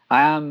 But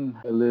I am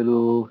a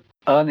little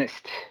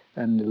earnest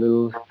and a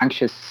little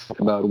anxious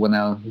about when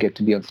I'll get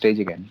to be on stage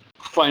again.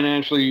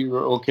 Financially,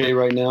 you're okay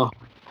right now?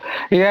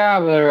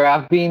 Yeah, but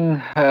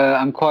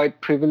I'm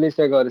quite privileged,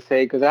 I got to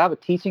say, because I have a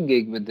teaching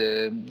gig with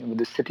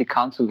the city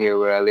council here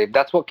where I live.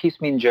 That's what keeps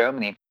me in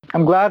Germany.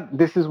 I'm glad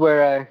this is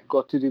where I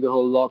got to do the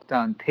whole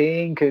lockdown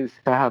thing, because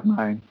I have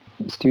my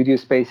studio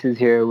spaces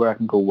here where I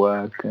can go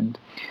work. And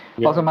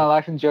also my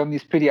life in Germany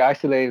is pretty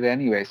isolated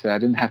anyway, so I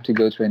didn't have to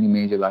go through any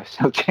major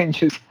lifestyle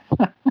changes.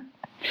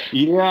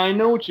 Yeah, I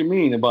know what you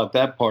mean about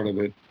that part of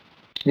it.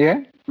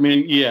 Yeah? I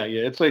mean, yeah.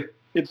 It's like,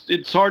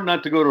 it's hard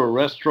not to go to a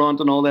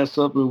restaurant and all that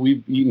stuff, but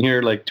we've eaten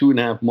here like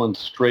 2.5 months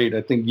straight.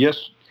 I think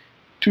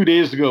 2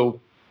 days ago,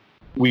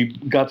 we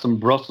got some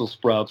Brussels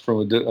sprouts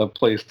from a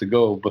place to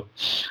go. But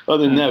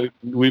other than that,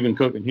 we've been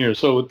cooking here.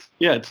 So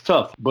it's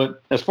tough.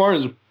 But as far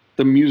as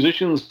the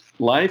musician's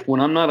life, when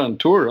I'm not on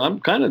tour, I'm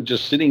kind of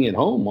just sitting at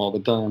home all the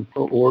time,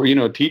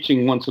 or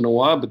teaching once in a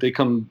while. But they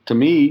come to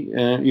me,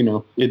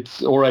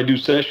 or I do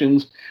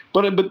sessions.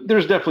 But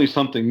there's definitely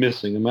something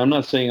missing. I mean, I'm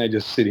not saying I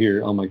just sit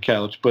here on my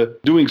couch,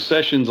 but doing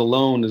sessions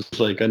alone is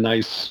like a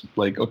nice,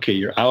 okay,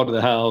 you're out of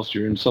the house,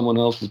 you're in someone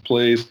else's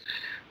place.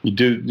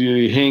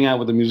 You hang out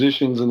with the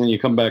musicians, and then you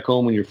come back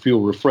home and you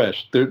feel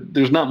refreshed.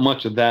 There's not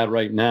much of that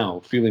right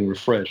now, feeling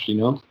refreshed,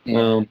 Yeah.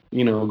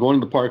 Going to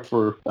the park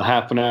for a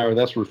half an hour,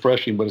 that's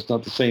refreshing, but it's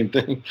not the same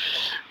thing.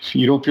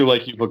 You don't feel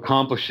like you've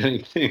accomplished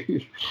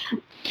anything.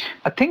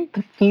 I think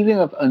the feeling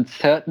of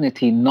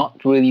uncertainty,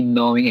 not really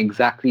knowing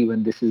exactly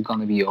when this is going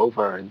to be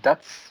over,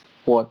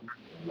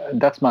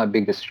 that's my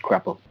biggest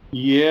grapple.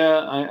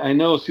 Yeah, I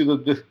know. See,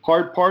 the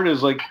hard part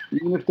is like,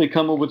 even if they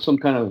come up with some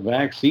kind of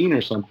vaccine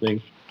or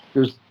something,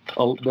 there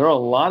are a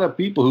lot of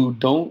people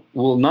who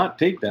will not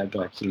take that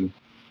vaccine.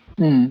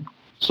 Mm.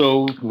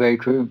 So Very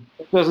true.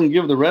 it doesn't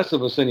give the rest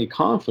of us any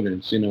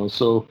confidence, you know.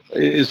 So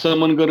is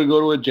someone going to go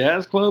to a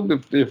jazz club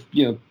if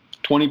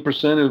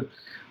 20% of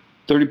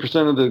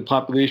 30% of the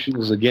population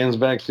is against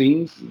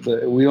vaccines?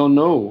 We don't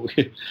know.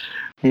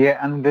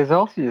 Yeah, and there's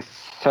also just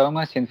so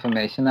much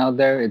information out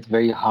there. It's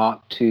very hard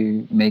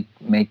to make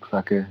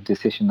like a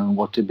decision on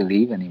what to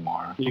believe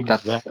anymore.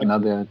 Exactly. That's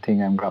another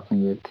thing I'm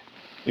grappling with.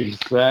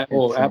 Exactly.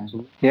 Oh,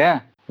 absolutely.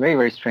 Yeah, very,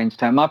 very strange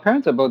time. My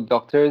parents are both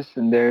doctors,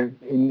 and they're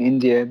in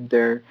India.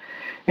 They're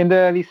in the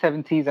early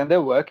 70s, and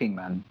they're working,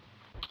 man.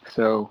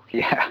 So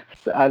yeah,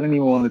 I don't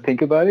even want to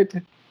think about it.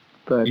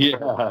 But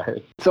yeah,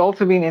 it's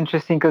also been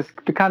interesting because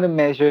the kind of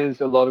measures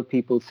a lot of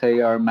people say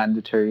are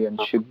mandatory and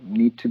should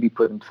need to be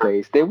put in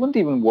place, they wouldn't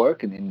even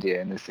work in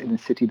India, in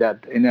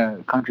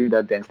a country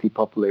that densely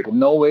populated.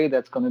 No way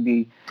that's going to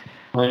be.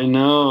 I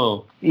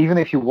know. Even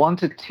if you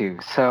wanted to.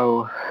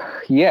 So,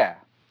 yeah.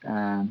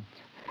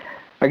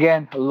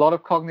 Again, a lot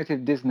of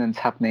cognitive dissonance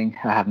happening.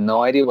 I have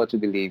no idea what to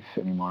believe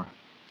anymore.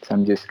 So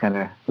I'm just kind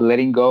of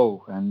letting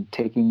go and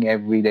taking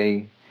every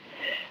day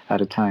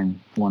at a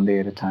time, one day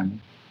at a time.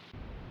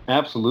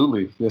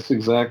 Absolutely. That's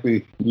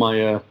exactly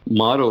my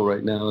motto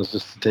right now, is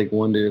just to take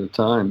one day at a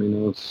time. You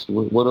know, it's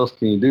what else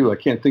can you do? I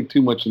can't think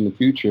too much in the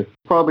future.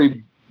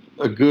 Probably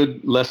a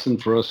good lesson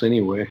for us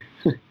anyway.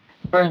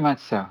 Very much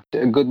so.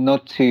 A good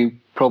note to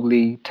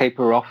probably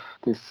taper off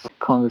this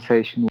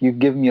conversation. You've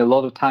given me a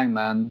lot of time,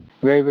 man.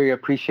 Very, very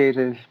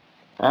appreciative.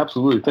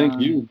 Absolutely. Thank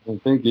you.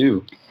 Thank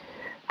you.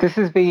 This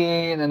has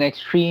been an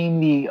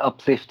extremely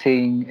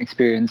uplifting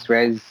experience,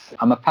 Rez.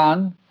 I'm a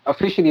fan.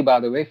 Officially,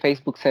 by the way,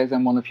 Facebook says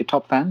I'm one of your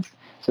top fans.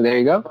 So there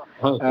you go.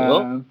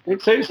 Well,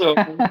 say so.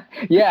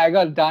 Yeah, I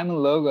got a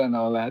diamond logo and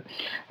all that.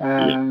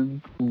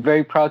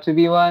 Very proud to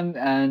be one.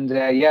 And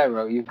yeah,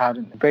 Ro, you've had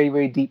a very,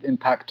 very deep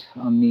impact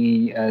on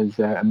me as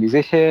a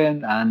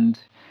musician and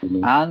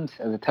as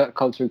a third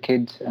culture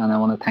kid. And I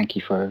want to thank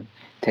you for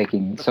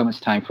taking so much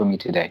time for me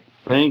today.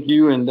 Thank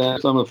you. And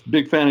I'm a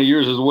big fan of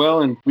yours as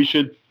well. And we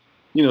should,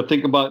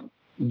 think about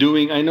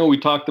doing, I know we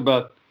talked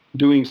about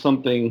doing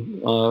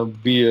something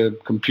via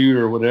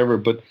computer or whatever,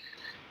 but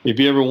if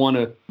you ever want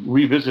to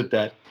revisit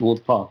that, we'll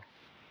talk.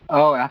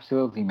 Oh,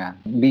 absolutely, man.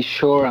 Be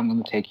sure I'm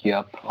going to take you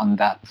up on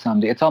that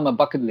someday. It's on my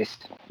bucket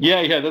list.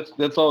 Yeah,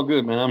 that's all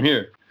good, man. I'm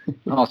here.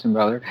 Awesome,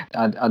 brother.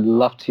 I'd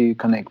love to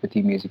connect with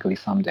you musically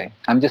someday.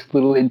 I'm just a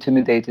little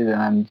intimidated,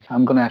 and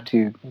I'm going to have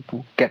to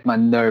get my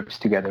nerves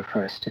together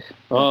first.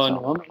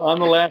 No, I'm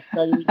the last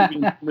guy you're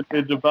being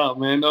intimidated about,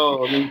 man. No,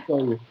 let me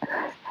tell you.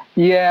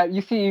 Yeah,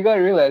 you see, you got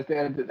to realize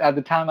that at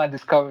the time I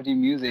discovered your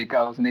music,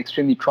 I was an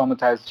extremely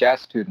traumatized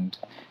jazz student.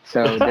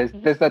 So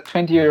there's that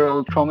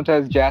 20-year-old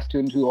traumatized jazz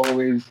student who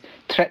always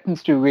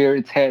threatens to rear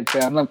its head. So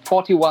I'm like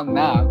 41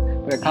 now,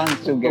 but I can't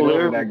still get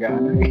over that guy.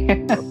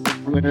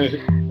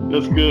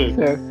 That's good.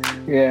 So,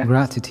 yeah.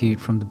 Gratitude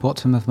from the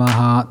bottom of my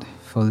heart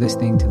for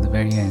listening to the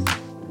very end.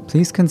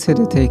 Please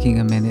consider taking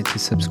a minute to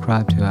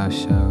subscribe to our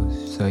show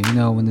so you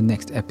know when the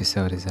next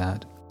episode is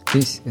out.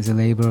 This is a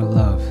labor of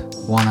love,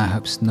 one I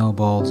hope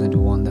snowballs into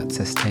one that's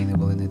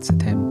sustainable in its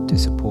attempt to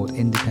support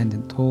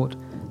independent thought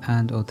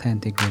and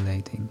authentic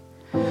relating.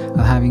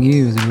 And having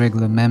you as a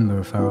regular member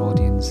of our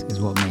audience is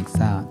what makes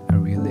that a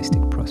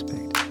realistic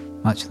prospect.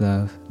 Much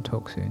love, and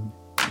talk soon.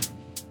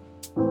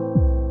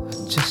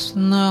 Just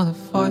another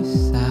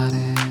voice out